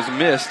free throw was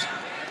missed.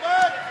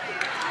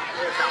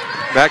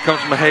 Back comes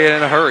Mejia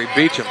in a hurry.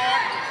 Beecham.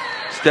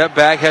 Step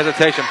back,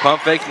 hesitation,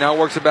 pump fakes, now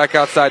works it back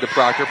outside to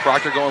Proctor.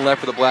 Proctor going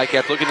left for the Black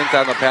Cats, looking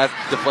inside on the pass,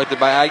 deflected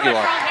by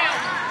Aguilar.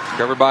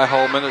 Covered by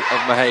Holman of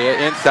Mejia.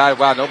 Inside,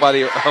 wow,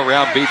 nobody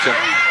around Beecham.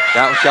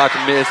 That shot's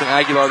missed, and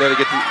Aguilar there to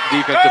get the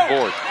defensive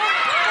board.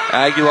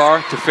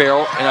 Aguilar to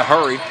Farrell in a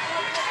hurry.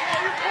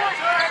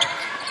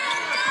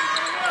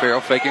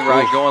 Farrell faking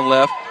right, going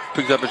left.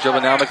 Picks up a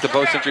dribble, now makes the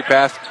post entry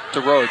pass to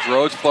Rhodes.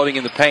 Rhodes floating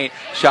in the paint.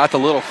 Shot's a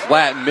little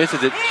flat and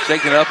misses it.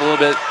 Shaking it up a little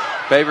bit,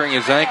 favoring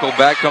his ankle.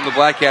 Back come the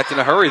Black Cats in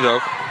a hurry,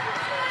 though.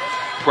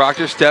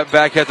 Proctor step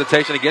back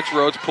hesitation against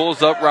Rhodes.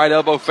 Pulls up, right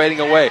elbow fading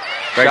away.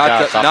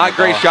 Not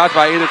great shots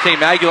by either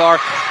team. Aguilar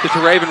to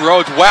Teraven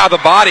Rhodes. Wow, the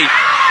body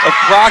of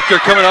Proctor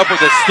coming up with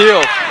a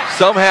steal.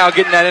 Somehow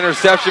getting that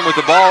interception with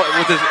the ball,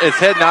 with his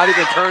head not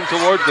even turned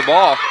towards the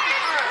ball.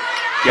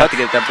 You have to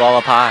get that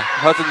ball up high.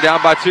 Hudson down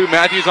by 2.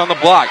 Matthews on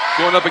the block.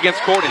 Going up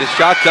against Courtney. The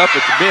shot's up.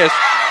 It's missed.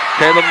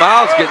 Caleb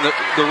Miles getting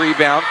the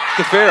rebound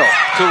to Farrell.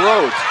 To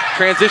Rhodes.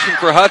 Transition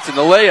for Hudson.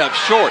 The layup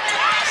short.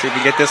 See if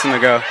we get this one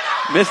to go.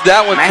 Missed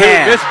that one too.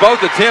 Missed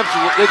both attempts.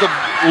 There's a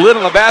lid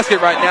on the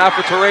basket right now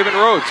for Teraven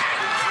Rhodes.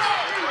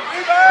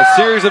 A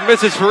series of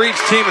misses for each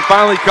team. It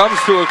finally comes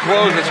to a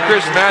close as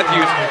Chris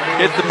Matthews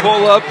hits the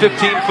pull-up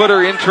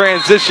 15-footer in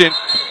transition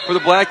for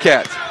the Black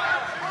Cats.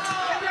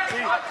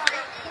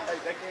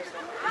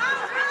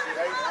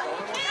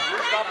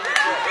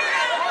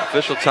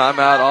 Official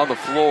timeout on the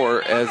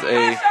floor as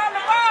a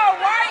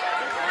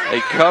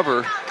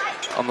cover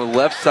on the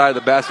left side of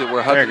the basket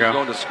where Hudson is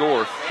going to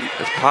score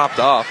has popped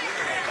off.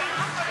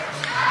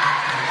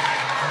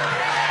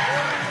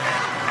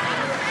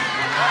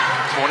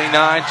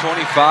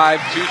 (29-25),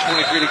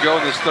 2:23 to go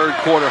in this third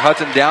quarter.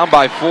 Hudson down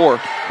by 4.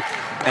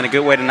 And a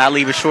good way to not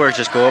leave it short is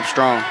just go up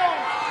strong.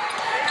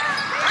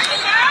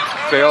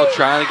 Farrell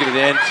trying to get it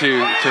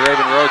into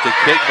Teraven Rhodes, a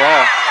kick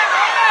ball.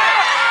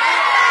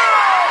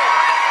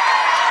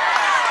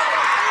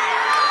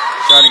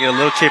 Trying to get a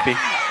little chippy.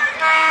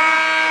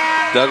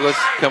 Douglas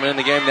coming in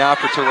the game now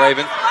for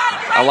Teraven.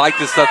 I like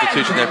this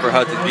substitution there for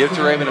Hudson. Give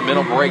Teraven a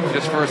mental break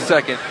just for a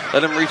second.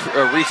 Let him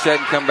reset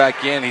and come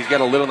back in. He's got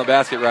a lid on the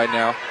basket right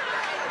now.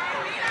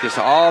 Just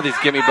all these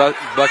gimme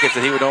buckets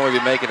that he would only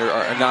be making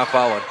are not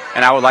following.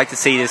 And I would like to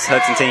see this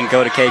Hudson team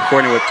go to Cade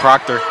Courtney with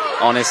Proctor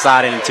on his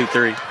side in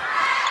 2-3.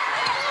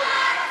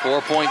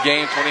 4-point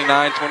game,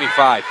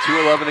 29-25.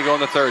 2:11 to go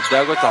in the third.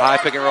 Douglas, a high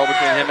pick and roll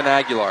between him and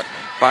Aguilar.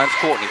 Finds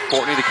Courtney.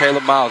 Courtney to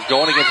Caleb Miles.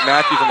 Going against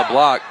Matthews on the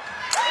block.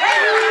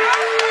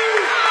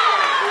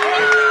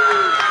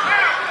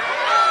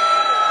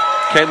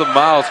 Caleb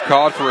Miles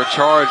called for a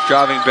charge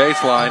driving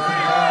baseline.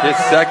 His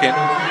second.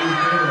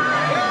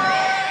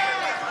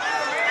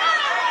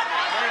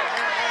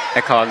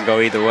 That call can go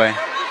either way.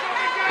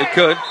 It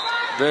could.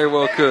 Very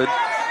well could.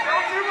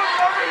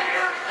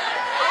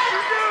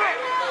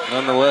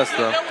 Nonetheless,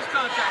 though.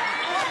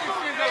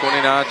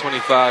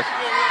 29-25.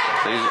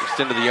 So he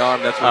extended the arm.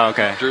 That's what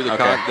drew the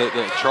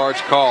charge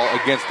call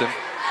against him.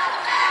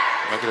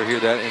 I could hear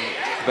that in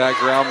the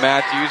background.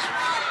 Matthews,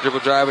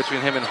 dribble drive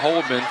between him and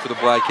Holdman for the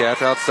Black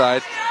Cats.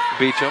 Outside,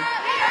 Beecham.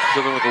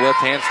 Dribbling with the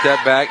left hand, step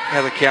back,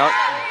 has a count.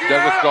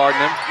 Douglas guarding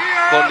him.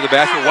 Floating to the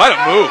basket. What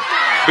a move.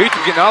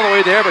 Beecham getting all the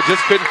way there, but just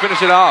couldn't finish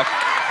it off.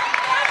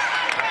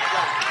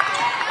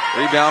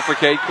 Rebound for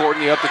Cade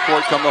Courtney. Up the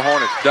court come the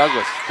Hornets.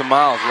 Douglas to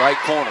Miles, right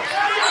corner.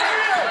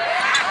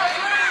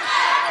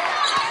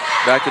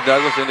 Back to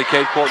Douglas, into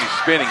Cade Courtney,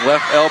 spinning,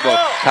 left elbow.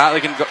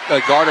 Tightly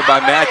guarded by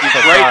Matthews.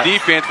 Great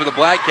defense for the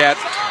Black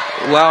Cats.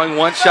 allowing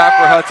one shot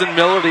for Hudson.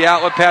 Miller, the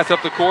outlet pass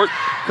up the court.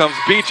 Comes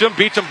Beecham.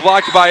 Beecham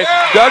blocked by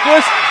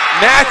Douglas.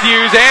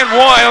 Matthews and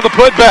one on the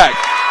putback.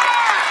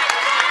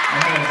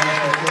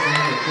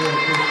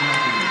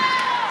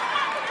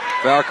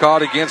 Foul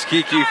called against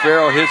Kiki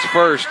Farrell, his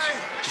first.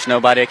 Just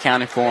nobody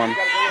accounting for him.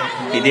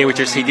 He did what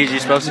you're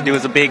supposed to do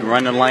as a big,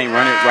 run the lane,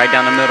 run it right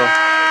down the middle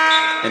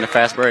in the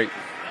fast break.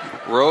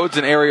 Rhodes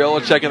and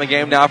Areola checking the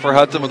game now for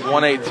Hudson with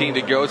 1:18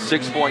 to go.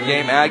 6-point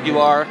game.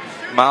 Aguilar,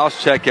 Miles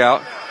check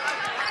out.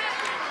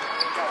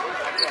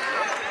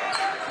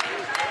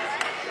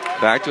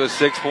 Back to a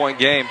 6-point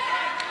game.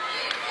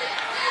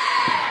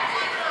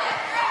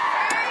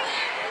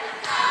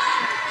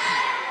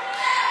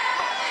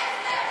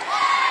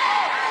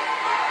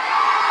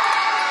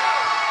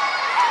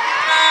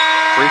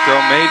 Free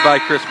throw made by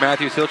Chris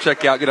Matthews. He'll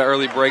check out, get an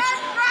early break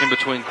in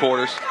between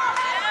quarters.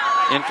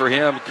 In for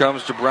him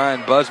comes to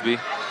Brian Busby.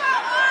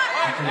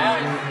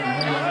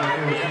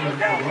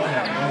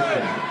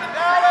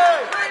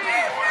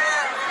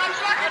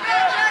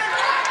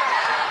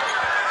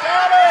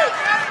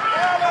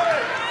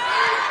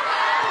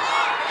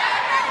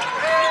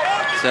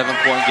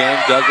 Seven-point game.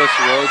 Douglas,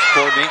 Rhodes,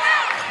 Courtney.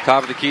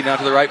 Top of the key now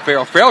to the right.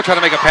 Farrell. Farrell trying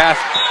to make a pass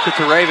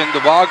to Raven.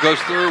 The ball goes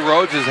through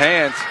Rhodes'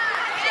 hands.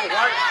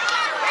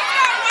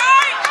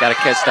 Got to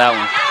catch that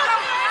one.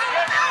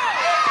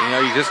 You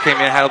know, you just came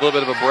in, had a little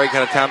bit of a break,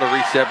 had a time to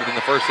reset, but then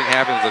the first thing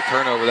happens is a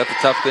turnover. That's a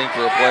tough thing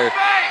for a player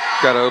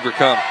got to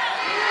overcome.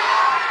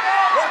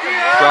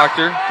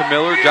 Proctor to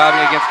Miller, driving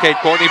against Kate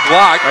Courtney.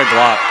 Blocked. Great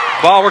block.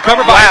 Ball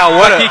recovered by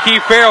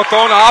Kiki Farrell,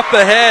 thrown off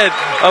the head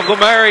of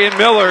Lamarian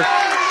Miller.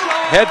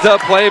 Heads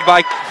up play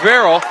by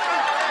Farrell.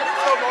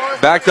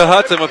 Back to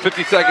Hudson with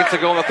 50 seconds to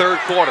go in the third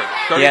quarter.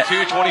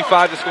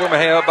 32-25 to score.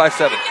 Mejia up by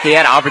 7. He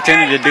had an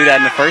opportunity to do that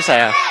in the first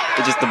half.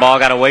 It just the ball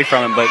got away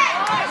from him, but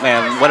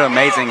man, what an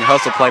amazing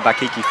hustle play by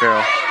Kiki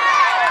Farrell.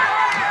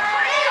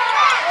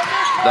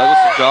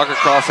 Douglas and jog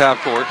across half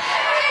court.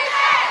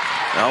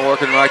 Now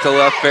working right to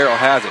left. Farrell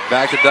has it.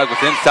 Back to Douglas.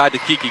 Inside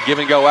to Kiki.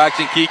 Give and go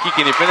action. Kiki,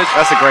 can he finish?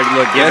 That's a great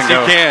look. Yes, he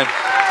can.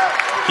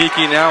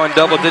 Kiki now in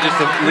double digits,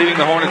 leading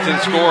the Hornets in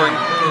scoring,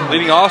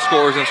 leading all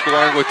scorers in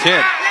scoring with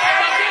 10.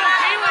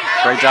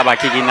 Great job by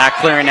Kiki, not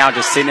clearing out,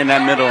 just sitting in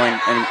that middle,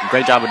 and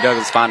great job with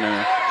Douglas finding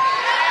her.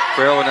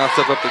 Farrell will now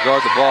step up to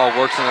guard the ball,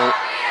 works the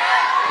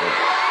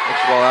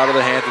ball out of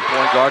the hands of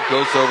point guard,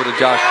 goes over to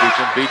Josh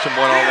Beecham. Beecham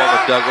one-on-one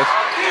with Douglas.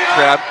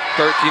 Trap,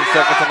 13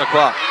 seconds on the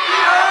clock.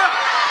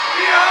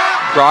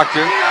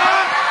 Proctor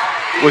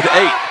with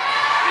 8.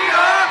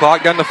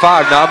 Clock down to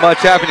 5, not much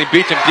happening.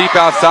 Beecham deep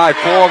outside,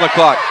 4 on the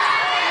clock.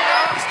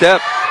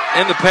 Step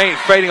in the paint,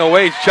 fading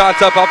away,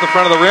 shots up off the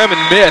front of the rim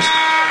and missed.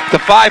 It's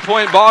a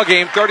 5-point ball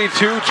game,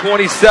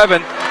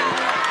 32-27.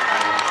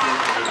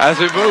 As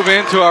we move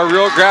into our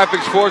Real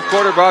Graphics fourth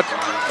quarter, brought to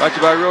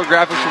you by Real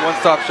Graphics, your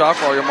one-stop shop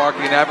for all your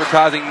marketing and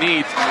advertising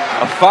needs.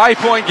 A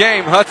 5-point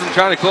game. Hudson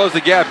trying to close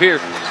the gap here.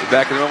 We're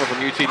back in the moment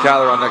from UT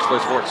Tyler on Next Play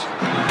Sports.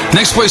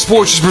 Next Play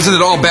Sports is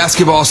presented all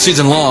basketball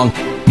season long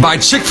by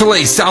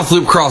Chick-fil-A South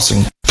Loop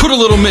Crossing. Put a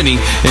little mini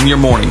in your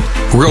morning.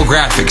 Real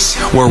Graphics,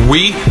 where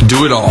we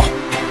do it all.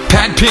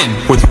 Pat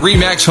Penn with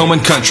RE/MAX Home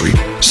and Country,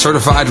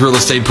 certified real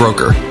estate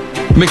broker.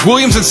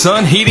 McWilliams &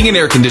 Son Heating and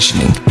Air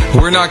Conditioning.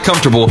 We're not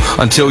comfortable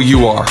until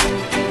you are.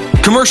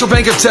 Commercial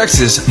Bank of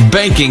Texas,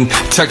 banking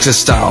Texas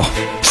style.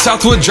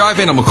 Southwood Drive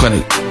Animal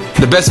Clinic,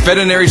 the best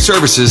veterinary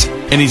services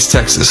in East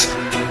Texas.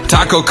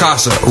 Taco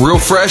Casa, real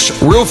fresh,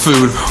 real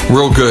food,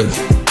 real good.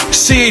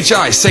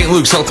 CHI St.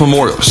 Luke's Health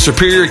Memorial,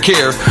 superior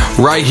care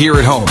right here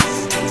at home.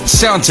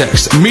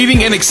 Soundtex,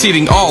 meeting and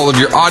exceeding all of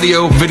your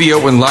audio,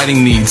 video, and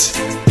lighting needs.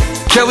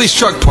 Kelly's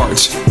Truck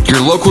Parts, your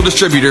local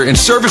distributor and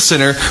service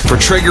center for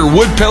Traeger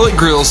wood pellet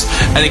grills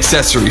and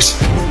accessories.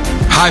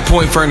 High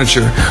Point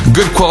Furniture,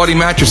 good quality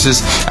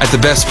mattresses at the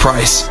best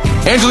price.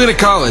 Angelina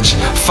College,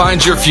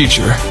 find your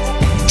future.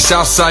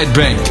 Southside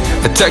Bank,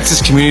 a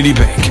Texas community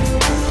bank.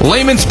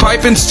 Layman's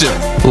Pipe and Steel,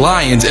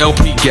 Lions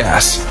LP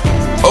Gas.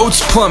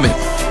 Oates Plumbing,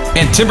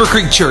 and Timber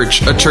Creek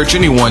Church, a church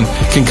anyone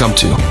can come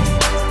to.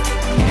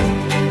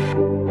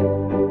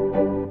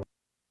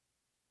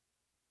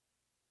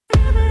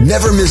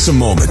 Never miss a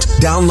moment.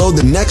 Download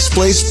the Next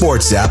Play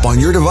Sports app on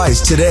your device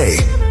today.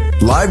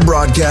 Live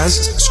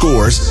broadcasts,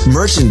 scores,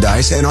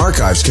 merchandise, and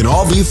archives can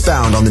all be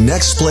found on the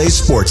Next Play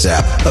Sports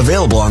app,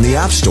 available on the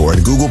App Store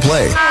and Google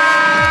Play.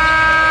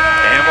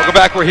 And welcome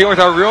back. We're here with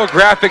our Real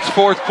Graphics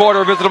fourth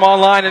quarter. Visit them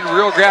online at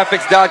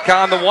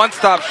realgraphics.com, the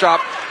one-stop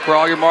shop for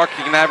all your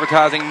marketing and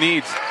advertising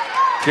needs.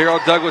 Carol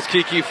Douglas,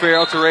 Kiki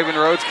Farrell to Raven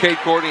Rhodes, Kate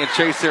Courtney, and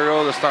Chase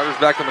Areola, the starters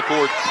back on the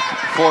court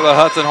for the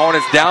Hudson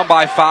Hornets, down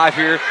by 5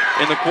 here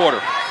in the quarter.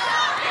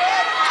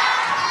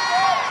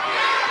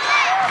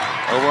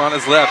 Over on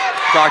his left,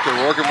 Proctor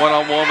working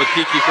one-on-one with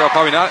Kiki Farrell.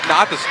 Probably not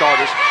the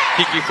starters.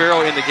 Kiki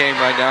Farrell in the game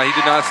right now. He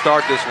did not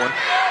start this one.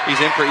 He's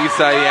in for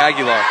Isai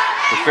Aguilar.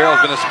 But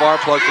Farrell's been a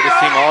spark plug for this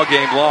team all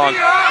game long,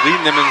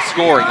 leading them in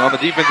scoring. On the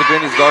defensive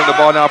end, he's guarding the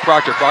ball now.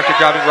 Proctor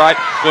driving right,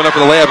 going up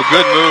for the layup. A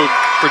good move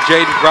for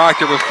Jaden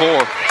Proctor with 4.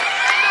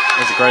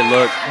 That's a great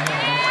look.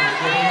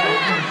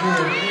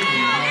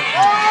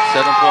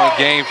 7-point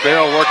game.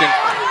 Farrell working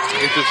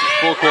with his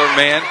full court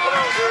man.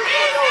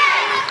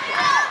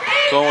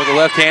 Going with the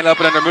left hand up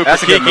and under move for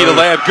Kiki to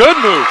layup. Good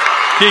move.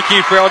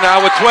 Kiki Farrell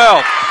now with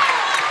 12.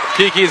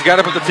 Kiki's got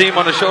to put the team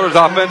on his shoulders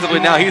offensively.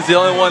 Now he's the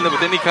only one that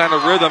with any kind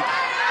of rhythm.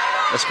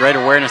 That's great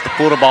awareness to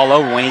pull the ball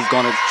over when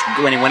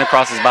he went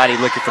across his body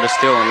looking for the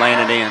steal and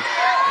laying it in.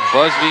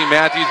 Busby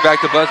Matthews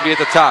back to Busby at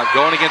the top.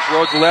 Going against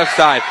Rhodes the left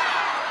side.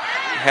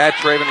 Had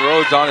Traven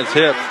Rhodes on his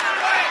hip.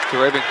 To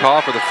Raven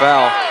call for the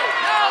foul.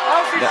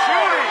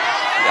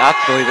 I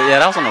believe that.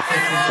 Yeah, that was on the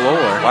floor.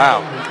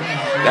 Wow.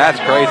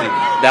 That's crazy.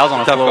 That was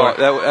on the floor.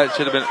 That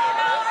should have been.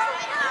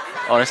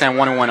 Oh, they're saying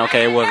 1-1.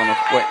 Okay, it was on the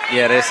floor.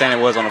 Yeah, they're saying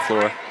it was on the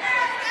floor.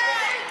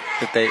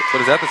 But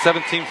is that the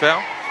 17th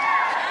foul?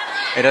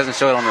 It doesn't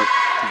show it on the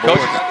board.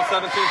 Coach, is that the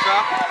 17th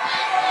foul?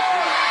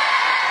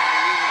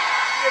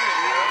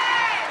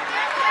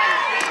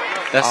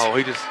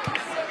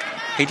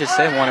 He just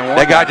said 1-1.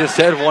 That guy just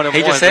said 1-1.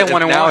 He just said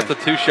 1-1. Now it's a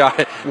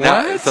 2-shot.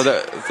 What? So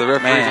the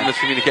referee's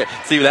miscommunicated.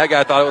 See, that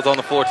guy thought it was on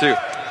the floor too.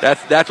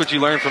 That's what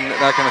you learn from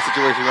that kind of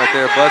situation right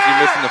there. Busby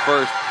missing the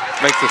first,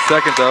 makes the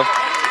second though.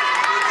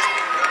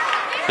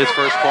 His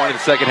first point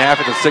in the second half.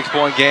 It's a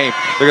 6-point game.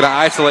 They're going to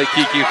isolate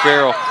Kiki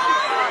Farrell.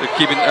 They're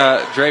keeping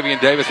Dravian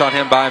Davis on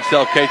him by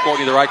himself. Cade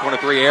Courtney, the right corner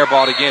three,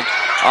 airballed again.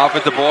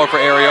 Offensive ball for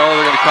Areola.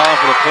 They're going to call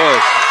him for the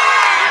push.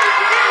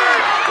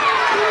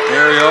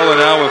 Areola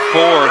now with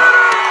 4.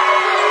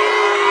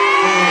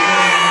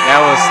 That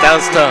was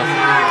tough.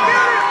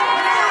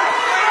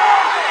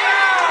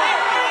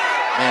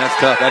 Man, that's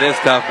tough. That is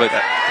tough. But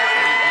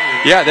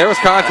yeah, there was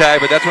contact,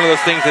 but that's one of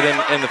those things that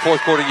in the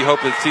fourth quarter you hope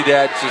to see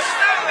that just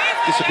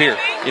disappear.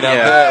 You know,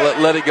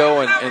 let it go.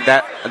 And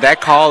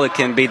that call is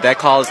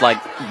like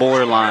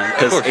borderline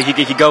because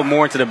if you go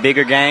more into the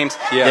bigger games,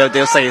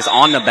 they'll say it's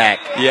on the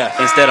back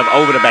instead of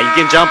over the back. You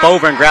can jump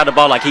over and grab the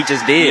ball like he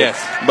just did. Yes.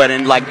 But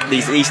in like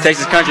these East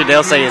Texas country,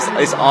 they'll say it's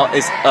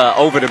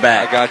over the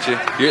back. I got you.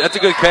 That's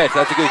a good catch.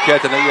 I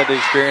know you have the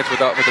experience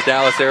with the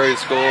Dallas area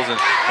schools, and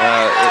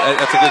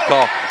that's a good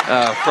call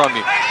from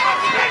you.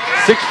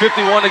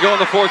 6:51 to go in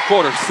the fourth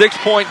quarter.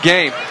 6-point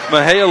game.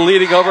 Mejia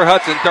leading over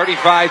Hudson,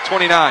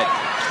 35-29.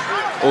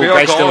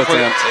 Great steal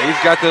attempt.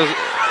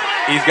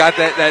 He's got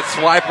that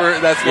swiper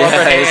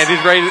hand.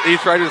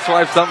 He's ready to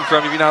swipe something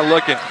from you if you're not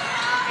looking.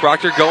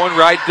 Proctor going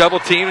right, double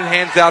team, and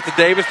hands out to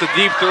Davis. The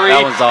deep three,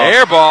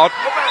 airballed.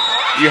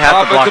 You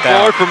have to block the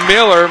board for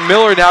Miller.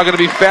 Miller now going to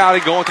be fouled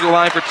and going to the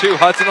line for 2.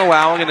 Hudson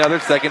allowing another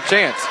second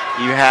chance.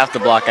 You have to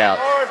block out.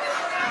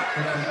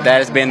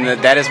 That is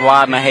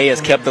why Mejia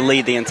has kept the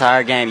lead the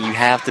entire game. You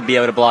have to be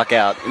able to block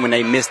out when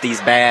they miss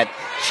these bad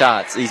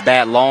shots, these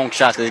bad long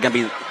shots. Because it's going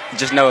to be.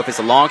 Just know if it's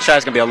a long shot,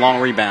 it's going to be a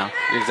long rebound.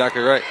 You're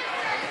exactly right.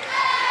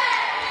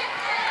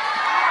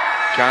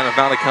 Trying to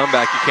find a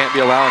comeback. You can't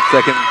be allowing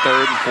second and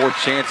third and fourth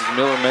chances.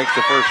 Miller makes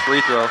the first free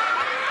throw.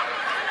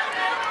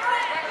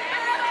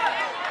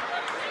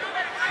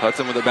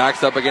 Hudson with the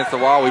backs up against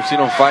the wall. We've seen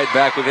him fight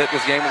back. We've hit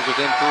this game was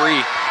within 3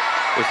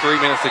 with 3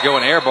 minutes to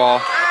go. An air ball.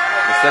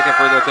 The second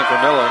free throw attempt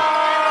for Miller.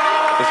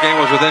 This game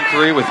was within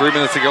 3 with 3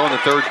 minutes to go in the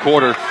third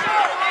quarter.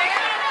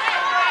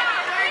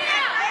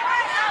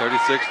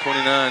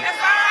 36-29.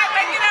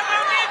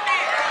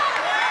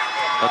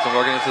 Hudson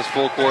working against his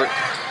full court,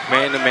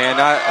 man-to-man.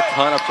 Not a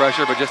ton of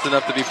pressure, but just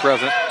enough to be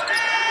present.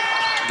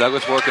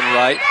 Douglas working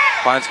right.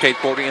 Finds Cade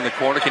Courtney in the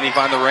corner. Can he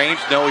find the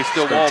range? No, he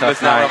still won't.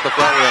 Missing out off the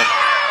front rim.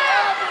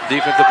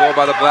 Defensive ball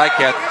by the Black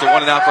Cats. It's a 1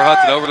 and out for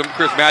Hudson. Over to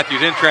Chris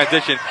Matthews in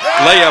transition.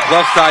 Layup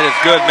left side is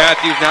good.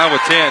 Matthews now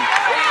with 10.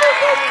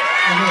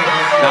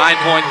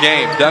 9-point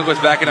game. Douglas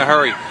back in a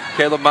hurry.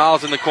 Caleb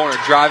Miles in the corner,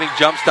 driving,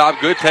 jump stop,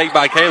 good take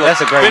by Caleb.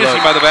 That's a great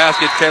finishing look. By the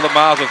basket, Caleb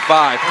Miles with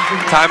 5.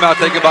 Timeout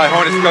taken by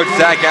Hornets coach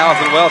Zach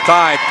Allison, well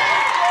timed.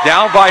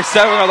 Down by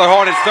 7 on the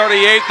Hornets,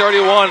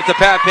 38-31. It's a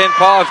Pat Penn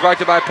pause, brought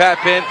to you by Pat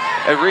Penn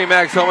at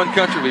RE/MAX Home and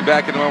Country. We'll be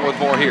back in a moment with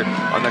more here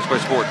on Next Play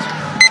Sports.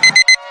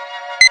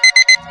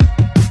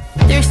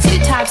 There's 2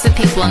 types of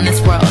people in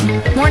this world,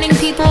 morning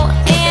people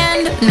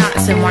and not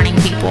so morning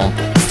people.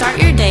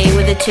 Start your day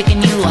with a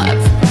chicken you love.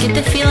 Get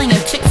the feeling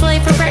of Chick-fil-A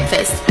for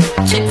breakfast.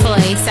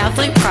 Chick-fil-A South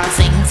Loop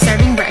Crossing,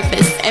 serving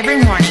breakfast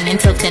every morning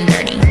until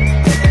 10:30.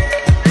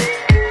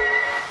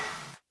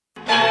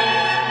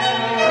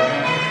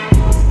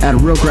 At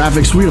Real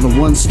Graphics, we are the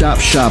one-stop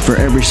shop for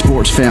every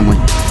sports family.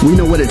 We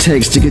know what it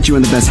takes to get you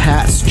in the best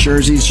hats,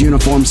 jerseys,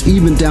 uniforms,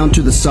 even down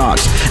to the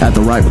socks at the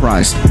right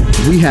price.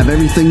 We have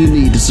everything you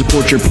need to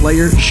support your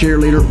player,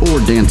 cheerleader, or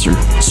dancer.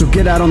 So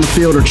get out on the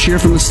field or cheer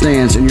from the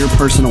stands in your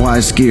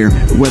personalized gear.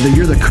 Whether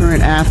you're the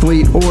current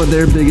athlete or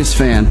their biggest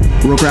fan,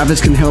 Real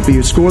Graphics can help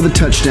you score the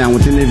touchdown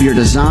with any of your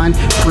design,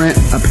 print,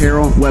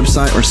 apparel,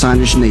 website, or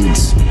signage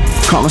needs.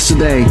 Call us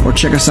today or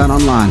check us out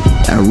online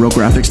at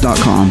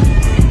realgraphics.com.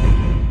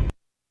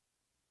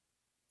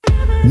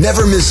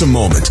 Never miss a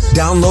moment.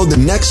 Download the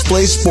Next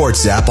Play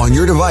Sports app on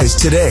your device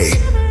today.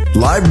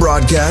 Live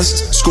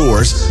broadcasts,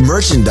 scores,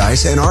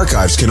 merchandise, and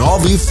archives can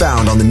all be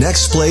found on the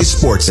Next Play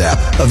Sports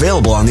app,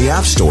 available on the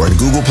App Store and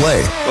Google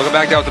Play. Welcome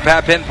back down with the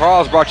Pat Penn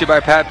Pause, brought to you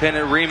by Pat Penn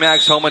at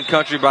RE/MAX Home and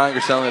Country. Buying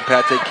or selling at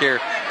Pat, take care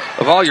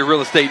of all your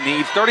real estate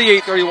needs.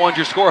 38-31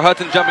 your score.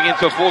 Hudson jumping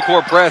into a full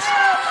court press.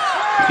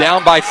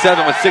 Down by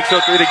 7 with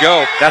 6:03 to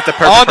go. That's the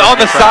perfect on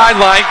the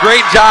sideline.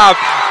 Great job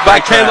by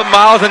Great Caleb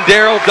Miles and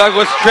Daryl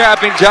Douglas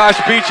trapping Josh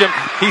Beecham.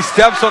 He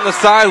steps on the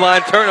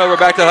sideline. Turnover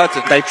back to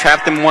Hudson. They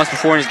trapped him once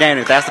before in his game.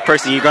 If that's the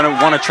person you're going to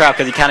want to trap,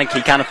 because he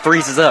kind of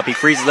freezes up. He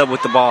freezes up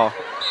with the ball.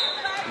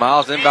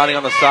 Miles inbounding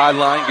on the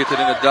sideline. Gets it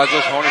into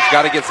Douglas. Hornets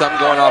got to get something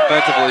going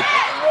offensively.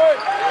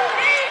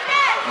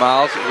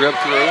 Miles ripped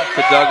through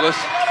to Douglas.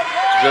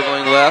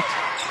 Dribbling left.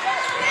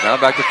 Now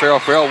back to Farrell.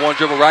 Farrell, one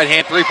dribble, right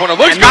hand, three-pointer.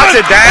 Looks good. Knocks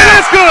it down.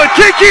 It is good.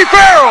 Kiki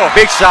Farrell.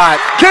 Big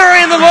shot.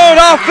 Carrying the load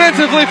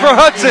offensively for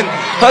Hudson.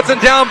 Hudson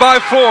down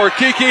by 4.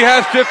 Kiki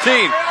has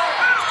 15.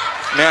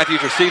 Matthews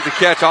receives the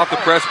catch off the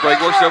press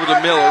break. Works over to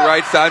Miller.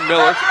 Right side,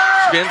 Miller.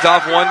 Spins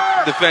off one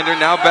defender.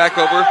 Now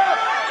back over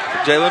to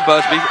Jalen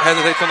Busby.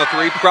 Hesitates on the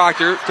three.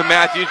 Proctor to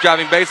Matthews.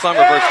 Driving baseline.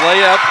 Reverse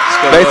layup.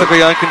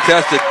 Basically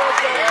uncontested.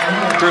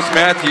 Chris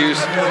Matthews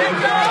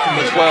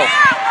with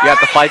 12. You have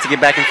to fight to get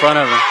back in front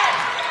of him.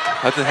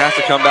 Hudson has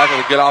to come back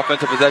with a good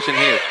offensive possession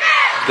here.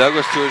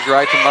 Douglas to his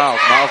right to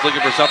Miles. Miles looking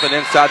for something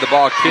inside the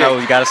ball. Kick.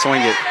 No, you got to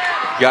swing it.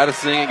 Got to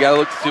swing it. Got to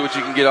look to see what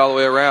you can get all the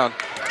way around.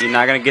 You're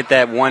not going to get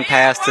that one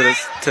pass to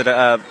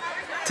the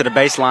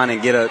baseline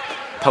and get a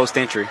post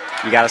entry.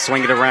 You got to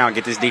swing it around,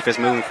 get this defense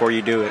moving before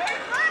you do it.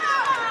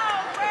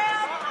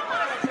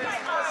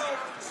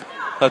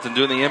 Hudson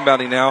doing the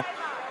inbounding now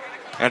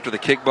after the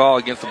kick ball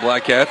against the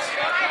Black Cats.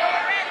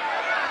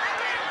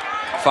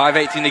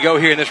 5:18 to go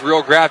here in this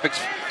Real Graphics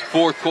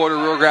fourth quarter.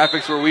 Real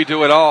Graphics, where we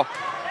do it all.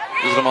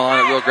 Visit them online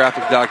at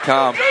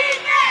realgraphics.com.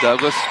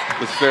 Douglas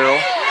with Farrell.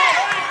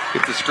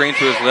 Gets the screen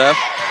to his left.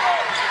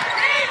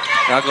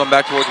 Now going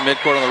back towards the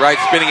midcourt on the right.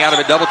 Spinning out of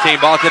a double team.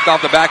 Ball tipped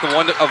off the back of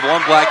one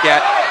Black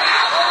Cat.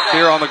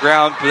 Here on the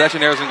ground.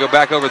 Possession arrow is going to go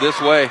back over this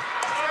way.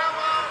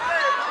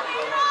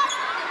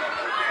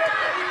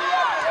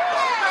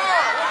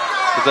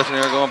 Possession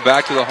arrow going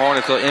back to the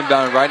Hornets. So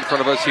inbound right in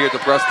front of us here at the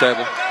press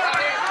table.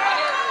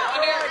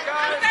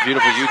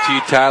 Beautiful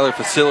UT Tyler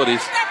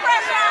facilities.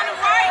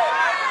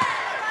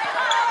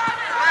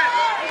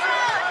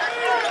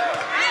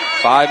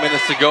 Five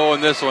minutes to go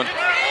in this one.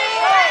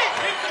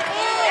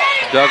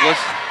 Douglas,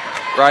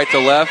 right to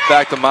left,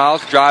 back to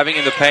Miles, driving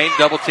in the paint.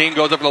 Double team,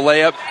 goes up for the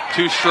layup.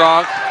 Too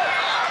strong.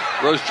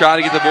 Rose trying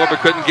to get the board,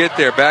 but couldn't get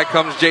there. Back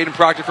comes Jaden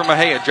Proctor from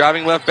Mejia,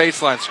 driving left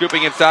baseline,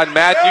 scooping inside.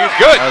 Matthews,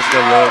 good. That was a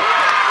good look.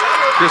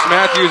 Chris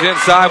Matthews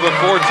inside with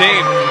 14.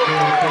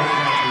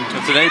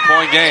 It's an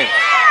 8-point game.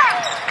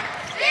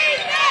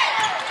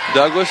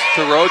 Douglas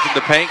to Rhodes in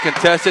the paint,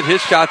 contested. His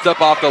shot's up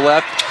off the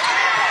left.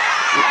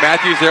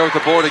 Matthews there with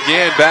the board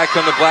again. Back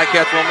come the Black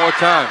Cats one more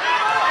time.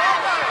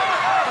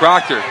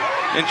 Proctor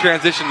in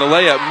transition, the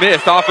layup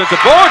missed.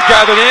 Offensive board,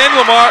 grab it in.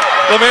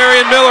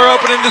 Lamarian Miller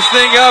opening this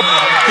thing up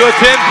to a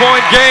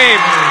 10-point game.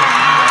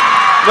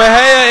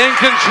 Mejia in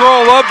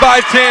control, up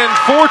by 10.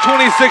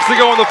 4:26 to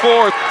go in the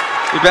fourth.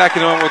 We're back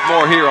in on with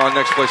more here on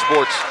Next Play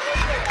Sports.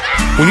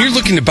 When you're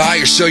looking to buy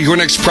or sell your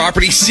next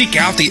property, seek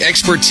out the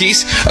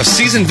expertise of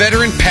seasoned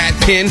veteran Pat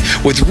Penn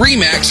with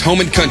RE/MAX Home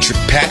 & Country.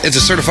 Pat is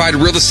a certified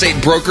real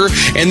estate broker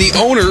and the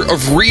owner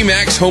of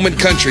RE/MAX Home &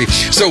 Country.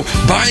 So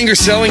buying or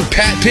selling,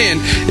 Pat Penn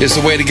is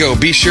the way to go.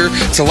 Be sure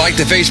to like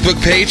the Facebook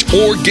page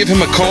or give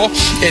him a call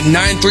at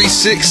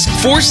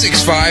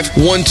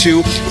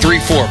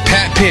 936-465-1234.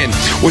 Pat Penn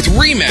with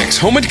RE/MAX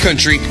Home &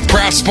 Country,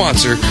 proud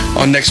sponsor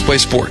on Next Play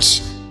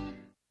Sports.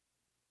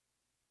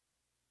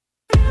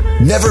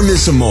 Never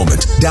miss a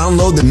moment.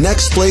 Download the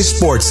Next Play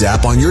Sports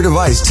app on your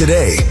device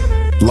today.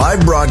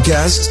 Live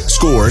broadcasts,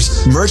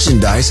 scores,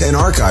 merchandise, and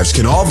archives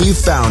can all be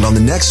found on the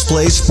Next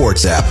Play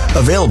Sports app,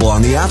 available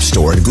on the App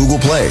Store and Google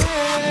Play.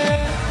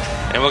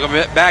 And welcome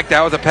back.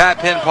 That was a Pat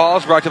Penn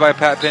pause brought to you by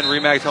Pat Penn,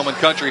 RE/MAX Home &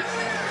 Country.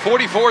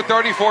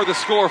 44-34 the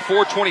score,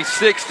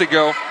 4:26 to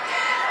go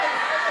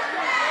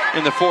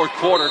in the fourth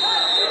quarter.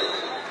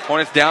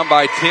 Hornets down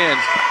by 10.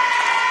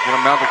 Going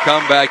to mount the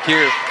comeback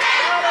here.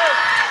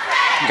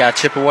 You got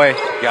to chip away.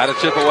 Got to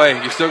chip away.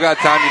 You still got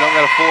time. You don't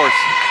got to force.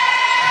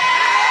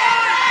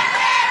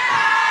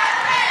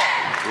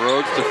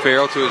 Rhodes to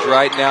Farrell to his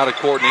right now to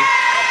Courtney.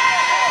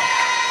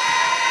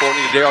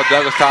 Courtney to Daryl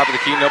Douglas, top of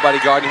the key. Nobody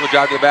guarding. He'll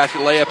drive to the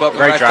basket. Layup up.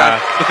 Great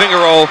drive. The finger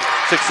roll.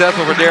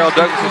 Successful for Daryl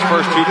Douglas, his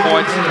first 2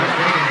 points.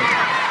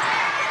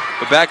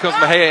 But back comes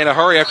Mejia in a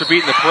hurry after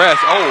beating the press.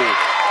 Oh.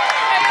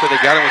 So they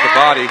got him with the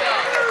body.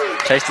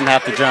 Chase didn't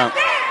have to jump.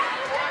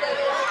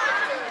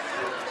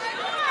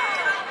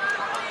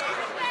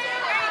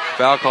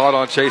 Foul called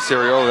on Chase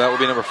Ariola. That will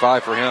be number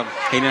 5 for him.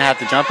 He didn't have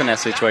to jump in that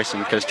situation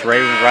because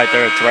Teraven was right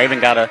there.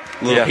 Teraven got a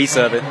little piece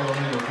of it.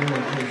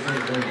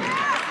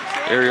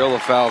 Ariola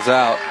fouls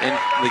out. In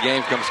the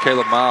game comes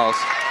Caleb Miles.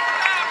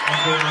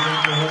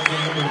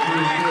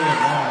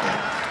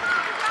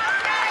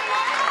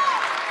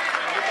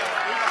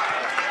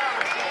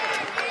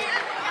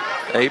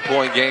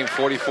 Eight-point game,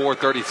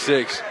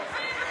 44-36.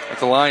 At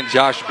the line,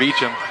 Josh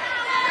Beecham.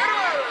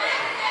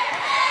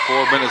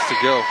 4 minutes to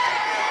go.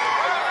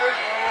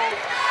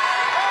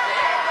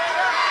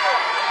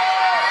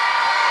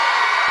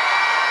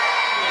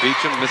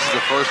 Beecham misses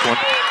the first one.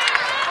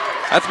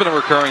 That's been a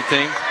recurring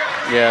theme.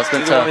 Yeah, it's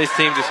been Either tough. one of these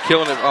teams just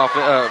killing it off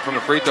from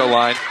the free throw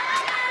line.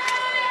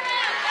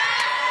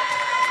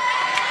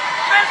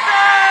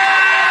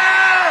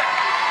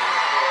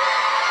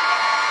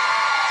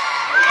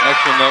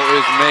 Next one, though,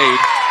 is made.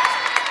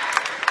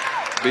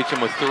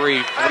 Beecham with 3,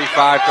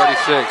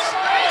 45-36.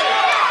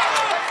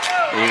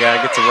 You got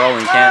to get to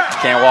rolling.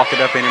 Can't walk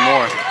it up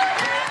anymore.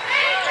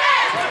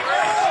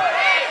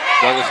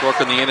 Douglas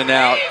working the in and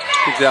out.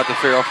 Kicks it out to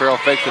Farrell. Farrell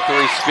fakes the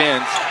 3,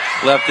 spins.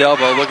 Left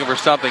elbow, looking for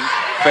something.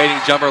 Fading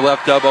jumper,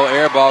 left elbow,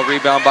 air ball,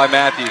 rebound by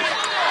Matthews.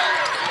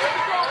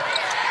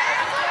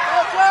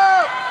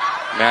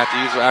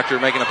 Matthews, after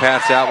making a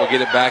pass out, will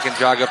get it back and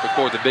jog up the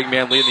court. The big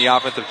man leading the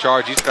offensive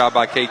charge. He's fouled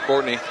by Cade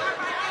Courtney.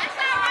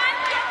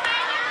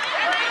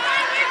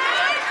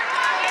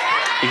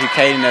 If you're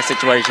Cade in that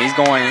situation,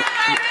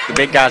 the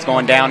big guy's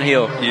going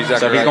downhill. Exactly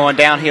so if he's right. going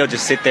downhill,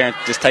 just sit there and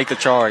just take the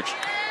charge.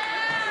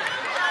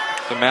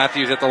 So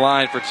Matthews at the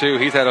line for 2.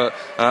 He's had a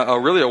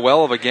really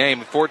well of a game.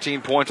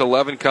 14 points,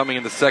 11 coming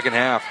in the second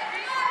half.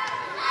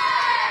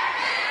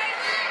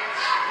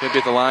 He'll be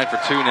at the line for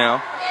 2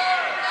 now.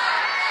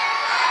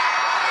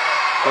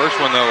 First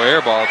one, though,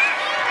 airballed.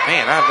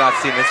 Man, I have not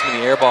seen this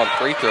many airballed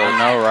free throws. I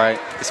know, right?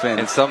 It's been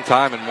in some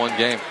time in one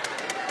game.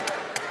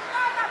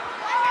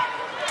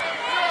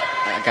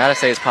 I gotta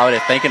say, it's probably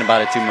they're thinking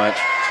about it too much.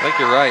 I think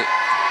you're right.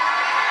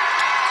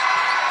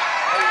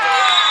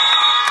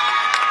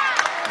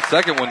 The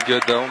second one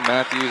good, though.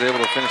 Matthews able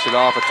to finish it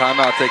off. A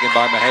timeout taken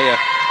by Mejia.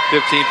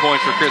 15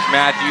 points for Chris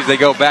Matthews. They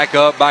go back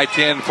up by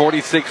 10,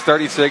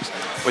 46-36,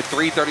 with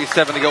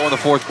 3:37 to go in the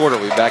fourth quarter.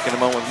 We'll be back in a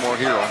moment with more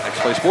here on Next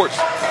Play Sports.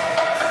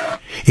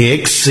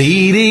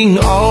 Exceeding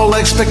all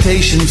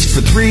expectations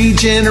for 3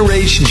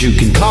 generations. You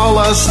can call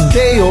us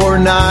day or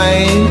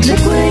night.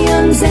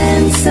 McWilliams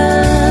and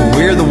Son.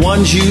 We're the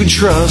ones you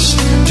trust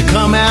to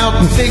come out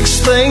and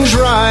fix things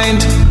right.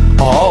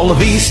 All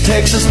of East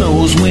Texas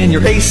knows when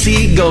your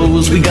AC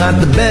goes, we got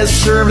the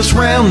best service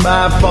round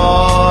by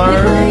far.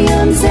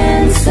 McWilliams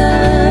and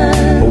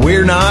Son. But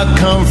we're not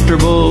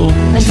comfortable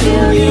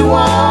until you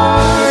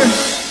are.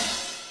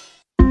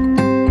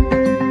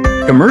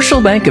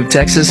 Commercial Bank of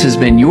Texas has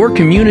been your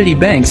community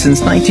bank since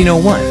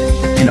 1901,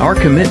 and our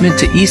commitment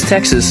to East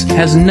Texas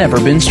has never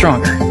been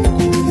stronger.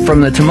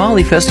 From the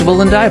Tamale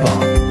Festival in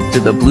Diboll,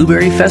 to the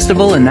Blueberry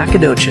Festival in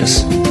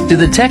Nacogdoches, to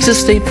the Texas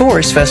State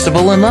Forest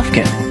Festival in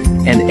Lufkin,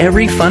 and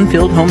every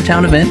fun-filled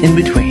hometown event in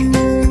between,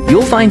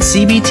 you'll find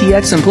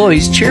CBTX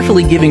employees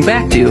cheerfully giving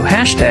back to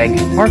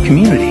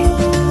 #OurCommunity.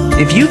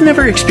 If you've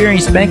never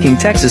experienced banking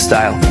Texas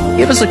style,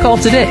 give us a call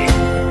today.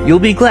 You'll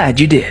be glad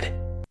you did.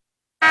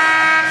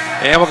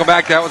 And welcome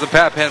back. That was a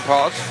Pat Penn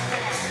pause.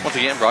 Once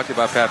again, brought to you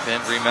by Pat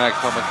Penn, Remax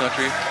Home and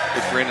Country,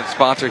 good friend and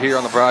sponsor here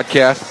on the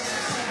broadcast.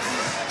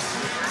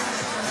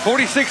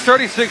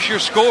 46-36 your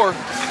score,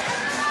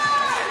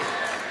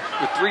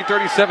 with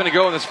 3:37 to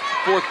go in this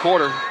fourth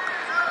quarter.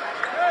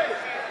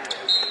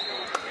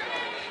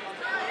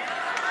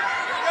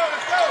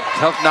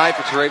 Tough night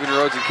for Teravian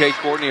Rhodes and Cade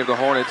Courtney of the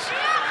Hornets.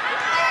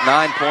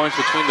 9 points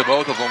between the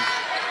both of them.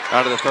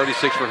 Out of the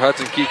 36 for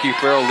Hudson, Kiki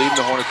Farrell leading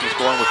the Hornets in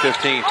scoring with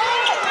 15.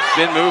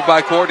 Spin move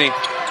by Courtney.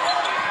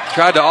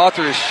 Tried to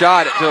alter his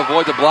shot to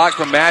avoid the block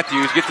from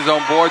Matthews. Gets his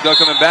own board, though,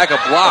 coming back. A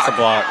block. That's a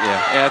block,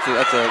 yeah. Yeah,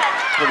 that's the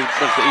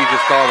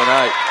easiest call of the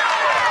night.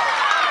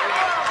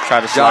 Try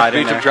to slide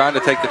in Beecham there. trying to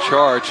take the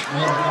charge.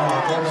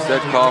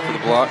 Instead, call for the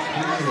block.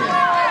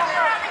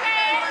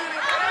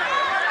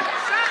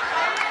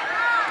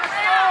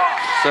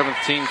 Seventh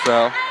team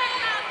foul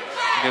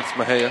against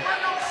Mejia.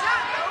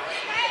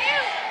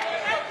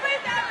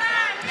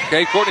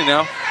 Cade Courtney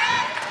now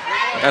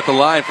at the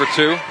line for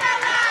 2.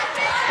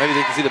 Maybe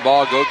they can see the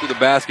ball go through the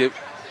basket.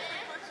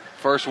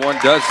 First one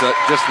does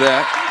just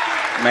that.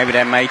 Maybe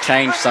that may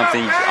change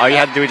something. All you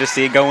have to do is just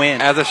see it go in.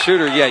 As a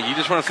shooter, yeah, you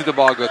just want to see the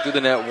ball go through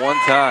the net one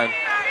time.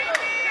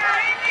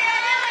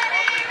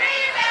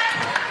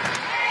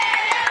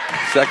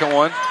 Second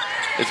one,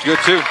 it's good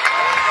too.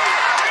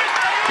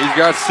 He's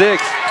got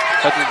 6.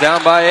 Hudson's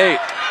down by 8.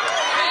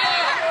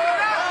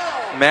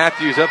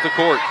 Matthews up the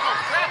court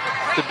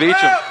to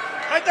Beecham.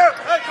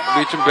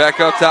 Beecham back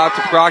up top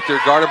to Proctor,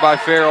 guarded by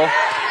Farrell.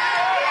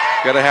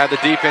 Got to have the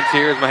defense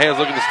here as Mejia's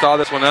looking to stall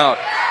this one out.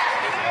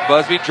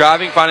 Busby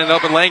driving, finding an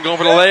open lane, going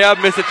for the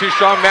layup. Missed it too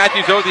strong.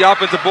 Matthews over the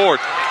offensive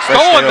board.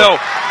 Stolen though.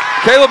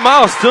 Caleb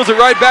Miles steals it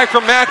right back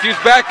from Matthews.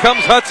 Back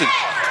comes Hudson.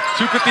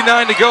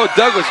 2:59 to go.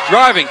 Douglas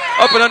driving,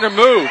 up and under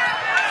move.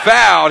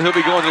 Fouled. He'll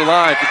be going to the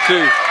line for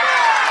 2.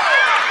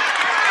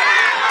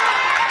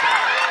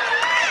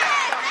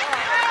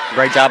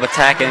 Great job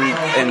attacking,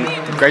 and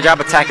great job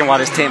attacking while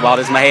this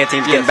Mejia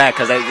team's getting back,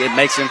 because it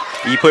makes him,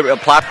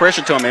 apply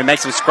pressure to him, and it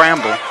makes him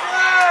scramble.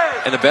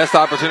 And the best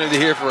opportunity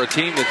here for a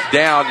team that's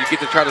down, you get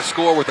to try to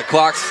score with the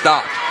clock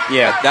stopped.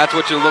 Yeah. That's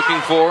what you're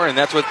looking for, and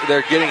that's what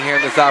they're getting here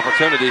in this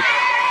opportunity.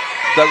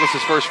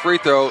 Douglas's first free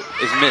throw is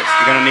missed.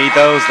 You're going to need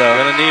those, though.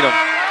 You're going to need them.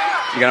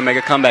 You got to make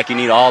a comeback. You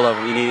need all of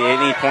them. You need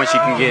any points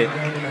you can get.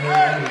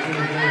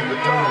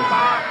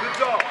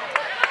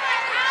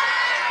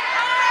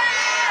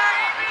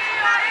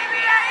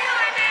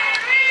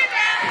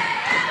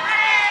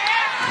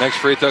 Next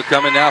free throw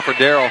coming now for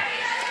Darrell.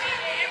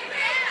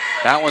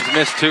 That one's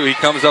missed too. He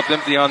comes up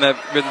empty on that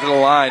mid to the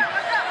line.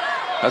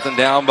 Hudson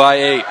down by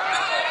 8.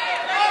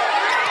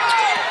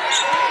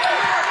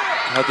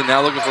 Hudson now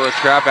looking for a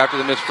trap after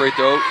the missed free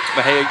throw.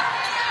 Mejia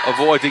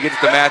avoids. He gets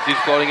it to Matthews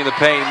floating in the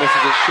paint. Misses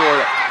it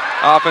short.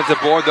 Offensive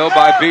board though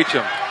by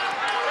Beecham.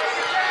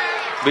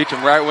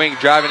 Beecham right wing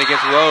driving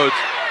against Rhodes.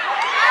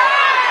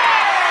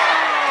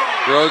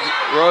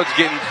 Rhodes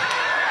getting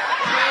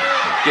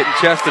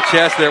chest to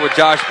chest there with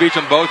Josh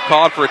Beecham. Both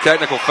called for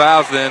technical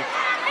fouls then.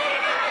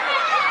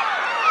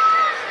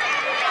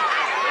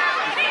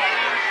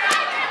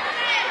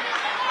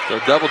 So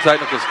double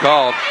technicals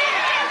called.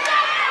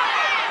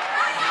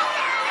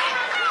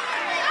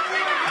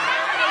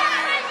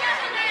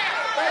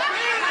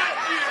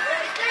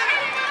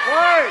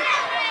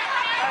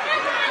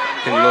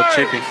 Getting a little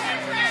chippy.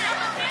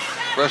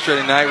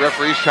 Frustrating night.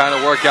 Referees trying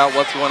to work out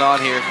what's going on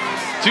here.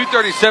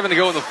 2:37 to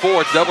go in the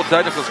fourth. Double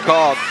technicals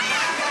called.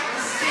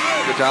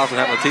 Good Johnson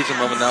having a teaching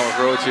moment now with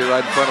Rhodes here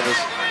right in front of us.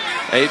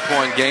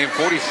 8-point game.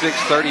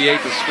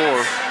 46-38 to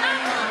score.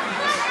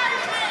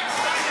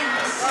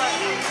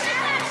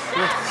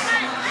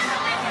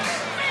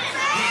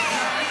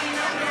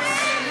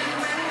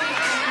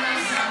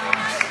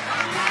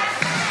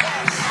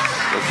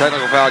 A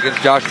technical foul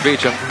against Josh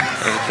Beecham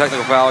and a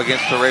technical foul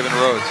against the Raven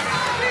Rhodes.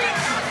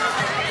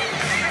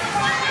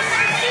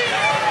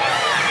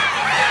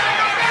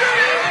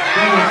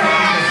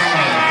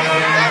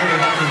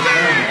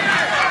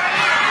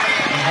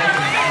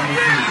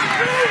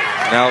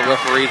 Now the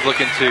referee's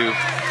looking to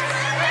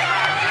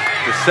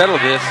settle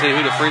this, see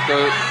who the free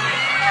throw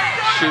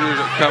shooters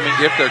are coming,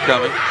 if they're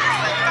coming.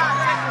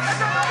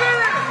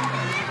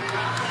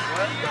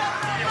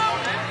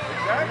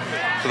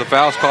 So the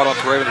foul's called on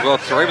Raven as well.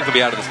 So Ravens will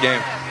be out of this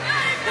game.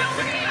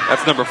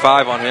 That's number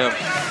 5 on him.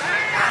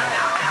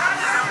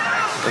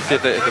 Let's see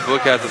if the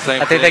book has the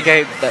same. I think they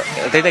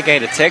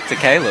gave a tech to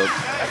Caleb.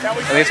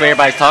 At least what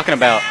everybody's talking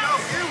about.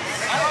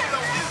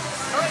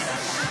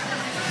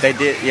 They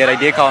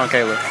did call on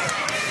Caleb.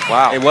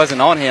 Wow. It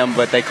wasn't on him,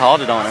 but they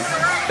called it on him.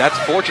 That's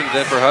fortunate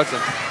then for Hudson,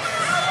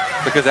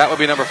 because that would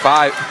be number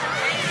 5.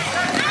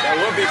 That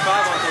would be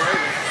 5 on the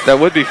Ravens. That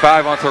would be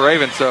 5 on the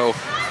Ravens. So,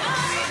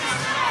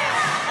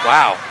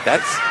 wow,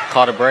 that's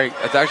caught a break.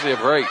 That's actually a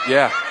break,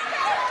 yeah.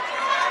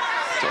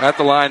 So at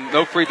the line,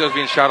 no free throws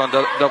being shot on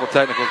double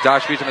technicals.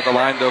 Josh Beecham at the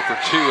line though for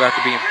 2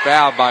 after being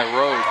fouled by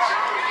Rhodes.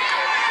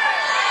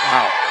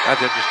 Wow, that's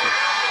interesting.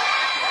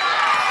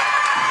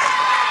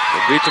 So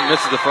Beecham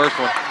misses the first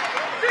one.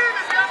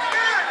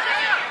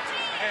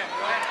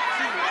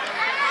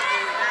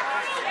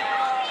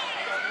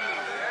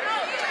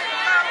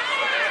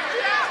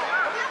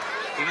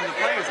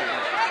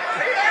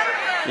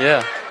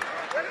 Yeah.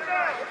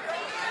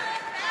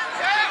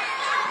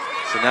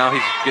 So now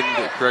he's getting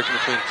the correction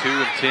between 2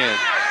 and 10.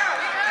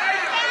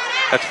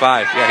 That's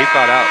 5. Yeah, he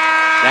fouled out.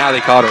 Now they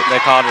caught it. They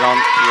caught it on.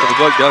 So the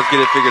book does get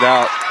it figured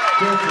out.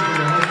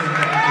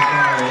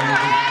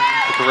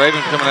 But the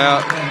Ravens coming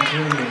out.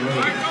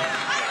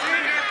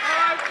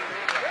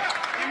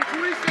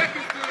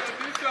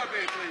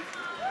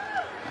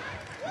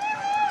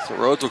 So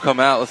Rhodes will come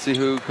out. Let's see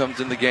who comes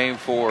in the game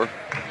for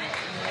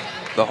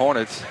the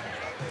Hornets.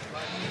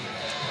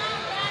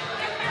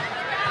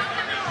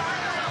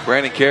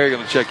 Brandon Carey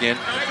going to check in.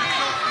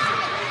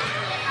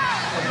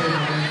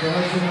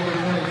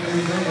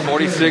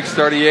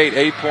 46-38,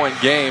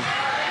 8-point game.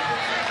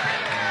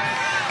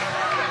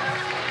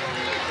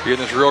 Here in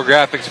this Real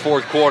Graphics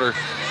fourth quarter.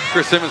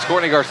 Chris Simmons,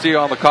 Courtney Garcia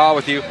on the call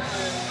with you.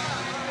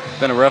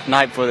 Been a rough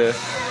night for the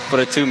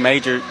 2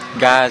 major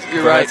guys.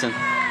 You're right. Hudson.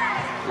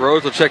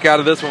 Rhodes will check out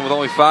of this one with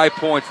only 5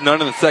 points,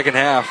 none in the second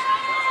half.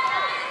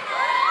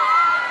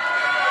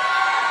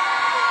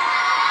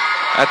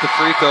 At the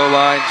free throw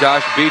line,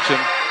 Josh Beecham.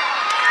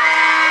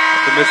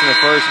 After missing the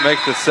first,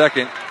 makes the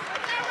second.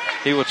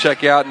 He will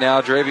check out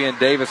now. Dravian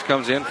Davis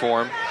comes in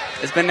for him.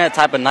 It's been that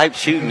type of night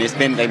shooting.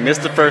 They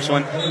missed the first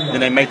one, then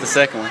they make the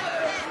second one.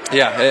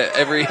 Yeah,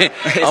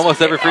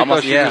 almost every free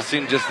throw shooter has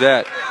seen just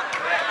that.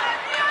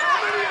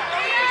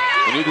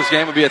 We knew this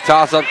game would be a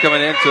toss-up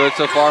coming into it.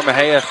 So far,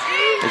 Mejia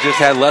has just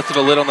had less of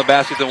a lid on the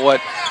basket than what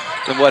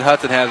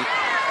Hudson has.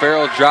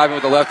 Farrell driving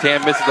with the left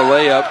hand, misses the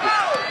layup.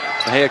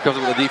 Mejia comes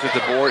up with a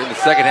defensive board. In the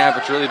second half,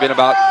 it's really been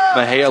about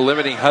Mejia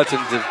limiting Hudson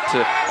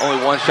to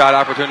only one-shot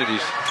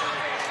opportunities.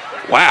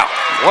 Wow,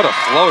 what a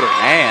floater.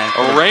 Man.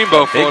 A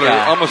rainbow floater.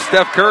 Almost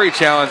Steph Curry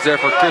challenge there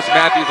for Chris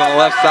Matthews on the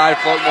left side,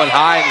 floating one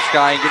high in the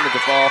sky and getting it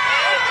to fall.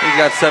 He's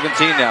got 17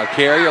 now.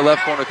 Carrier,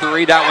 left corner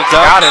 3. That one's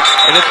up. Got it.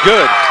 And it's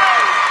good.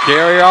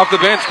 Carrier off the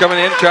bench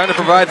coming in, trying to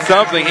provide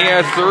something. He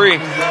has 3.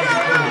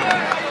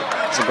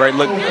 It's a great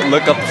look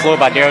up the floor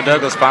by Darrell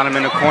Douglas. Found him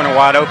in the corner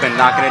wide open,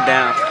 knocking it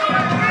down.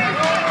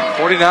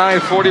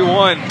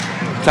 49-41.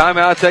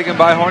 Timeout taken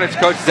by Hornets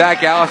coach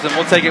Zach Allison.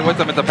 We'll take it with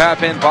them at the Pat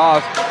Penn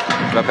pause.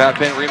 By Pat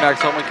Penn, RE/MAX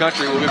Home and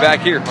Country. We'll be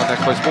back here on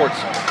Next Play Sports.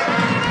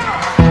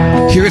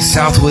 Here at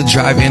Southwood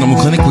Drive Animal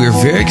Clinic, we are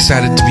very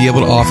excited to be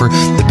able to offer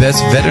the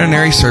best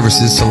veterinary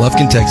services to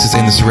Lufkin, Texas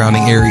and the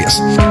surrounding areas.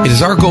 It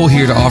is our goal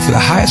here to offer the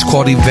highest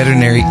quality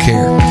veterinary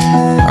care.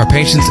 Our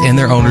patients and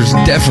their owners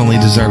definitely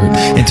deserve it.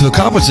 And to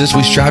accomplish this,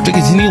 we strive to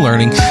continue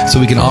learning so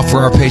we can offer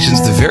our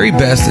patients the very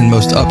best and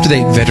most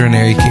up-to-date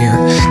veterinary care.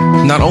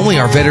 Not only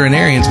our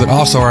veterinarians, but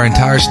also our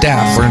entire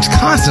staff learns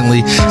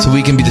constantly so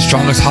we can be the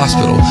strongest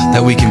hospital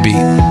that we can be.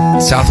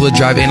 Southwood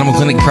Drive Animal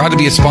Clinic, proud to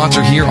be a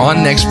sponsor here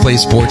on Next Play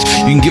Sports.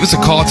 You can give us a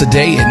call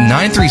today at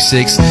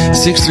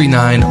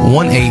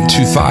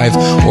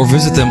 936-639-1825 or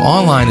visit them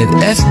online at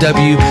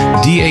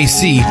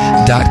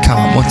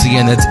swdac.com. Once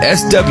again, that's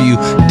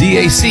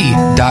swdac.com.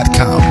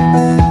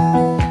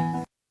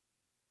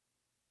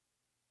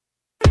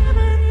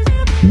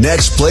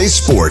 Next Play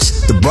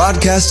Sports, the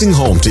broadcasting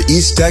home to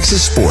East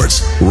Texas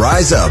sports.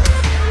 Rise up.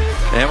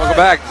 And we'll go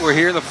back. We're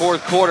here in the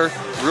fourth quarter.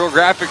 Real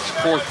Graphics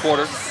fourth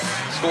quarter.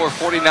 Score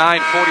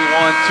 49-41,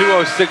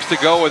 2:06 to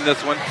go in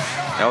this one.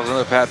 That was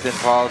another Pat Penn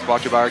pause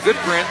brought to you by our good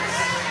friend,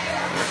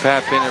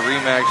 Pat Penn at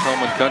RE/MAX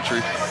Home and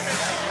Country.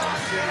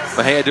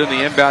 Mejia doing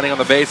the inbounding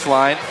on the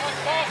baseline.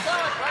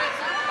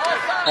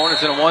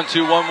 Hornets in a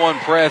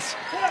 1-2-1-1 press.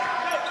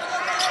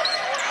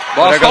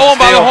 Ball stolen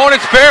by the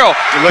Hornets. Farrell,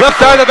 left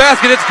side of the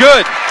basket, it's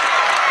good.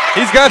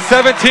 He's got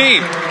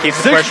 17.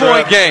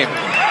 6-point game.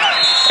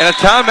 And a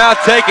timeout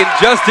taken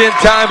just in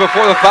time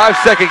before the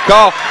 5-second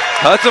call.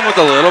 Hudson with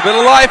a little bit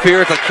of life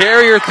here. It's a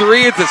carrier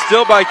three. It's a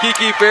steal by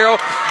Kiki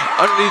Farrell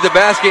underneath the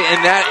basket,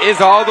 and that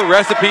is all the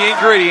recipe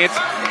ingredients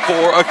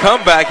for a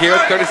comeback here.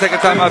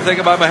 30-second timeout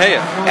taken by Mejia.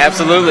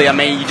 Absolutely. I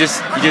mean, you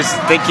just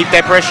keep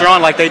that pressure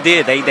on like they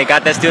did. They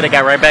got that steal. They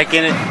got right back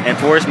in it and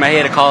forced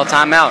Mejia to call a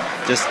timeout.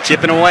 Just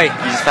chipping away.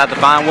 You just have to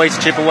find ways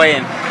to chip away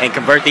and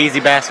convert the easy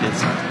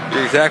baskets.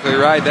 You're exactly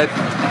right. That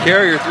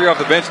carrier three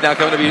off the bench now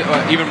coming to be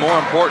even more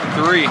important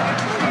three.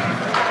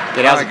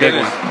 Yeah, that was a big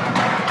one.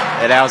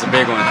 Yeah, that was a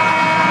big one.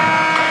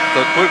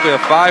 So quickly a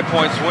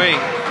 5-point swing.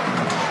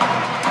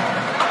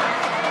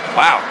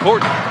 Wow, Court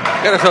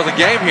got ourselves a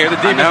game here.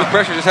 The defensive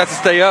pressure just has to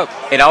stay up.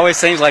 It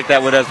always seems like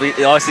that with us.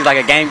 It always seems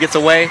like a game gets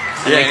away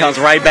and it comes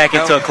right back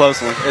into a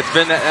close one. That's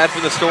been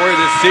the story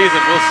this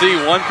season. We'll see.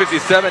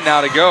 1:57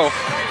 now to go.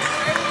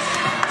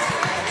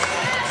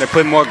 They're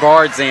putting more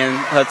guards in,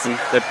 Hudson.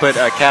 They put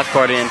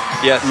Cathcart in.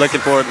 Yes.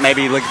 Looking for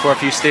a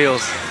few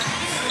steals.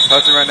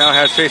 Hudson right now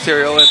has Chase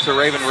Ariola into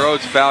Raven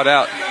Rhodes fouled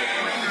out.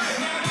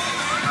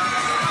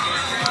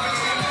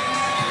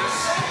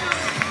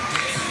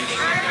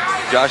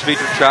 Josh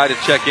Beecham tried to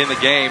check in the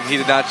game. He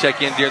did not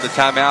check in during the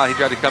timeout. He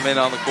tried to come in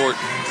on the court.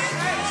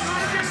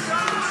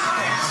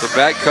 So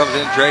back comes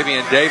in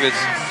Dravian Davis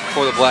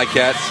for the Black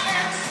Cats.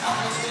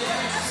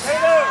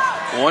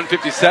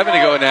 1:57 to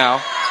go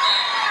now.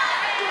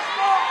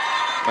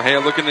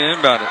 Mejia looking to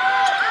inbound it.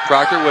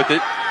 Proctor with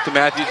it to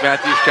Matthews.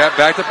 Matthews trap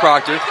back to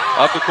Proctor.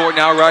 Up the court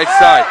now, right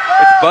side.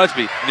 It's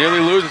Busby. Nearly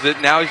loses it.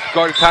 Now he's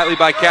guarded tightly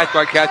by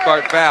Cathcart.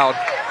 Cathcart fouled.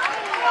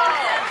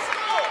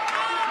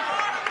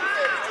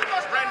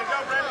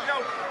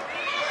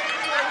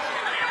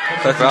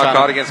 Foul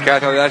caught against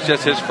Cathcart. That's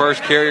just his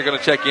first carry. Going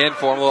to check in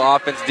for him. A little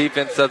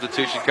offense-defense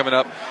substitution coming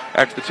up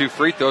after the two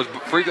free throws.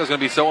 Free throws going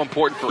to be so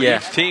important for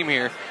each team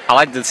here. I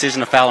like the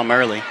decision to foul him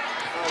early,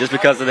 just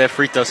because of their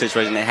free throw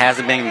situation. It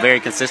hasn't been very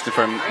consistent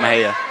for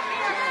Mejia.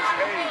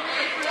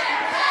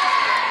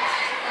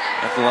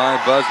 At the line,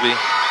 Busby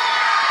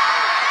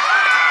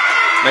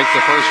makes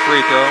the first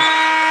free throw.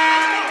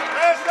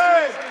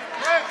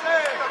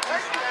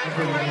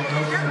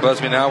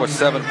 Busby now with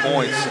 7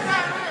 points.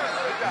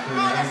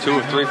 2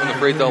 of 3 from the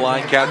free throw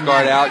line.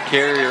 Cathcart out,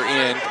 Carrier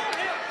in.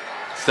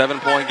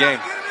 7-point game.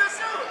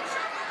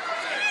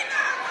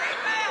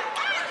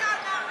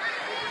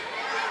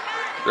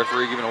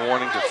 Referee giving a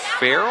warning to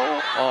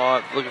Farrell,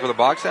 looking for the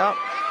box out.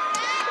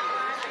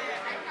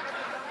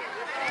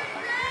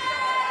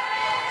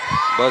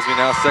 Busby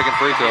now second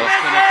free throw.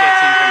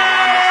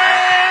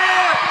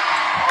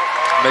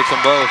 Makes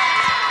them both.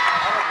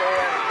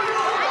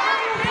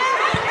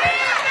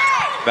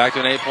 Back to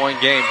an 8-point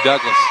game.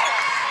 Douglas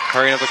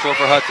hurrying up the court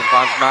for Hudson.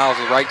 Finds Miles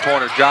in the right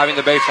corner. Driving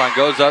the baseline.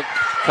 Goes up.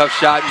 Tough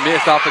shot.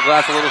 Missed off the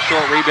glass. A little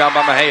short. Rebound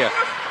by Mejia.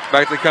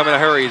 Back to come in a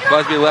hurry.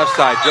 Busby left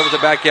side. Dribbles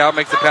it back out.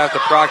 Makes the pass to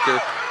Proctor.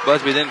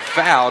 Busby then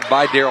fouled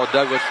by Darryl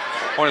Douglas.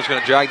 Hornets going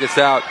to drag this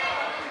out.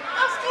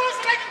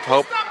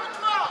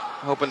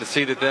 Hoping to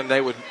see that they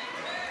would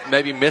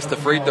maybe miss the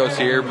free throws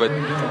here, but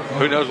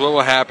who knows what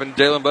will happen.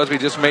 Jalen Busby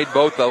just made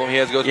both of them. He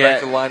goes back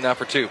to the line now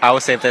for 2. I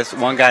would say if there's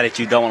one guy that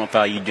you don't want to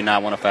foul, you do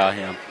not want to foul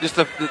him. Just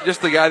the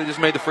guy that just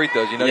made the free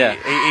throws. He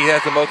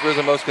has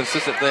the most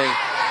consistent thing.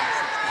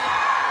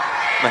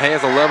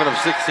 Mejia's 11 of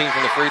 16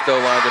 from the free throw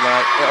line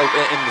tonight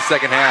in the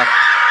second half.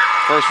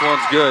 First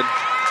one's good.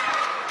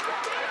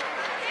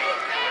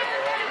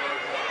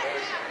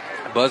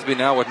 Busby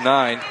now with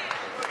 9.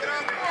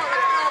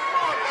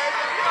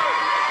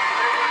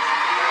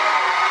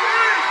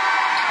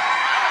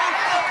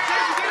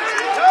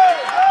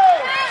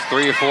 It's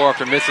 3 or 4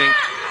 after missing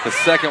the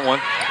second one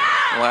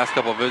in the last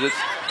couple of visits.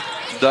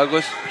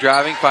 Douglas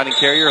driving, finding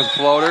Carrier as a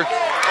floater.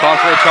 Calls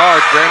for a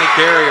charge. Brandon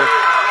Carrier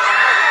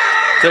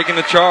taking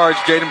the charge.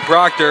 Jaden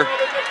Proctor.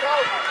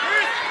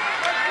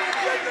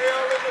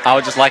 I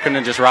would just like him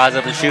to just rise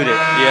up and shoot it.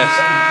 Yes.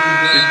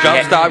 Just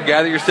jump stop,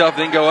 gather yourself,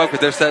 then go up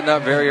because they're setting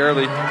up very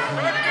early.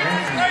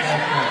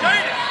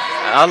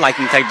 I'd like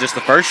him to take just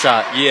the first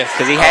shot. Yes.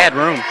 Because he had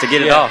room to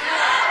get it off.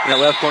 In that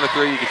left corner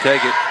three, you can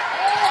take it.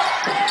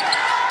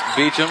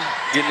 Beecham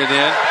getting it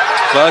in.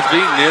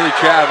 Busby nearly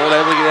traveled,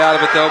 able to get out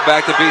of it though.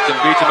 Back to Beecham.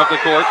 Beecham up the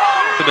court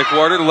to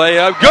McWhorter.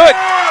 Layup. Good!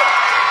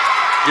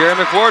 Gary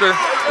McWhorter,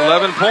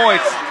 11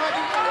 points.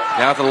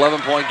 Now it's an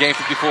 11-point game,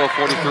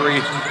 54-43.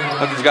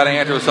 Hudson's got to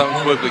answer with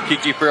something quickly.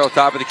 Kiki Farrell,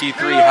 top of the key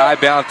three. High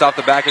bounce off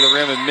the back of the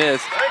rim and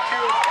missed.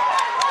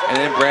 And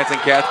then Branson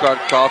Cathcart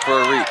called for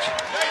a reach.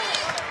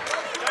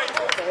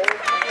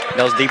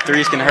 Those deep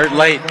threes can hurt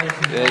late.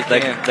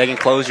 They can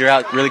close you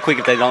out really quick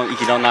if you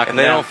don't knock them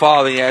down. If they don't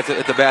fall, then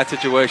it's a bad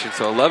situation.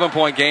 So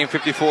 11-point game,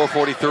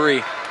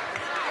 54-43.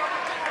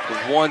 With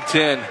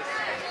 1:10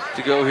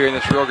 to go here in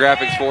this Real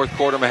Graphics fourth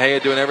quarter. Mejia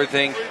doing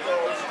everything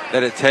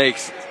that it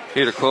takes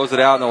here to close it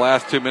out in the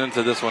last 2 minutes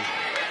of this one.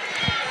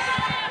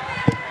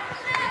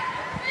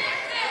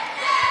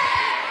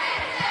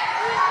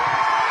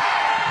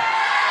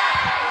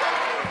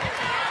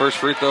 First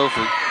free throw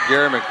for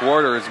Gary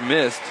McWhorter is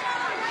missed.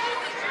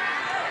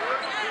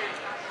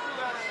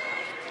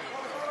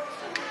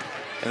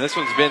 And this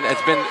one's been,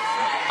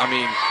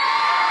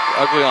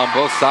 ugly on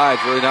both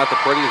sides. Really not the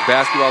prettiest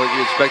basketball that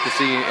you expect to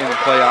see in the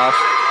playoffs.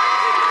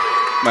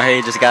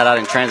 Mejia just got out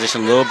in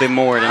transition a little bit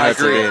more than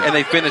Hudson did. And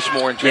they finished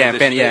more in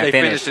transition. They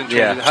finished in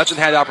transition. Yeah. Hudson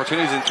had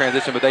opportunities in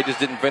transition, but they just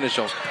didn't finish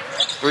them.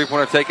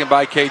 Three-pointer taken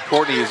by Cade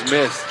Courtney is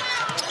missed.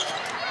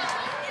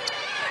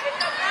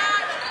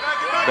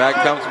 Back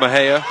comes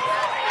Mejia.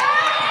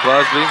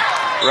 Busby,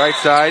 right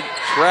side,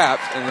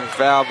 trapped, and then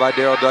fouled by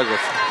Daryl Douglas.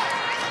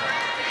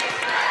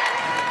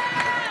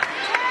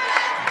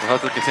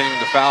 Hudson continuing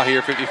to foul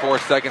here. 54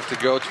 seconds to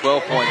go.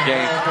 12-point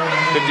game.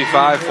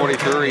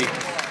 55-43.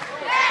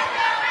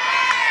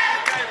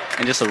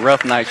 And just a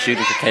rough night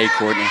shooting for Cade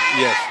Courtney.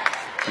 Yes.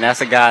 And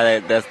that's a guy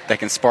that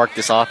can spark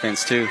this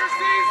offense too.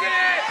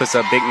 Puts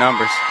up big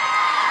numbers.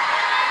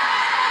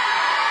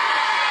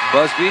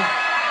 Busby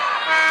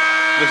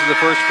misses the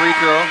first free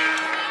throw.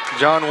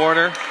 John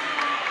Warner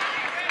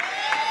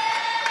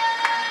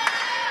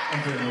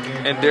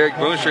and Derek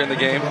Boonsher in the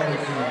game.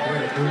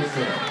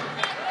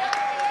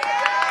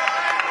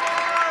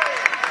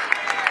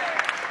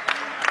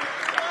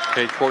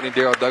 Cade Courtney,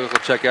 Daryl Douglas will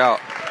check out.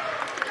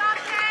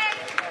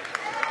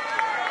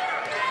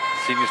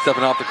 Senior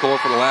stepping off the court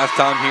for the last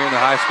time here in the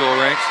high school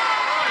ranks.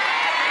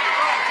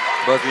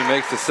 Busby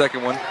makes the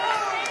second one.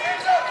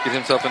 Gets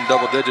himself in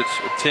double digits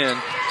with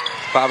 10.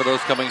 5 of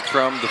those coming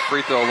from the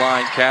free throw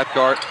line.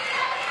 Cathcart.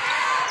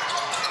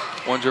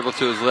 One dribble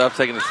to his left,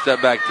 taking a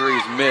step back three.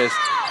 He's missed.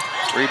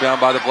 Rebound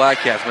by the Black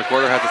Cats.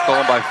 McWhorter has it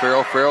stolen by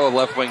Farrell. Farrell, a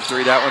left wing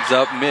three. That one's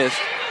up, missed.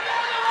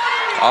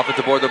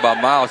 Offensive board there by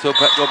Miles. He'll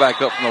go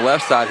back up from the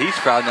left side. He's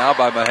fouled now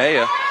by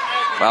Mejia.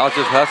 Miles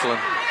just hustling.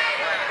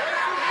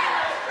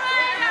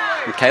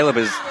 And Caleb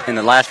is, in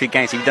the last few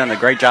games, he's done a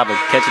great job of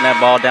catching that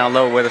ball down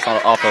low, whether it's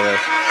off of a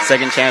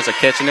second chance or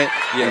catching it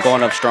and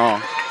going up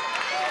strong.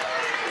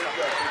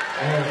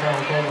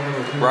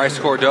 Bryce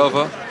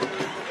Cordova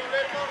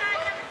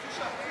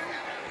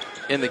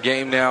in the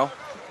game now.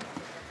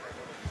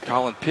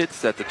 Colin Pitts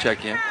set to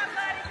check in.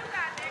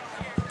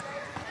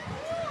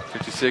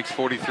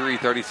 56-43,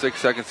 36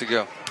 seconds to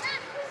go.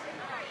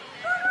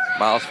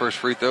 Miles' first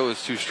free throw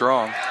is too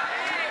strong.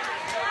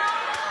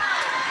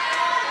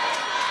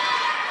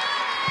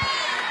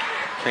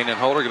 Kanan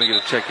Holder going to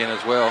get a check in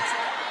as well.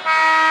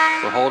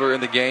 So Holder in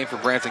the game for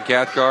Branson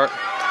Cathcart.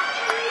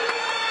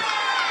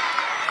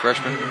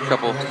 Freshman, a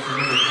couple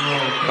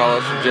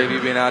call-ups from JV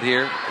being out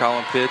here.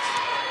 Colin Pitts,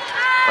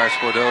 Bryce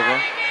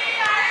Cordova,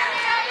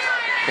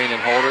 Kanan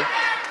Holder.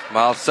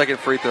 Miles' second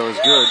free throw is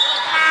good.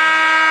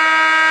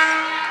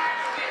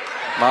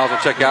 Miles will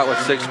check out with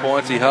 6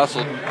 points. He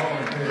hustled.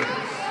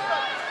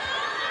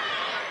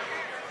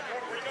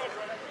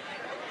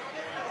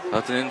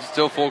 Hudson in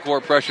still full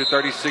court pressure.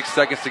 36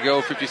 seconds to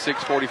go.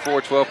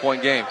 56-44,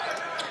 12-point game.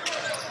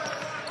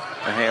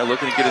 Mejia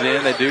looking to get it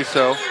in. They do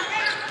so.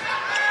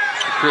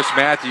 Chris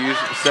Matthews,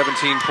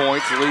 17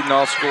 points, leading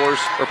all scorers,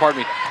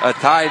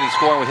 tied in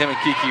scoring with him and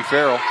Kiki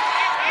Farrell.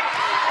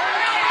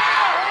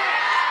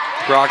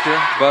 Proctor,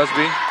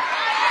 Busby.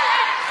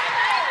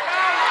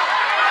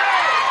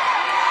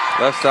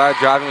 Left side,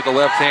 driving with the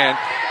left hand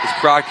is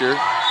Proctor.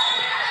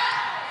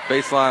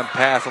 Baseline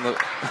pass on the...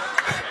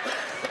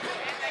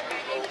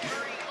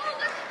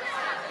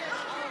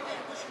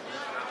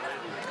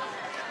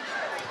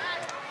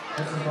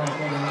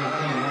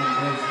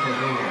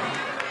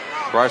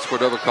 Bryce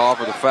Cordova called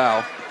for the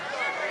foul.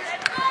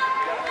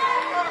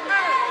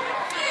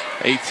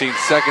 18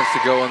 seconds to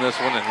go in this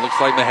one, and looks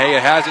like Mejia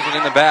has it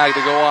in the bag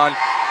to go on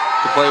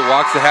to play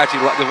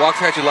Waxahachie. The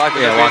Waxahachie Life.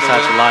 Yeah,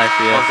 Waxahachie Life,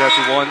 yeah.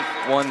 Waxahachie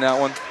won that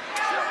one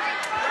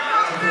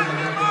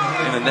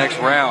in the next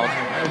round.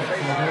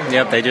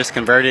 Yep, they just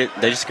converted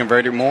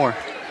more.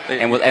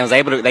 and was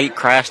able to. They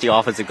crashed the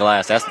offensive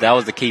glass. That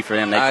was the key for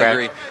them. I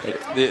agree.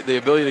 The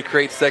ability to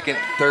create second,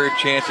 third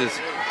chances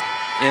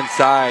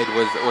inside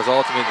was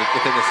ultimately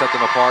the thing that set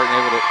them apart and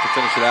able to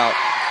finish it out.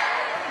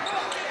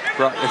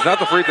 It's not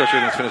the free throw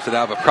shooting that's finished it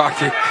out, but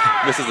Proctor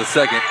misses the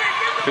second.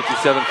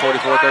 57-44,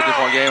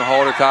 13-point game.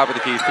 Holder top of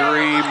the key.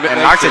 Three. And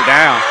knocks it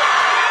down.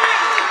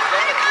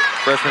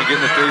 Freshman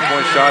getting the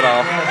three-point shot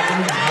off.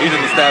 He's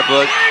in the stat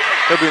book.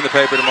 He'll be in the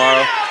paper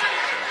tomorrow.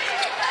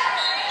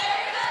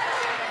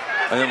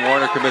 And then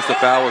Warner commits the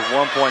foul with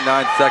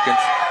 1.9 seconds.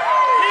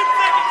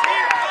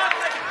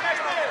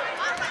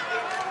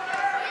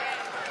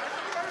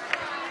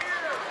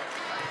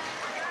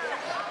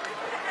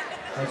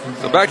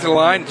 So back to the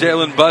line,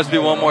 Jalen Busby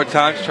one more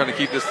time, just trying to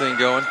keep this thing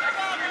going.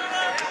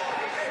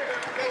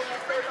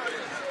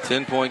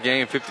 10-point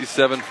game,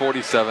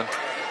 57-47.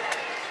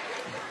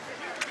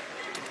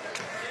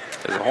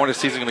 As the Hornets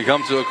season going to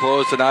come to a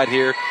close tonight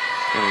here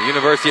in the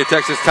University of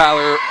Texas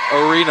Tyler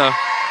Arena.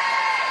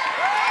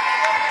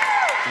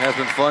 It has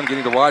been fun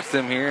getting to watch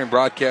them here and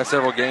broadcast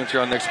several games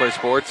here on Next Play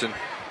Sports. And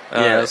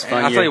it's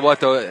fun. I'll tell you what,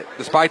 though,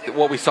 despite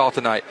what we saw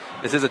tonight,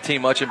 this is a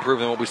team much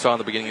improved than what we saw in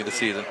the beginning of the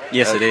season.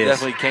 Yes, it is.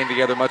 Definitely came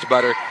together much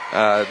better.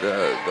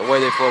 The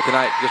way they flowed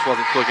tonight just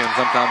wasn't clicking, and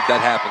sometimes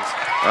that happens.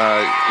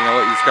 You know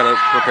what? You just got to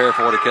prepare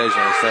for it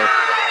occasionally. So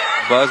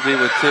Busby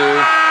with 2.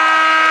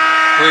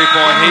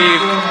 3-point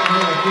heave.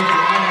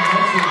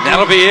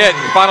 That'll be it.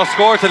 Final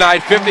score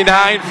tonight,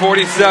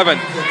 59-47.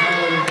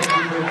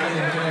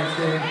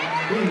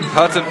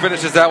 Hudson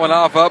finishes that one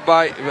off up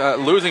by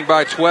losing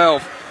by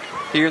 12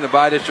 here in the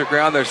Bi-District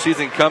round. Their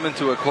season coming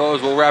to a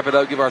close. We'll wrap it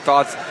up, give our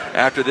thoughts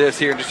after this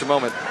here in just a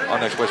moment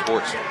on Next Play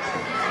Sports.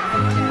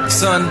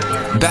 Son,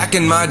 back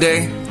in my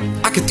day,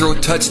 I could throw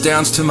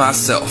touchdowns to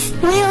myself.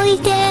 Really,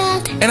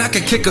 Dad? And I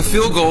could kick a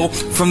field goal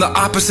from the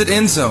opposite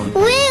end zone.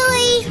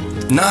 Really?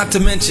 Not to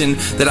mention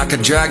that I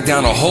could drag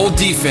down a whole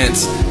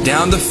defense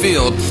down the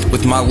field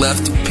with my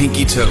left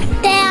pinky toe.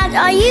 Dad,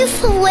 are you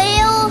for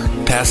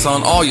real? Pass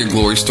on all your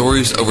glory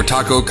stories over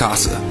Taco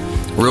Casa.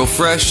 Real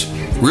fresh,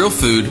 real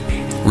food,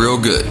 real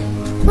good.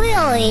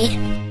 Really?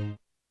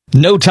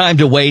 No time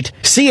to wait.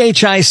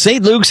 CHI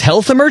St. Luke's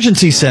Health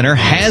Emergency Center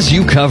has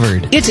you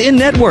covered. It's in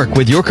network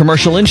with your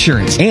commercial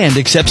insurance and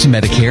accepts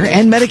Medicare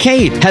and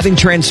Medicaid, having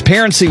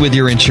transparency with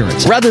your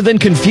insurance rather than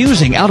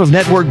confusing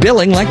out-of-network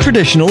billing like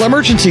traditional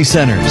emergency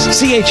centers.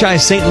 CHI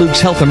St.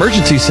 Luke's Health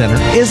Emergency Center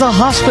is a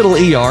hospital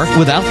ER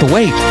without the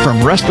wait,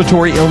 from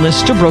respiratory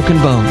illness to broken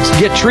bones.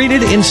 Get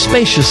treated in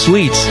spacious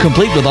suites,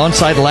 complete with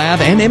on-site lab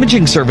and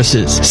imaging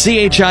services.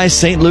 CHI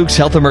St. Luke's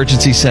Health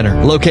Emergency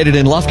Center, located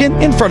in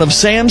Lufkin, in front of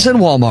Sam's and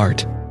Walmart.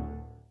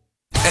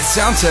 At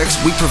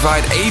Soundtex, we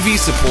provide AV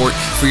support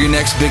for your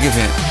next big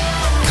event.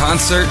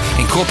 Concert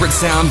and corporate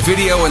sound,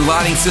 video, and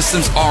lighting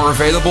systems are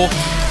available.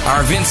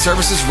 Our event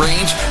services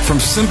range from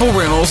simple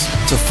rentals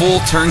to full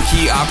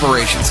turnkey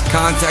operations.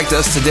 Contact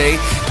us today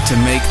to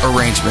make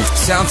arrangements.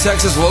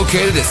 Soundtex is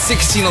located at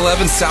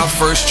 1611 South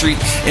 1st Street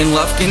in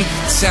Lufkin.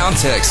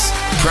 Soundtex,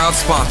 proud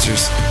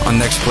sponsors on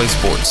Next Play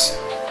Sports.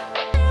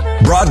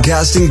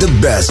 Broadcasting the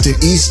best in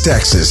East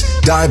Texas,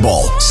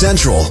 Diboll,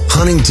 Central,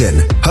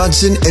 Huntington,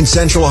 Hudson, and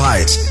Central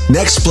Heights.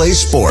 Next Play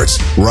Sports.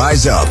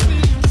 Rise up.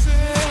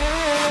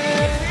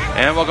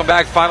 And welcome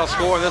back. Final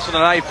score on this one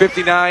tonight,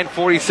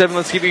 59-47.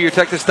 Let's give you your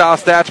Texas-style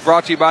stats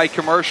brought to you by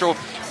Commercial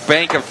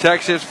Bank of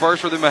Texas.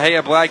 First for the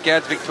Mexia Black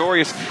Cats,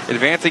 victorious,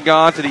 advancing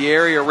on to the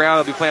area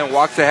round. They'll be playing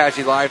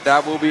Waxahachie Life.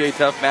 That will be a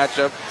tough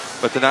matchup.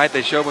 But tonight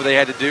they showed what they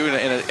had to do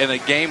in a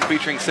game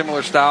featuring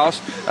similar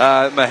styles.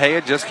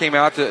 Mexia just came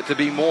out to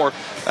be more.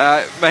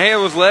 Mexia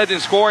was led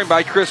in scoring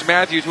by Chris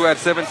Matthews, who had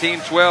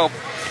 17, 12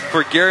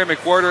 for Gary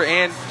McWhirter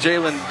and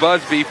Jalen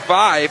Busby,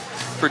 5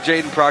 for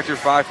Jaden Proctor,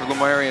 5 for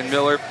Lamarian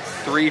Miller,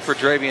 3 for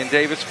Dravian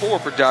Davis, 4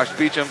 for Josh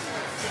Beecham.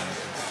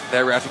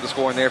 That wraps up the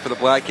scoring there for the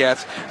Black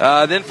Cats.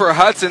 Then for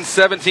Hudson,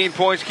 17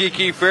 points,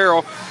 Kiki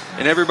Farrell.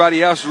 And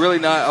everybody else, really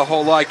not a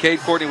whole lot. Cade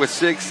Courtney with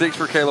 6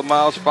 for Caleb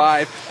Miles,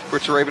 5 for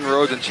Teraven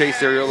Rhodes and Chase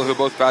Ariola, who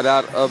both fouled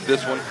out of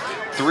this one.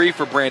 3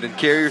 for Brandon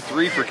Carrier,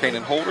 3 for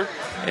Kanan Holder,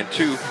 and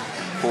 2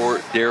 for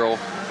Daryl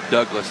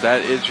Douglas.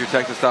 That is your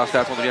Texas Style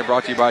Stats, once again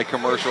brought to you by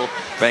Commercial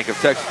Bank of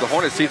Texas. The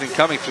Hornets season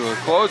coming to a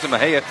close, and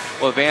Mexia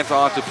will advance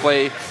on to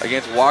play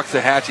against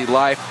Waxahachie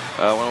Life.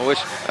 I want to wish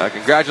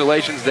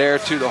congratulations there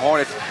to the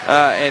Hornets.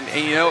 And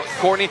you know,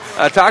 Courtney,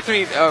 talk to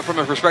me from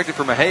a perspective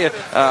for Mexia.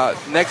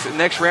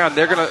 Next round,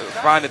 they're going to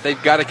find that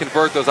they've got to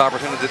convert those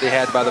opportunities that they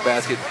had by the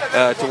basket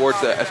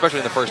towards, especially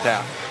in the first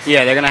half.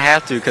 Yeah, they're going to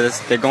have to, because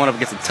they're going up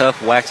against a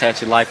tough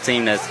Waxahachie Life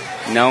team that's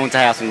known to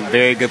have some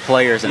very good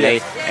players, and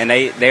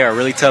they are a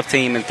really tough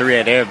team in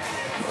 3A.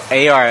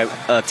 they are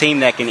a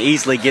team that can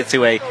easily get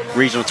to a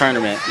regional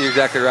tournament. You're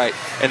exactly right.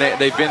 And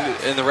they've been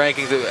in the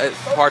rankings at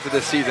parts of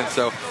this season.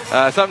 So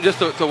something just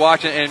to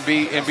watch and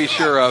be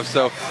sure of.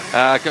 So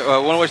I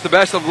want to wish the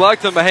best of luck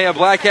to Mexia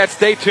Black Cats.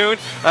 Stay tuned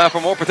for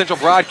more potential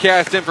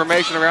broadcast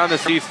information around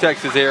the East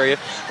Texas area.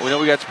 We know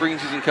we got spring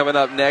season coming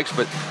up next,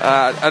 but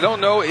I don't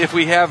know if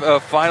we have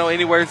a final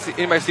anywhere.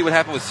 Anybody see what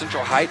happened with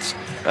Central Heights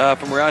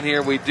from around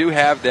here? We do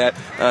have that.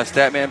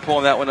 Statman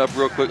pulling that one up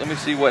real quick. Let me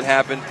see what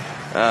happened.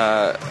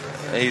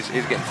 He's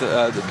getting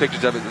the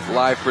pictures of it. This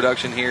live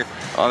production here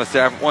on the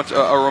staff. Once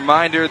a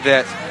reminder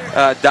that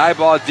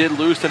Diboll did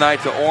lose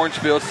tonight to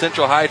Orangefield.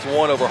 Central Heights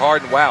won over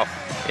Hardin. Wow.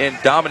 In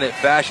dominant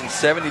fashion,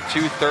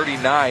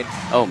 72-39.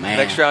 Oh, man.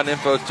 Next round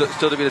info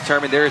still to be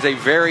determined. There is a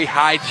very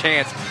high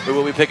chance we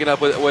will be picking up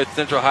with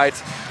Central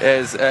Heights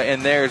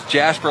and theirs.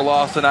 Jasper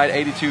lost tonight,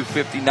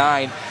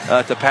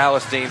 82-59 to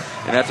Palestine,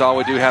 and that's all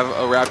we do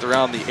have wrapped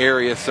around the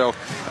area. So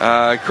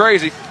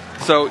crazy.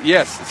 So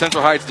yes,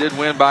 Central Heights did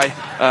win by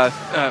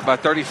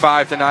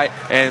 35 tonight,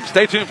 and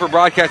stay tuned for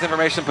broadcast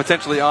information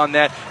potentially on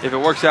that. If it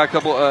works out,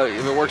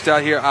 if it works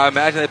out here, I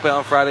imagine they play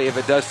on Friday. If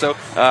it does so,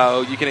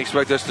 you can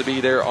expect us to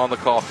be there on the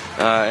call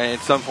in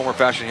some form or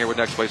fashion here with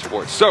Next Play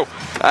Sports. So,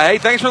 hey,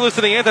 thanks for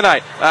listening in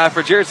tonight.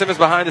 For Jared Simmons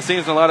behind the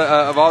scenes and a lot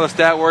of all the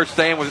stat words,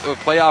 staying with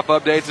playoff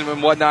updates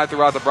and whatnot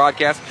throughout the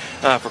broadcast.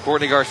 For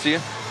Courtney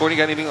Garcia. Courtney,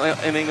 got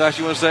anything else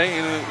you want to say?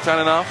 Anything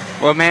signing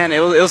off? Well, man, it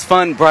was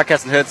fun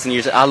broadcasting Hudson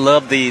years. I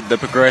love the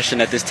progression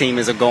that this team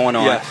is going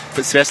on,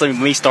 especially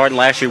me starting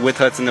last year with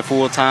Hudson the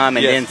full time,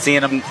 and then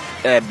seeing them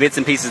bits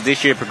and pieces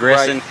this year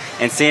progressing,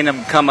 and seeing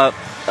them come up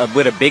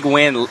with a big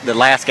win the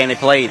last game they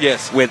played,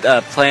 with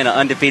playing an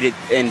undefeated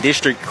in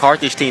district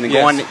Carthage team and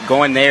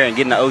going there and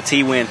getting an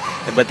OT win.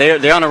 But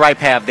they're on the right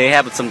path. They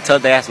have some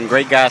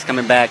great guys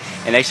coming back,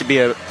 and they should be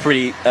a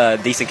pretty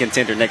decent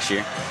contender next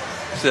year.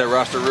 See that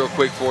roster real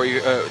quick for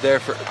you there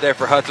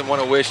for Hudson.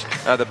 Want to wish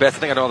the best. I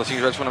think I know all the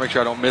seniors. I just want to make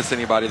sure I don't miss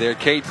anybody there.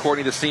 Cade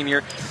Courtney, the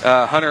senior,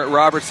 Hunter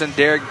Robertson,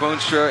 Derek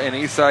Boonstra, and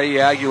Isai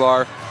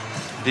Aguilar,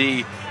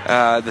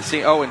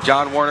 and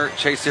John Warner,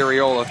 Chase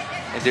Areola,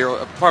 and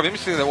Daryl. Let me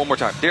say that one more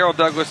time. Daryl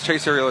Douglas,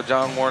 Chase Areola,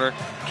 John Warner,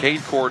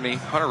 Cade Courtney,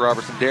 Hunter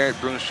Robertson, Derek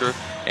Boonstra,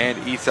 and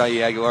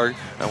Isai Aguilar.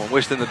 I want to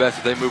wish them the best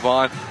as they move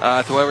on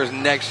to whoever's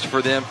next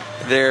for them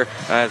there.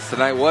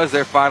 Tonight was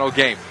their final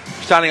game.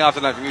 Signing off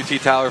tonight from UT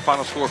Tyler,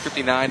 final score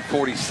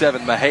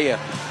 59-47. Mexia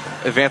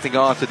advancing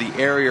on to the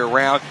area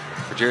round.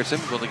 For Jared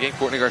Simmons, Will the game,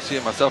 Courtney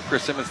Garcia, myself,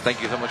 Chris Simmons,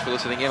 thank you so much for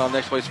listening in on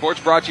Next Play Sports.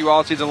 Brought to you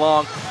all season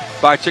long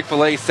by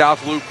Chick-fil-A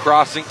South Loop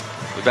Crossing.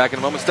 We'll be back in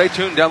a moment. Stay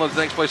tuned. Download the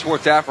Next Play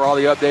Sports app for all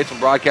the updates and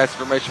broadcast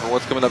information for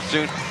what's coming up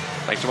soon.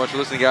 Thanks so much for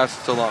listening, guys.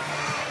 So long.